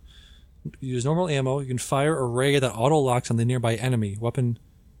 1. Use normal ammo. You can fire a ray that auto-locks on the nearby enemy. Weapon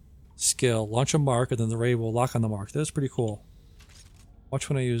skill. Launch a mark, and then the ray will lock on the mark. That's pretty cool. Watch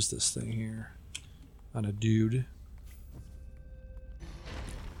when I use this thing here on a dude.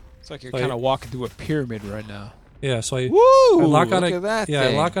 It's like you're kind of walking through a pyramid right now. Yeah, so I look at that thing. I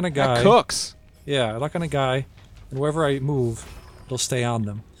lock on a guy. That cooks. Yeah, I lock on a guy, and wherever I move, it'll stay on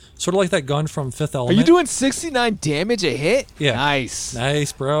them. Sort of like that gun from Fifth Element. Are you doing 69 damage a hit? Yeah. Nice.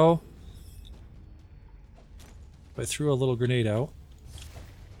 Nice, bro. I threw a little grenade out.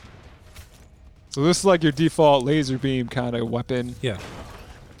 So this is like your default laser beam kind of weapon. Yeah.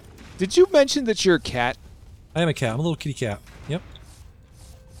 Did you mention that you're a cat? I am a cat. I'm a little kitty cat. Yep.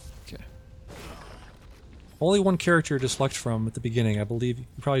 Okay. Only one character to select from at the beginning. I believe you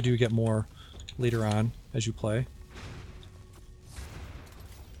probably do get more later on as you play.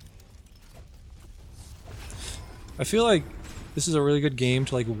 I feel like this is a really good game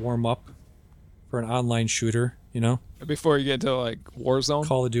to like warm up for an online shooter, you know? Before you get into like Warzone?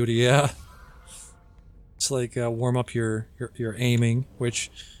 Call of Duty, yeah. It's like warm up your aiming,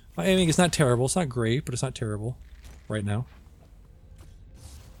 which my aiming is not terrible. It's not great, but it's not terrible right now.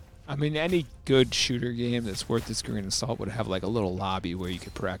 I mean, any good shooter game that's worth its grain of salt would have like a little lobby where you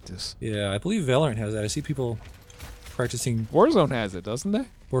could practice. Yeah, I believe Valorant has that. I see people practicing. Warzone has it, doesn't they?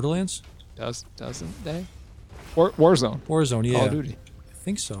 Borderlands? Doesn't they? Warzone. Warzone, yeah. Call of Duty. I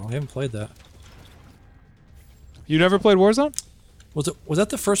think so. I haven't played that. You never played Warzone? Was that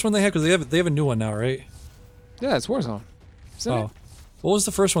the first one they had? Because they have a new one now, right? Yeah, it's Warzone. Isn't it? What was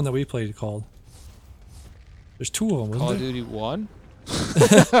the first one that we played called? There's two of them, wasn't Call there? of Duty 1?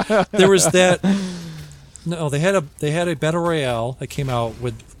 There was that. No, they had a battle royale that came out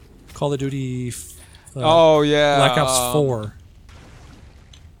with Call of Duty. Oh yeah, Black Ops 4.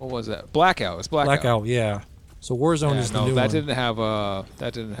 What was that? Blackout. It's Blackout. Blackout, yeah. So Warzone is the new that one.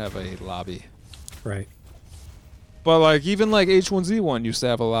 That didn't have a lobby. Right. But like even like H1Z1 used to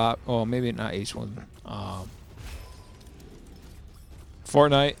have a lot. Oh, maybe not H1.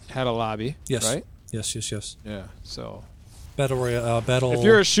 Fortnite had a lobby. Yes. Right. Yes. Yeah. So. Battle royale. Battle. If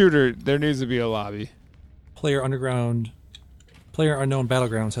you're a shooter, there needs to be a lobby. Player Unknown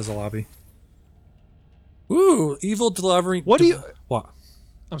Battlegrounds has a lobby. Ooh, evil devouring. What do you? What?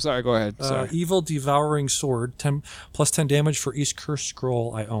 I'm sorry. Go ahead. Sorry. Evil devouring sword. 10 plus 10 damage for each cursed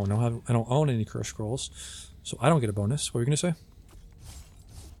scroll I own. I don't own any cursed scrolls, so I don't get a bonus. What were you gonna say?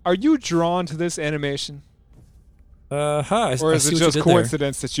 Are you drawn to this animation? Hi. Or is it just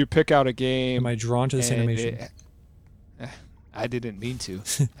coincidence that you pick out a game? Am I drawn to this animation? I didn't mean to,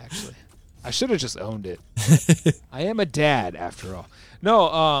 actually. I should have just owned it. I am a dad, after all.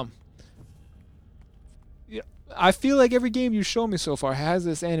 No, I feel like every game you show me so far has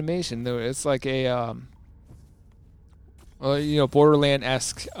this animation. Though it's like a,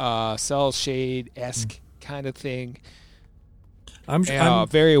 Borderland-esque, cell shade-esque kind of thing. I'm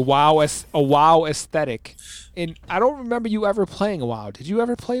very WoW aesthetic. And I don't remember you ever playing a WoW. Did you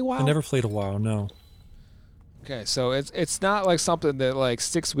ever play WoW? I never played a WoW. No. Okay, so it's not like something that like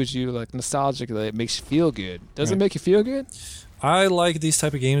sticks with you like nostalgic that it makes you feel good. Does it make you feel good? I like these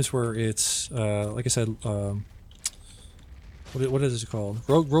type of games where it's like I said, what is it called?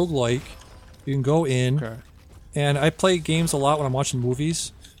 Roguelike. You can go in, and I play games a lot when I'm watching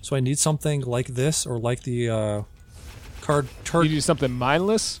movies, so I need something like this or like the You need something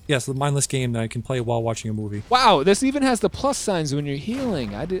mindless? Yes, the mindless game that I can play while watching a movie. Wow, this even has the plus signs when you're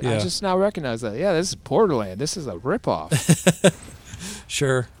healing. I just now recognize that. Yeah, this is Borderland. This is a ripoff.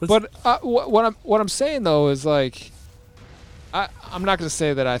 Sure. But what I'm saying though is like, I'm not going to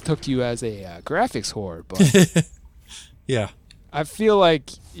say that I took you as a graphics whore, but yeah, I feel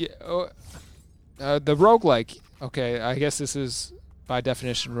like the roguelike. Okay, I guess this is by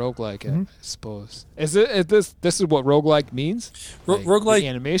definition roguelike. I suppose is this is what roguelike means? Roguelike the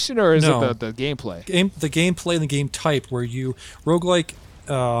animation, or is it the gameplay? The gameplay and the game type. Where roguelike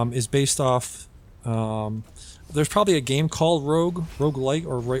is based off. There's probably a game called roguelike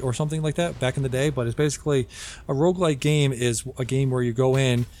or something like that back in the day, but it's basically a roguelike game is a game where you go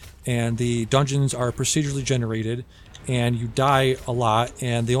in and the dungeons are procedurally generated and you die a lot,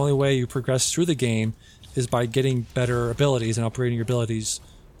 and the only way you progress through the game is by getting better abilities and upgrading your abilities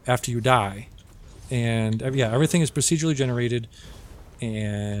after you die. And everything is procedurally generated,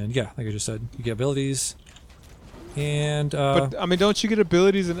 and like I just said, you get abilities And but I mean, don't you get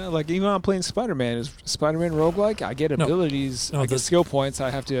abilities in like even when I'm playing Spider-Man? Is Spider-Man roguelike? I get abilities. I get skill points. I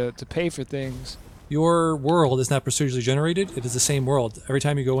have to pay for things. Your world is not procedurally generated. It is the same world. Every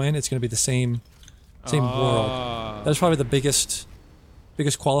time you go in, it's going to be the same world. That's probably the biggest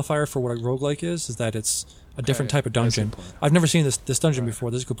qualifier for what a roguelike is that it's a different type of dungeon. I've never seen this dungeon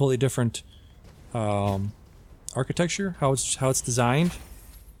before. This is a completely different architecture, how it's designed.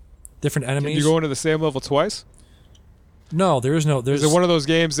 Different enemies. Can you go into the same level twice? No, there's Is it one of those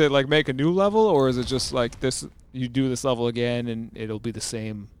games that like make a new level, or is it just like this? You do this level again, and it'll be the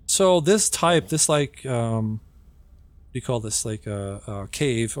same. So this like what do you call this? Like a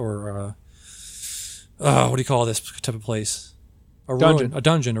cave or what do you call this type of place? A ruin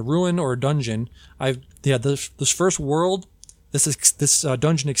or a dungeon. This first world, this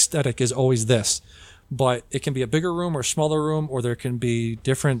dungeon aesthetic is always this, but it can be a bigger room or smaller room, or there can be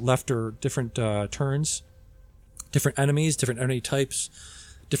different left or different turns, different enemies, different enemy types,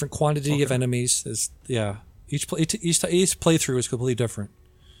 different quantity of enemies. Each playthrough is completely different.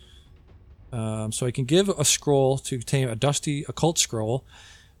 So I can give a scroll to obtain a dusty occult scroll.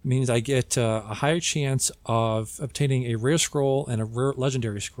 Means I get a higher chance of obtaining a rare scroll and a rare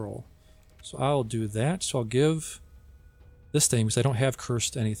legendary scroll. So I'll do that. So I'll give this thing, because I don't have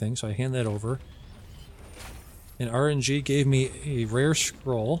cursed anything, so I hand that over. And RNG gave me a rare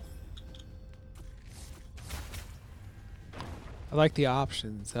scroll. I like the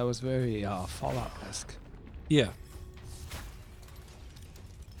options. That was very Fallout-esque. Yeah.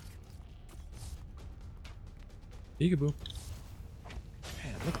 Peekaboo.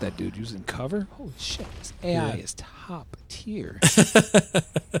 Man, look at that dude using cover. Holy shit, this AI is top tier. Shit.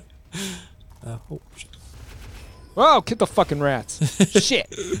 Whoa, get the fucking rats.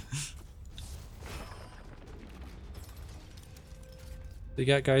 Shit. You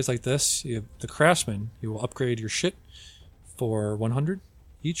got guys like this. You have the craftsman. You will upgrade your shit for 100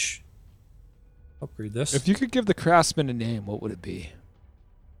 each. Upgrade this. If you could give the craftsman a name, what would it be?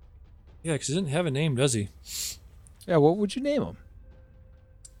 Yeah, because he didn't have a name, does he? Yeah, what would you name him?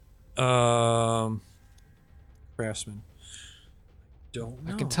 Craftsman. Don't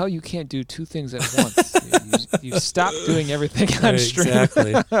know. I can tell you can't do two things at once. you stop doing everything on stream.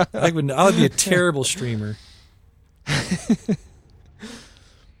 Exactly. I would be a terrible streamer.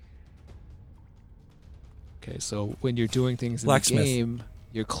 Okay, so when you're doing things in the game,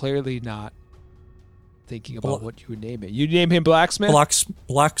 you're clearly not thinking about what you would name it. You name him Blacksmith?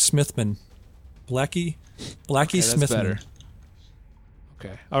 Blacksmithman. Blackie Smithman. That's better.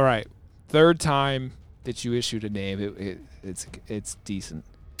 Okay. All right. Third time that you issued a name, it's decent.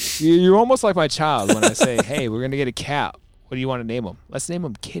 You're almost like my child when I say, "Hey, we're gonna get a cat. What do you want to name him? Let's name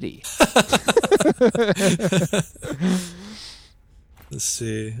him Kitty." Let's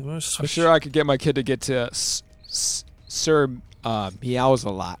see. I'm sure I could get my kid to get to Sir Meows a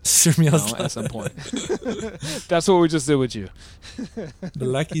lot. Sir Meows at some point. That's what we just did with you.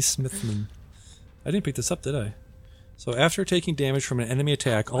 Blackie Smithman. I didn't pick this up, did I? So after taking damage from an enemy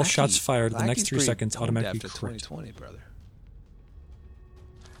attack, all shots fired in the next 3 seconds automatically crit. 2020, brother.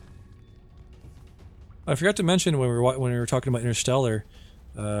 I forgot to mention when we were talking about Interstellar,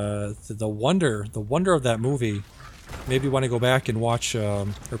 the wonder of that movie. Maybe want to go back and watch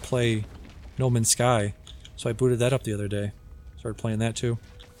or play No Man's Sky. So I booted that up the other day. Started playing that too.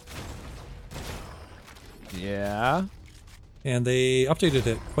 Yeah. And they updated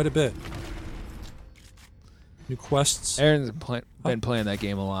it quite a bit. New quests. Aaron's been playing that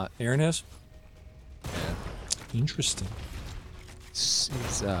game a lot. Aaron has? Yeah. Interesting. He's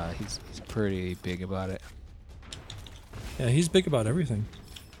pretty big about it. Yeah, he's big about everything.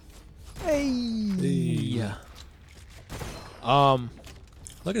 Hey. Yeah.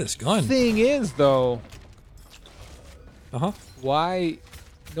 Look at this gun. Thing is, though. Why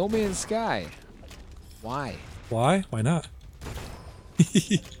No Man's Sky? Why? Why? Why not?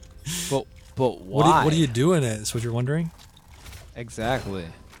 But why? What do you do in it? Is what you're wondering? Exactly.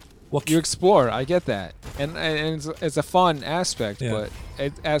 Well, you explore. I get that, and it's a fun aspect. Yeah.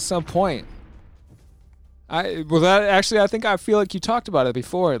 But at some point, I think I feel like you talked about it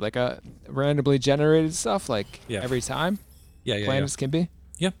before, like a randomly generated stuff, like every time. Yeah. Planets can be.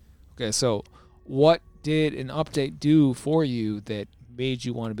 Yeah. Okay, so what did an update do for you that made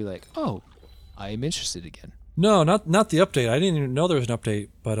you want to be like, oh, I am interested again? No, not the update. I didn't even know there was an update,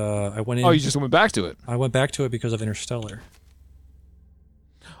 but I went in. Oh, you just went back to it? I went back to it because of Interstellar.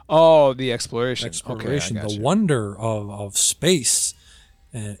 Oh, the exploration. Exploration, okay, the wonder of space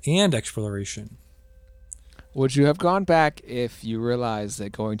and exploration. Would you have gone back if you realized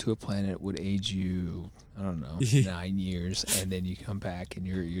that going to a planet would age you, I don't know, 9 years, and then you come back and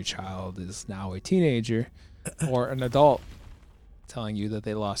your child is now a teenager or an adult telling you that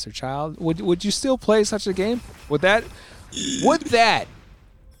they lost their child? Would you still play such a game? Would that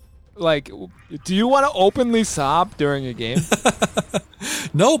like, do you want to openly sob during a game?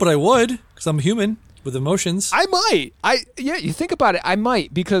 No, but I would, because I'm human with emotions. I might. Yeah, you think about it, I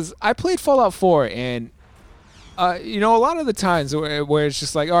might, because I played Fallout 4, and a lot of the times where it's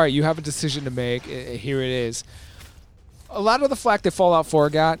just like, all right, you have a decision to make, here it is. A lot of the flack that Fallout 4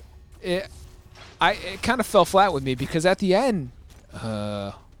 got, it kind of fell flat with me, because at the end,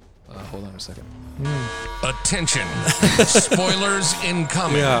 hold on a second. Attention. Spoilers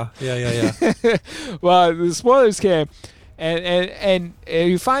incoming. Yeah. Well, the spoilers came, and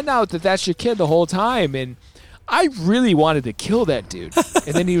you find out that that's your kid the whole time, and I really wanted to kill that dude.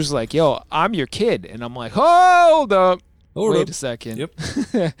 And then he was like, yo, I'm your kid. And I'm like, hold up. Wait a second.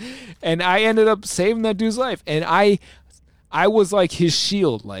 Yep. And I ended up saving that dude's life. And I was like his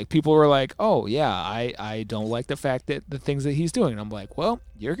shield. Like, people were like, oh, yeah, I don't like the fact that the things that he's doing. And I'm like, well,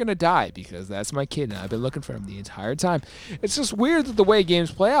 you're going to die because that's my kid. And I've been looking for him the entire time. It's just weird that the way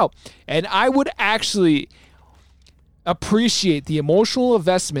games play out. And I would actually appreciate the emotional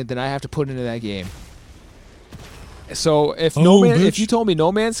investment that I have to put into that game. So if you told me No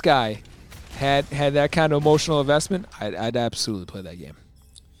Man's Sky had that kind of emotional investment, I'd absolutely play that game.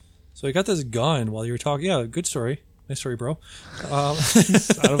 So I got this gun while you were talking. Yeah, good story. Nice story, bro.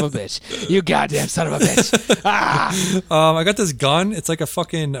 Son of a bitch. You goddamn son of a bitch. I got this gun. It's like a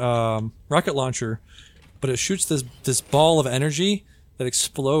fucking rocket launcher, but it shoots this ball of energy that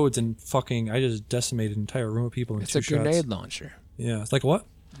explodes and fucking... I just decimated an entire room of people in 2 shots. It's a grenade launcher. Yeah, it's like what?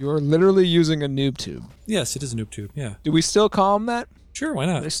 You're literally using a noob tube. Yes, it is a noob tube, yeah. Do we still call them that? Sure, why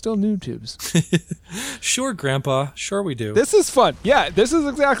not? They're still noob tubes. Sure, Grandpa. Sure we do. This is fun. Yeah, this is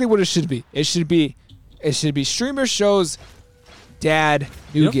exactly what it should be. It should be Streamer Shows Dad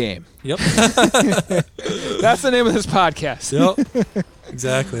New Game. Yep. That's the name of this podcast. Yep.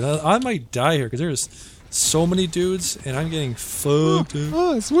 Exactly. I might die here because there's so many dudes and I'm getting fucked.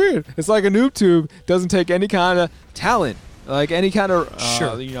 Oh, it's weird. It's like a noob tube. Doesn't take any kind of talent. Like any kind of,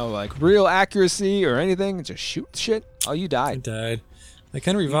 like real accuracy or anything. Just shoot shit. Oh, you died. I died. I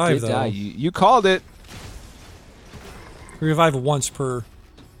can revive, though. Die. You called it. Revive once per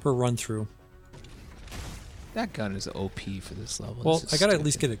run through. That gun is OP for this level. Well, I gotta at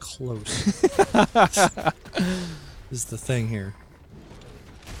least get it close. This is the thing here.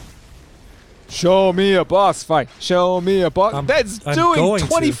 Show me a boss fight. Show me a boss. That's doing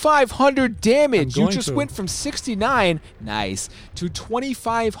 2,500 damage. You just went from 69, nice, to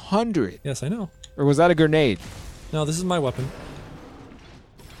 2,500. Yes, I know. Or was that a grenade? No, this is my weapon.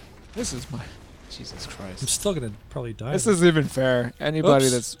 This is my... Jesus Christ. I'm still gonna probably die. This isn't even fair. Anybody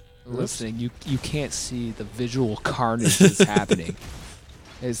that's listening, you can't see the visual carnage that's happening.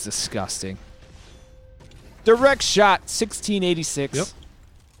 It's disgusting. Direct shot, 1686. Yep.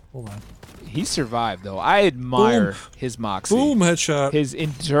 Hold on. He survived, though. I admire his moxie. Boom, headshot. His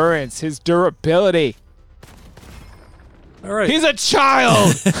endurance, his durability. All right. He's a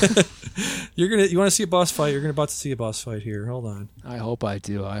child! You want to see a boss fight? You're about to see a boss fight here. Hold on. I hope I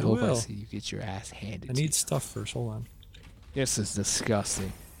do. I hope I see you get your ass handed I need stuff first. Hold on. This is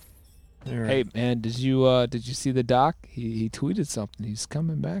disgusting. All right. Hey, man, did you see the doc? He tweeted something. He's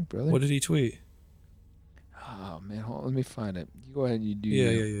coming back, brother. What did he tweet? Oh, man, let me find it. You go ahead and you do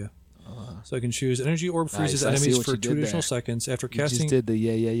Yeah. So I can choose energy orb freezes enemies for 2 additional seconds after casting. You just did the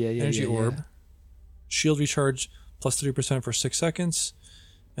energy orb. Shield recharge plus 30% for 6 seconds.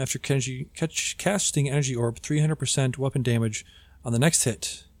 After casting energy orb, 300% weapon damage on the next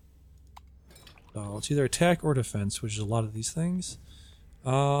hit. So it's either attack or defense, which is a lot of these things.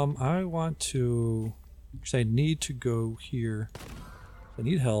 I want to... Actually, I need to go here. I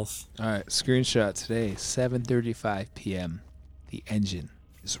need health. All right, screenshot today, 7:35 p.m. The engine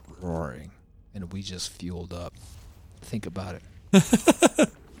is roaring, and we just fueled up. Think about it.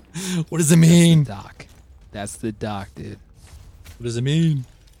 What does it mean? That's the doc, dude. What does it mean?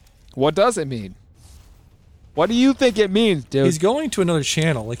 What does it mean? What do you think it means, dude? He's going to another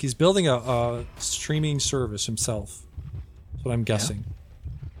channel. Like, he's building a streaming service himself. That's what I'm guessing. Yeah.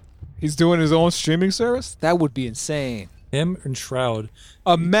 He's doing his own streaming service? That would be insane. Him and Shroud.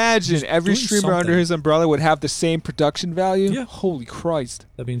 Imagine every streamer under his umbrella would have the same production value. Yeah. Holy Christ.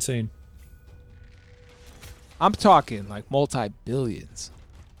 That'd be insane. I'm talking like multi-billions.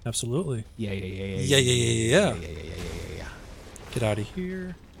 Absolutely. Yeah. Get out of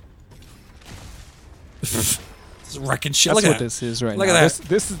here. This is wrecking shit. That's Look what at this is right now. Look at that.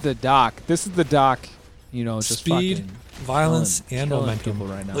 This is the doc. This is the doc just speed, fucking violence, and killing momentum. people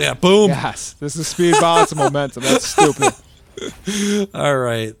right now. Yeah, boom. Yes, this is speed, violence, and momentum. That's stupid. All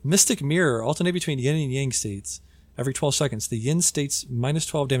right. Mystic Mirror. Alternate between yin and yang states. Every 12 seconds. The yin states minus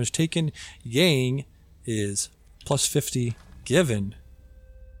 12 damage taken. Yang is plus 50 given.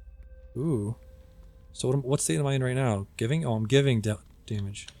 Ooh. So what state am I in right now? Giving? Oh, I'm giving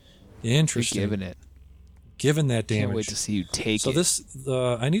damage. Interesting. You're giving it. Giving that damage. Can't wait to see you take it.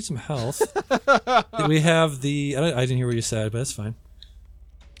 So I need some health. We have the... I didn't hear what you said, but that's fine.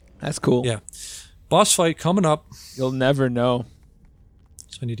 That's cool. Yeah. Boss fight coming up. You'll never know.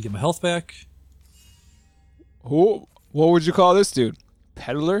 So I need to get my health back. What would you call this dude?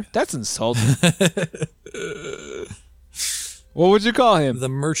 Peddler? That's insulting. What would you call him? The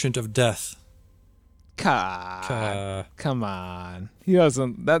Merchant of Death. Come on. He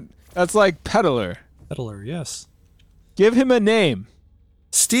doesn't... That's like peddler. Peddler, yes. Give him a name.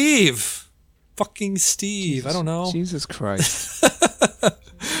 Steve. Fucking Steve. I don't know. Jesus Christ.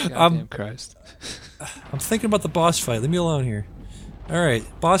 Goddamn Christ. I'm thinking about the boss fight. Leave me alone here. All right.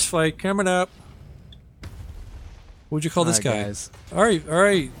 Boss fight coming up. What would you call this guy? Guys. All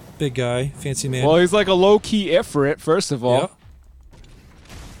right, big guy, fancy man. Well, he's like a low-key Ifrit, first of all. Yep.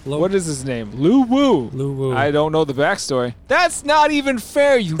 What is his name? Lu Wu. Lu Wu. I don't know the backstory. That's not even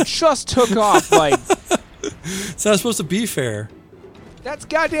fair. You just took off like... It's not supposed to be fair. That's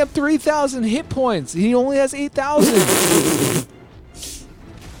goddamn 3,000 hit points. He only has 8,000.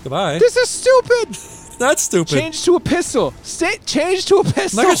 Goodbye. This is stupid. That's stupid. Change to a pistol. Change to a pistol.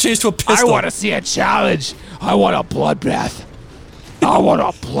 I'm not going to change to a pistol. I want to see a challenge. I want a bloodbath. I want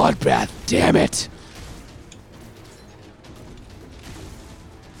a bloodbath. Damn it.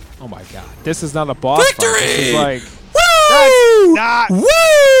 Oh my god. This is not a boss Victory! fight. This is like... Woo! That's not... Woo!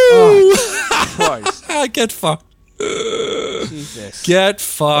 Oh, Christ. Get fucked. Jesus. Get What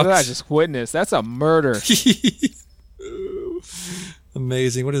fucked. did I just witness? That's a murder.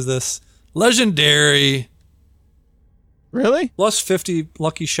 Amazing. What is this? Legendary. Really? Plus 50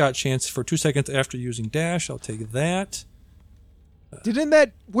 lucky shot chance for 2 seconds after using dash. I'll take that.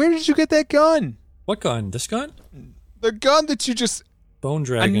 Where did you get that gun? What gun? This gun? The gun that you just Bone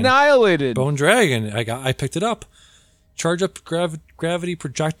Dragon. annihilated. Bone Dragon. I picked it up. Charge up gravity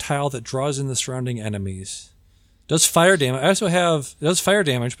projectile that draws in the surrounding enemies. Does fire damage. It does fire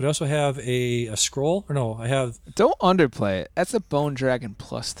damage, but I also have a scroll. Or no, I have... Don't underplay it. That's a Bone Dragon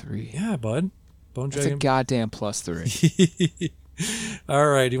 +3. Yeah, bud. Bone Dragon. That's a goddamn +3. All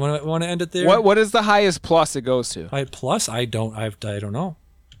right. Do you want to end it there? What is the highest plus it goes to? Plus? I don't know.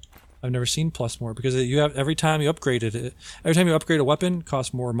 I've never seen plus more because you have every time you upgrade it. Every time you upgrade a weapon, it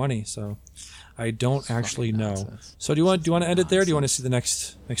costs more money. So I don't actually know. Nonsense. So do you want to end it there? Or do you want to see the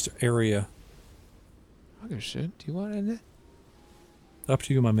next area? I don't give a shit. Do you want to end it? Up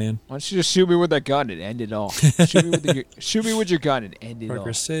to you, my man. Why don't you just shoot me with that gun and end it all? Shoot me with your gun and end it all.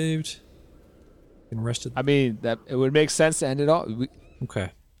 Progress saved. And rested. I mean, that it would make sense to end it all.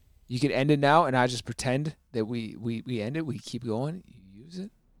 Okay. You could end it now, and I just pretend that we end it. We keep going. You use it.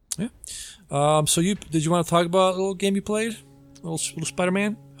 Yeah. So did you want to talk about a little game you played? Little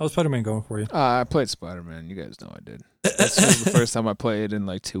Spider-Man? How's Spider-Man going for you? I played Spider-Man. You guys know I did. That's the first time I played in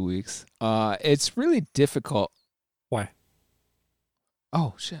like 2 weeks. It's really difficult. Why?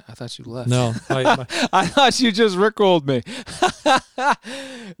 Oh shit! I thought you left. No, I thought you just rickrolled me.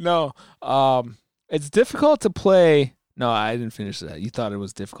 No, it's difficult to play. No, I didn't finish that. You thought it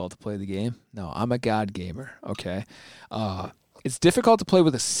was difficult to play the game? No, I'm a god gamer. Okay, it's difficult to play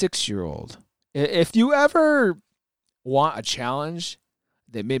with a 6-year-old. If you ever want a challenge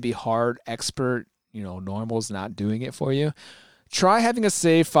that may be hard, expert, normal's not doing it for you, try having a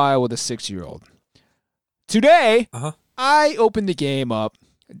save file with a 6-year-old. Today, I opened the game up.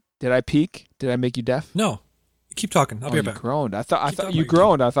 Did I peek? Did I make you deaf? No. Keep talking. I'll be right back. You groaned. I thought you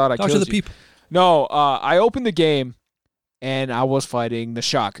groaned. I thought I Talk killed to the you. peep. No, I opened the game and I was fighting the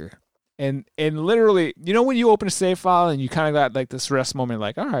Shocker. And literally, when you open a save file and you kind of got like this rest moment,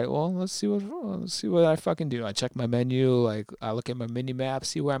 like, all right, well, let's see what I fucking do. I check my menu, like I look at my mini map,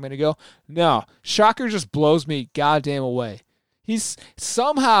 see where I'm gonna go. No, Shocker just blows me goddamn away. He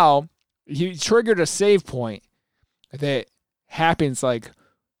triggered a save point that happens like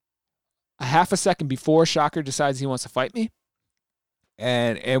a half a second before Shocker decides he wants to fight me.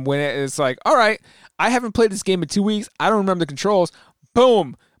 And when it's like, all right, I haven't played this game in 2 weeks. I don't remember the controls.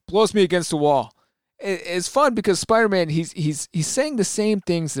 Boom. Blows me against the wall. It's fun because Spider-Man, he's saying the same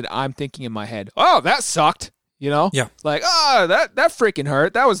things that I'm thinking in my head. Oh, that sucked. Yeah. Like, oh, that freaking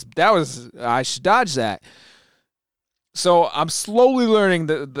hurt. That was I should dodge that. So I'm slowly learning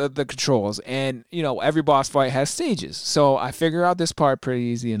the controls, and every boss fight has stages. So I figure out this part pretty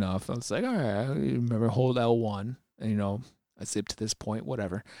easy enough. I was like, all right, I remember hold L1, and I zip to this point,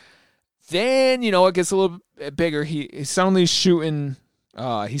 whatever. Then it gets a little bit bigger. He's suddenly shooting.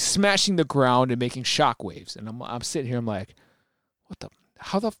 He's smashing the ground and making shockwaves, and I'm sitting here. I'm like,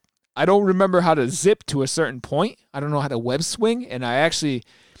 I don't remember how to zip to a certain point. I don't know how to web swing, and I actually.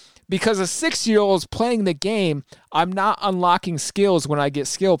 Because a 6-year-old is playing the game, I'm not unlocking skills when I get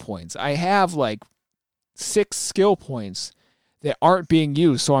skill points. I have like 6 skill points that aren't being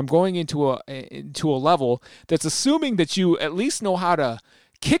used. So I'm going into a level that's assuming that you at least know how to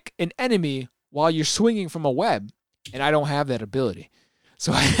kick an enemy while you're swinging from a web. And I don't have that ability.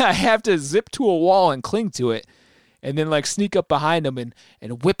 So I have to zip to a wall and cling to it and then like sneak up behind them and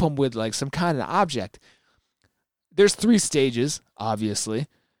whip them with like some kind of object. There's 3 stages, obviously.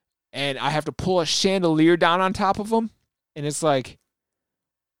 And I have to pull a chandelier down on top of them. And it's like,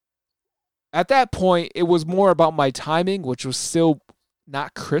 at that point, it was more about my timing, which was still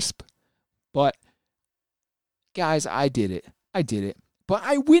not crisp. But, guys, I did it. But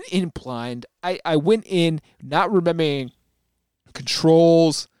I went in blind. I went in not remembering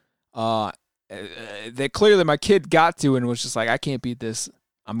controls that clearly my kid got to and was just like, I can't beat this.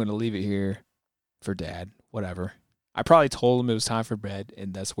 I'm going to leave it here for Dad. Whatever. I probably told him it was time for bed,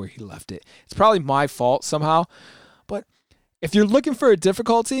 and that's where he left it. It's probably my fault somehow. But if you're looking for a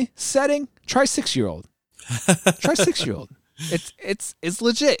difficulty setting, try 6-year-old. Try 6-year-old. It's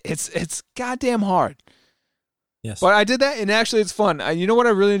legit. It's goddamn hard. Yes. But I did that, and actually it's fun. You know what I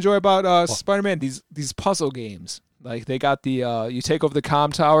really enjoy about Spider-Man? These puzzle games. Like they got the you take over the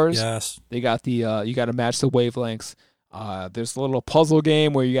comm towers. Yes. They got the you got to match the wavelengths. There's a little puzzle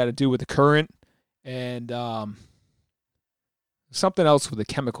game where you got to do with the current and something else with the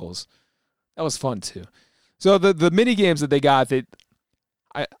chemicals. That was fun too. So the mini games that they got that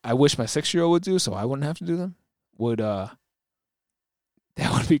I wish my 6-year-old would do, so I wouldn't have to do them.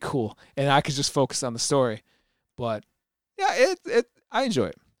 That would be cool, and I could just focus on the story. But yeah, I enjoy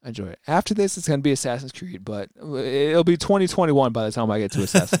it. After this, it's gonna be Assassin's Creed, but it'll be 2021 by the time I get to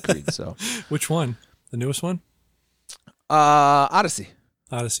Assassin's Creed. So, which one? The newest one? Odyssey.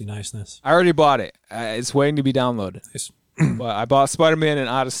 Odyssey, nice. I already bought it. It's waiting to be downloaded. Nice. But I bought Spider-Man and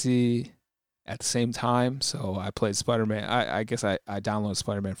Odyssey at the same time, so I played Spider-Man. I guess I downloaded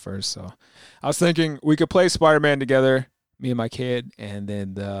Spider-Man first. So I was thinking we could play Spider-Man together, me and my kid, and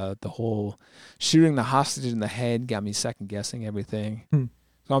then the whole shooting the hostage in the head got me second guessing everything.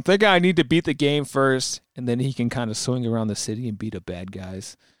 So I'm thinking I need to beat the game first, and then he can kind of swing around the city and beat up bad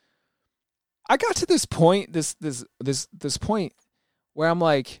guys. I got to this point, this point where I'm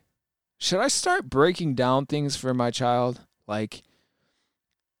like, should I start breaking down things for my child? Like,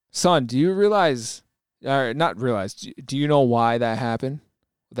 son, do you realize, or not realize, do you know why that happened?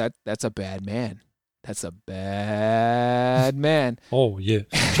 That's a bad man. That's a bad man. Oh, yeah.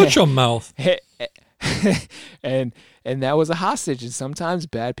 Shut your mouth. And that was a hostage. And sometimes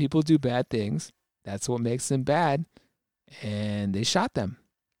bad people do bad things. That's what makes them bad. And they shot them.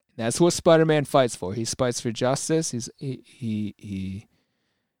 That's what Spider-Man fights for. He fights for justice. He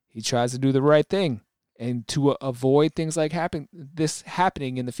tries to do the right thing and to avoid things like this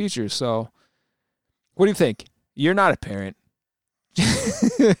happening in the future. So, what do you think? You're not a parent.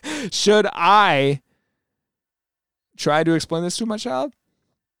 Should I try to explain this to my child?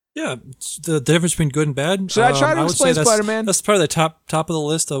 Yeah, it's the difference between good and bad. Should I try to explain Spider-Man? That's probably the top of the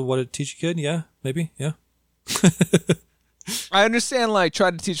list of what to teach a kid. Yeah, maybe. Yeah. I understand, like, try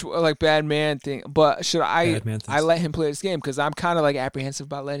to teach like bad man thing, but should I let him play this game? Because I'm kind of like apprehensive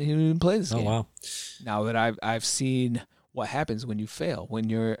about letting him even play this game. Oh wow! Now that I've seen what happens when you fail, when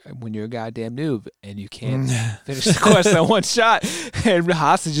you're a goddamn noob and you can't finish the quest in one shot, and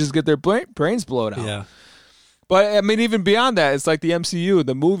hostages get their brains blown out. Yeah. But I mean, even beyond that, it's like the MCU,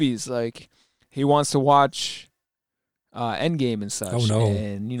 the movies. Like he wants to watch Endgame and such. Oh no!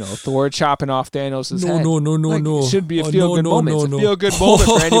 And Thor chopping off Thanos' head. No. It should be a feel good moment. It's a feel good moment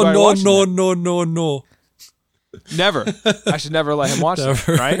for anybody watching that. No. Never. I should never let him watch that,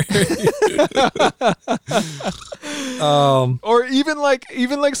 right? Or even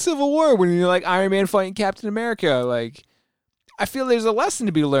like Civil War, when you're like Iron Man fighting Captain America. Like, I feel there's a lesson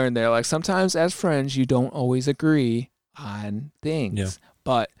to be learned there. Like sometimes as friends, you don't always agree on things. Yeah.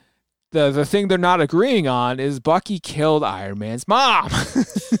 But the thing they're not agreeing on is Bucky killed Iron Man's mom.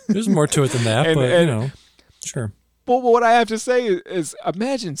 There's more to it than that, but sure. But what I have to say is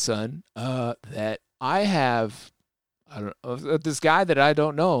imagine, son, that I have, this guy that I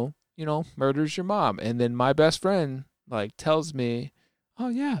don't know, murders your mom. And then my best friend, like, tells me, oh,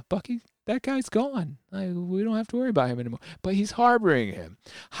 yeah, Bucky that guy's gone. We don't have to worry about him anymore. But he's harboring him.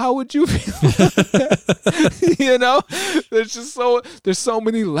 How would you feel? You know, there's so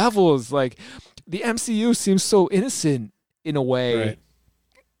many levels. Like the MCU seems so innocent in a way, right.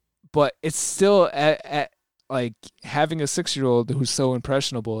 but it's still at like having a 6-year-old who's so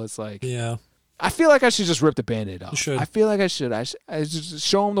impressionable. It's like, yeah. I feel like I should just rip the Band-Aid off. You should. I feel like I should. I just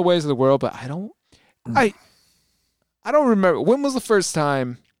show him the ways of the world, but I don't. I don't remember. When was the first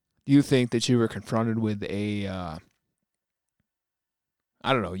time you think that you were confronted with a?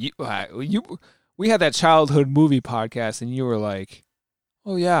 I don't know. We had that childhood movie podcast, and you were like,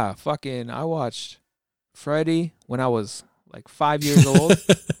 "Oh yeah, fucking! I watched Freddy when I was like 5 years old.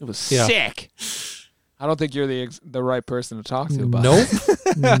 It was sick." I don't think you're the right person to talk to about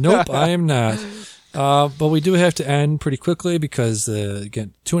it. Nope, I am not. But we do have to end pretty quickly because,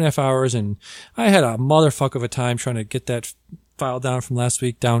 again, 2.5 hours, and I had a motherfucker of a time trying to get that file down from last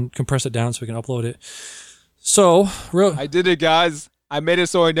week, compress it down so we can upload it. So, I did it, guys. I made it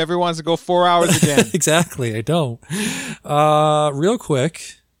so I never wants to go 4 hours again. Exactly, I don't. Real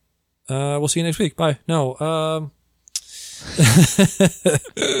quick, we'll see you next week. Bye. No,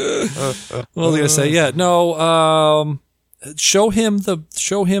 what was I gonna say? Yeah, no. Show him the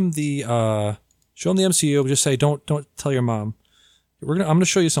MCU. Just say don't tell your mom. I'm gonna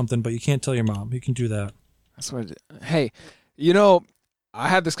show you something, but you can't tell your mom. You can do that. That's what. Hey, you know, I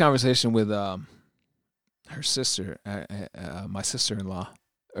had this conversation with her sister, my sister-in-law,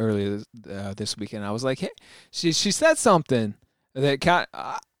 earlier this weekend. I was like, hey, she said something that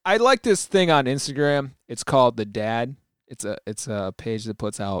I like this thing on Instagram. It's called The Dad. It's a page that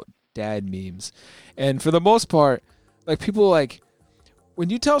puts out dad memes, and for the most part, like people like when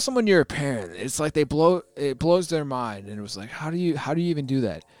you tell someone you're a parent, it's like it blows their mind, and it was like how do you even do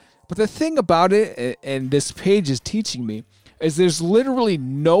that? But the thing about it, and this page is teaching me, is there's literally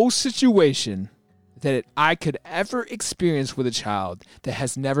no situation that I could ever experience with a child that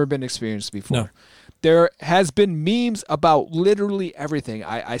has never been experienced before. No. There has been memes about literally everything.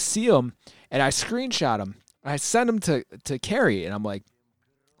 I see them and I screenshot them. I sent them to Carrie, and I'm like,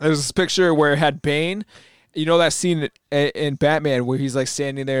 there's this picture where it had Bane. You know that scene in Batman where he's like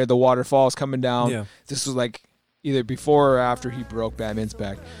standing there, the waterfall's coming down. Yeah. This was like either before or after he broke Batman's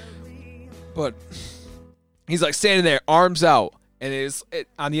back. But he's like standing there, arms out, and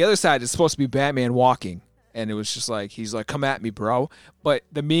on the other side, it's supposed to be Batman walking. And it was just like, he's like, come at me, bro. But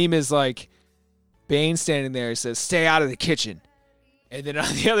the meme is like Bane standing there. He says, stay out of the kitchen. And then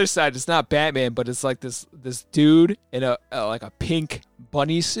on the other side, it's not Batman, but it's like this dude in a like a pink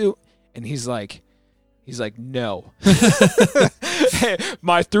bunny suit, and he's like, no, hey,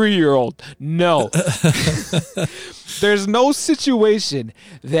 my 3-year-old, no. There's no situation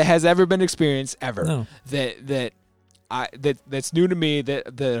that has ever been experienced ever that's new to me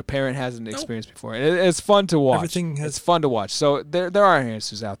that a parent hasn't experienced before. And it's fun to watch. It's fun to watch. So there are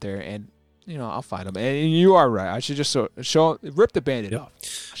answers out there, and you know, I'll find them. And you are right. I should just rip the Band-Aid off.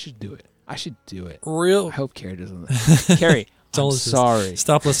 I should do it. I hope Carrie doesn't. Carrie, I'm sorry.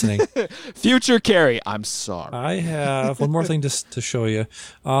 Stop listening. Future Carrie, I'm sorry. I have one more thing to show you.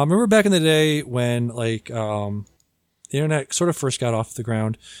 Remember back in the day when the internet sort of first got off the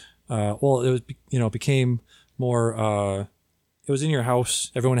ground? Well, it was became more. It was in your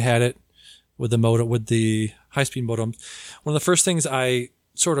house. Everyone had it with the modem, with the high-speed modem. One of the first things I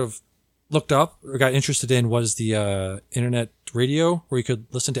sort of looked up or got interested in was the internet radio, where you could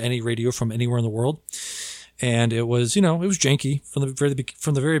listen to any radio from anywhere in the world. And it was, it was janky from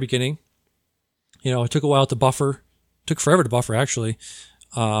the very beginning. It took a while to buffer. It took forever to buffer, actually.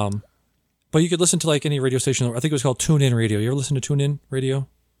 But you could listen to like any radio station. I think it was called TuneIn Radio. You ever listen to TuneIn Radio?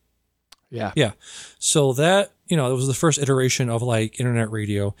 Yeah. Yeah. So that, it was the first iteration of like internet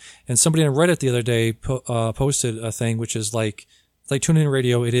radio. And somebody on Reddit the other day posted a thing, which is like TuneIn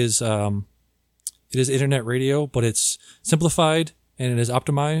Radio. It is internet radio, but it's simplified and it is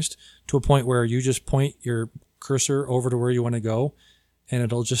optimized to a point where you just point your cursor over to where you want to go and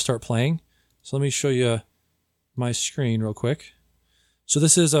it'll just start playing. So let me show you my screen real quick. So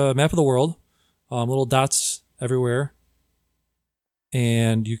this is a map of the world, little dots everywhere.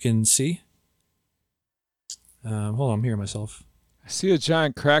 And you can see, hold on, I'm hearing myself. I see a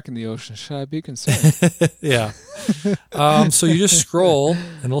giant crack in the ocean. Should I be concerned? Yeah. So you just scroll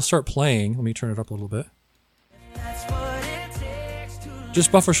and it'll start playing. Let me turn it up a little bit. Just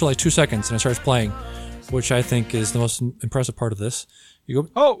buffers for like 2 seconds and it starts playing, which I think is the most impressive part of this. You go.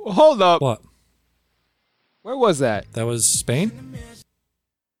 Oh, hold up. What? Where was that? That was Spain?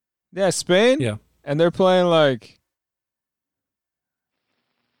 Yeah, Spain? Yeah. And they're playing like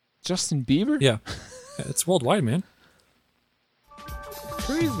Justin Bieber? Yeah. It's worldwide, man.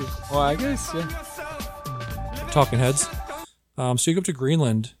 crazy. Well, I guess, yeah. Talking Heads. So you go up to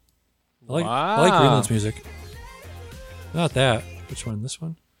Greenland. I like Greenland's music. Not that. Which one? This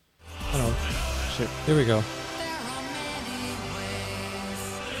one? I don't know. Shit. Here we go.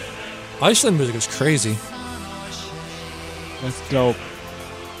 Iceland music is crazy. That's dope.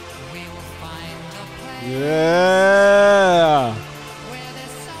 Yeah.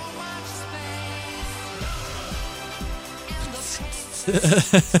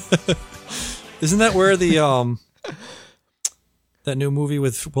 Isn't that where the that new movie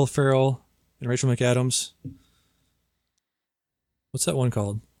with Will Ferrell and Rachel McAdams? What's that one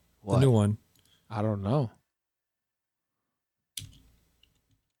called? What? The new one. I don't know.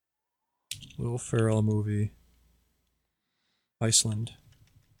 Will Ferrell movie. Iceland.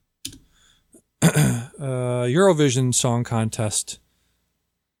 Eurovision Song Contest.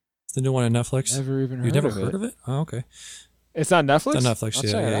 It's the new one on Netflix. Never even heard You've never of heard it. of it? Oh, okay. It's on Netflix? It's on Netflix, I'll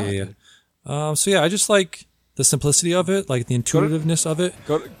check it out, yeah. So yeah, I just like the simplicity of it, like the intuitiveness of it.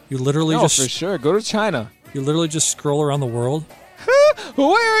 You literally No, just for sure. Go to China. You literally just scroll around the world.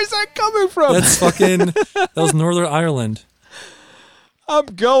 Where is that coming from? That's fucking. That was Northern Ireland. I'm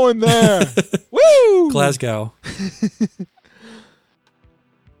going there. Woo! Glasgow.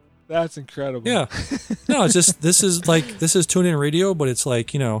 That's incredible. Yeah. No, it's just this is TuneIn Radio, but it's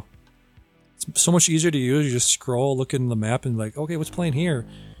like, you know, it's so much easier to use. You just scroll, look in the map, and like, okay, what's playing here?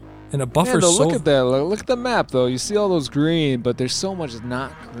 And a buffer. Yeah, look at that. Look at the map, though. You see all those green, but there's so much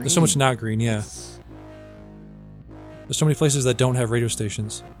not green. There's so much not green. Yeah. There's so many places that don't have radio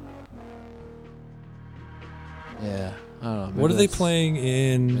stations. Yeah. I don't know. What are they playing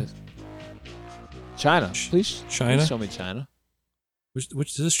in China? Please. China? Please show me China.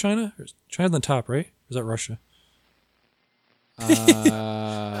 Which is this China? China's on the top, right? Or is that Russia?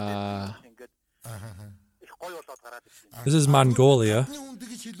 This is Mongolia.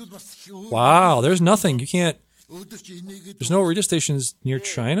 Wow, there's nothing. You can't. There's no radio stations near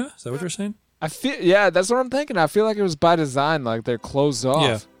China. Is that what you're saying? Yeah, that's what I'm thinking. I feel like it was by design, like they're closed off.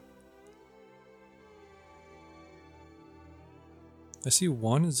 Yeah. I see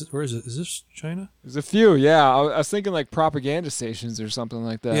one. Where is it? Is this China? There's a few, yeah. I was thinking like propaganda stations or something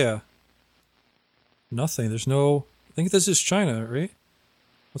like that. Yeah. Nothing. There's no. I think this is China, right?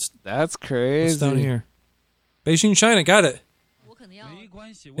 That's crazy. What's down here? Beijing, China. Got it.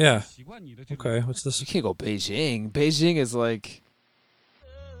 Yeah. Okay. What's this? You can't go Beijing. Beijing is like.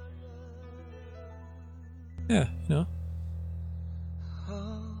 Yeah. You know.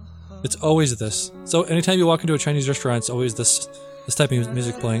 It's always this. So anytime you walk into a Chinese restaurant, it's always this type of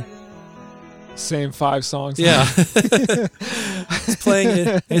music playing. Same 5 songs. Yeah. It's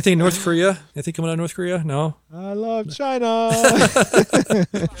playing anything in North Korea? Anything coming out of North Korea? No? I love China.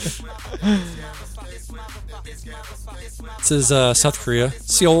 This is South Korea.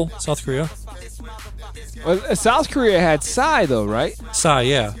 Seoul, South Korea. Well, South Korea had Psy, though, right? Psy,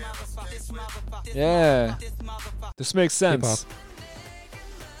 yeah. Yeah. This makes sense.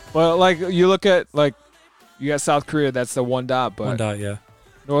 K-pop. Well, like, you look at, like, you got South Korea, that's the one dot, but... One dot, yeah.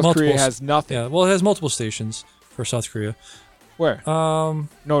 North Korea has nothing. Yeah, well, it has multiple stations for South Korea. Where?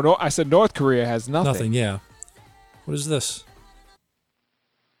 No, I said North Korea has nothing. Nothing, yeah. What is this?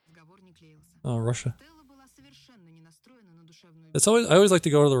 Oh, Russia. I always like to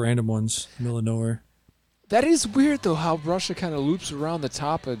go to the random ones, middle of nowhere. That is weird, though, how Russia kind of loops around the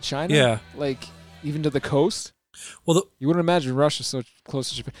top of China. Yeah. Like, even to the coast. Well, you wouldn't imagine Russia so close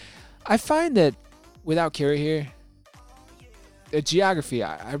to Japan. I find that, without Carrie here, geography,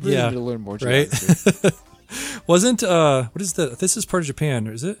 I really need to learn more geography. Right? Wasn't, what is that? This is part of Japan,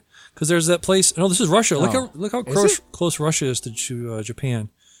 is it? Because there's that place. No, this is Russia. No. Look how Is close Russia is to Japan.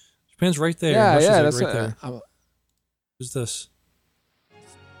 Japan's right there. Yeah, Russia's yeah, like that's right what, there. Who's this?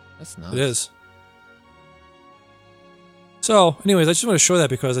 That's nuts. It is. So, anyways, I just want to show that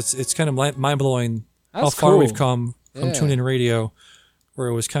because it's kind of mind-blowing how That's far cool. we've come from Yeah. TuneIn Radio,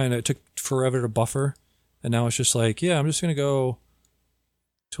 where it took forever to buffer, and now it's just like, yeah, I'm just going to go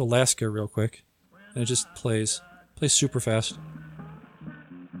to Alaska real quick, and it just plays super fast.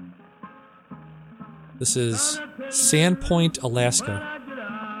 This is Sandpoint, Alaska.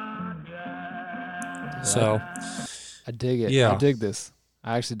 So, I dig it. Yeah. I dig this.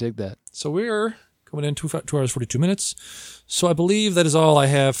 I actually dig that. So we're coming in 2 hours 42 minutes. So I believe that is all I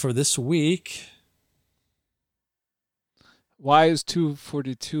have for this week. Why is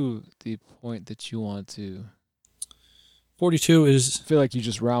 242 the point that you want to? 42 is. I feel like you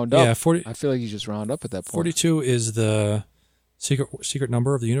just round up. Yeah, 40. I feel like you just round up at that point. 42 is the secret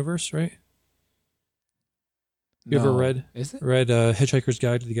number of the universe, right? You ever No. read? Is it? Read Hitchhiker's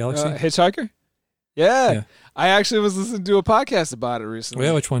Guide to the Galaxy? Hitchhiker? Yeah. I actually was listening to a podcast about it recently. Oh,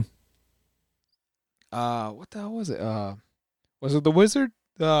 yeah, which one? What the hell was it? Was it The Wizard?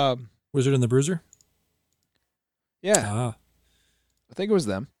 Wizard and the Bruiser? Yeah. I think it was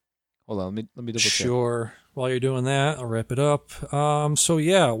them. Hold on, let me double check. Sure. While you're doing that, I'll wrap it up. So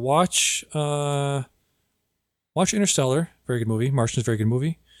yeah, watch Interstellar, very good movie. Martian is a very good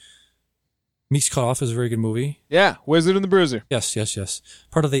movie. Meek's Cut Off is a very good movie. Yeah, Wizard and the Bruiser. Yes.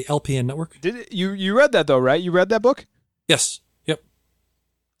 Part of the LPN network. You read that though, right? You read that book? Yes. Yep.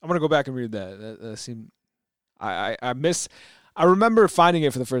 I'm gonna go back and read that. That seemed. I remember finding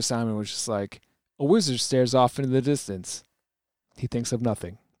it for the first time and was just like, a wizard stares off into the distance. He thinks of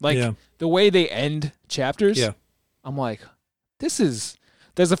nothing. Like the way they end chapters. Yeah. I'm like, that's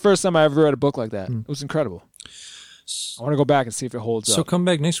the first time I ever read a book like that. It was incredible. I want to go back and see if it holds up. So come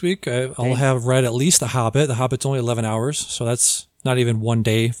back next week. I'll have read at least The Hobbit. The Hobbit's only 11 hours, so that's not even one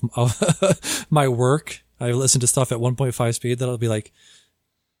day of my work. I listen to stuff at 1.5 speed. That'll be like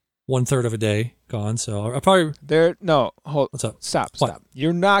 1/3 of a day gone. So I'll probably What's up? Stop.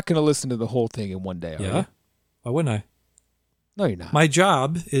 You're not going to listen to the whole thing in one day, are you? Why wouldn't I? No, you're not. My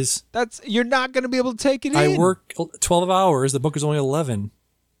job is... You're not going to be able to take it in. I work 12 hours. The book is only 11.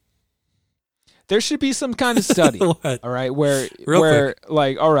 There should be some kind of study, all right, where quick.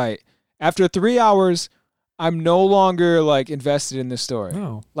 like, all right, after 3 hours, I'm no longer like invested in this story.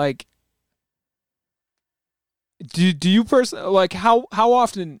 No. Like, do you personally, like, how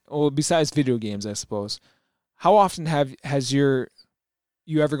often? Well, besides video games, I suppose, how often has you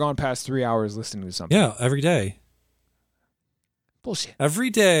ever gone past 3 hours listening to something? Yeah, every day. Bullshit. Every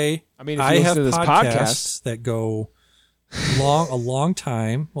day. I mean, if I you have listen to this podcasts that go a long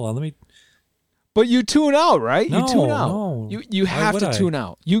time. Well, let me. But you tune out, right? No, you tune out. No. You have to tune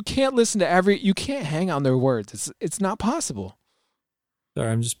out. You can't listen to you can't hang on their words. It's not possible. Sorry,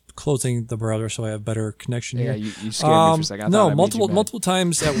 I'm just closing the browser so I have better connection here. Yeah, you scared me for a second. Multiple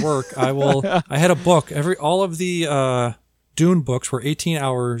times at work I had a book. All of the Dune books were 18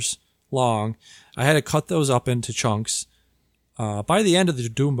 hours long. I had to cut those up into chunks. By the end of the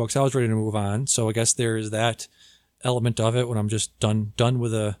Dune books, I was ready to move on. So I guess there is that element of it when I'm just done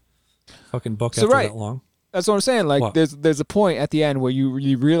with a fucking book after that long. That's what I'm saying. Like, what? there's a point at the end where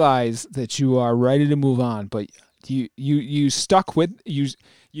you realize that you are ready to move on, but you stuck with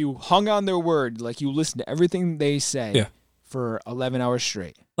you hung on their word. Like, you listened to everything they say for 11 hours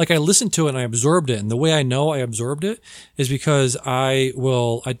straight. Like, I listened to it and I absorbed it, and the way I know I absorbed it is because I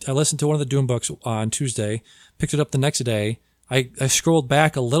listened to one of the Dune books on Tuesday, picked it up the next day. I scrolled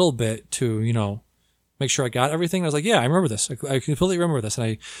back a little bit to make sure I got everything. I was like, yeah, I remember this. I completely remember this. And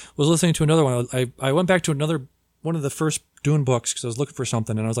I was listening to another one. I went back to one of the first Dune books because I was looking for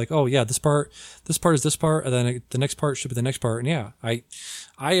something, and I was like, oh yeah, this part is this part, and then the next part should be the next part. And yeah,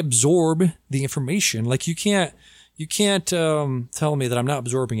 I absorb the information. Like, you can't tell me that I'm not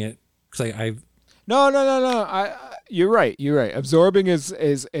absorbing it because No. You're right. Absorbing is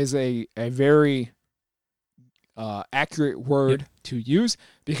a very accurate word to use,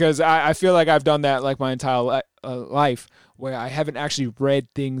 because I feel like I've done that like my entire life, where I haven't actually read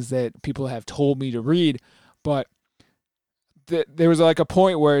things that people have told me to read, but there was like a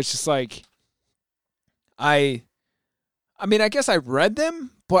point where it's just like I mean, I guess I read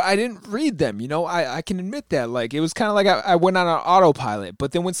them, but I didn't read them. I can admit that. Like, it was kind of like I went on an autopilot.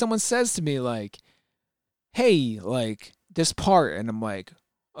 But then when someone says to me like, hey, like this part, and I'm like,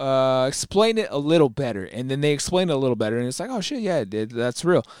 explain it a little better, and then they explain it a little better, and it's like, oh shit, yeah, that's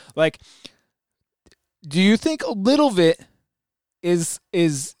real. Like, do you think a little bit is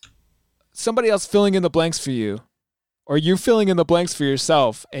somebody else filling in the blanks for you, or you filling in the blanks for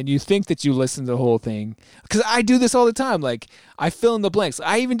yourself, and you think that you listen to the whole thing? Because I do this all the time. Like, I fill in the blanks.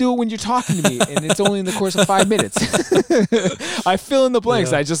 I even do it when you're talking to me, and it's only in the course of 5 minutes. I fill in the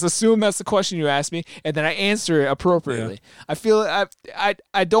blanks. Yeah. I just assume that's the question you asked me, and then I answer it appropriately. Yeah. I feel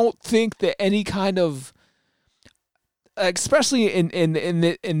I don't think that any kind of, especially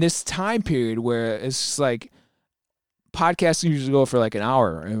in this time period where it's just like, podcasts usually go for like an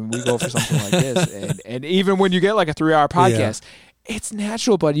hour, and we go for something like this. And even when you get like a 3-hour podcast, it's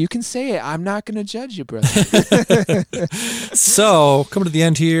natural, buddy. You can say it. I'm not going to judge you, brother. So, coming to the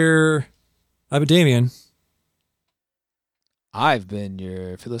end here, I've been Damien. I've been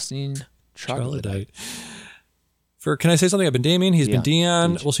your Philistine troglodyte. Can I say something? I've been Damien. He's been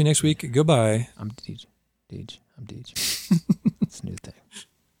Dion. Deej. We'll see you next week. Goodbye. I'm Deej. I'm Deej. It's a new thing.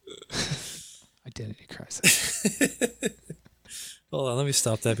 Identity crisis. Hold on, let me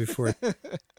stop that before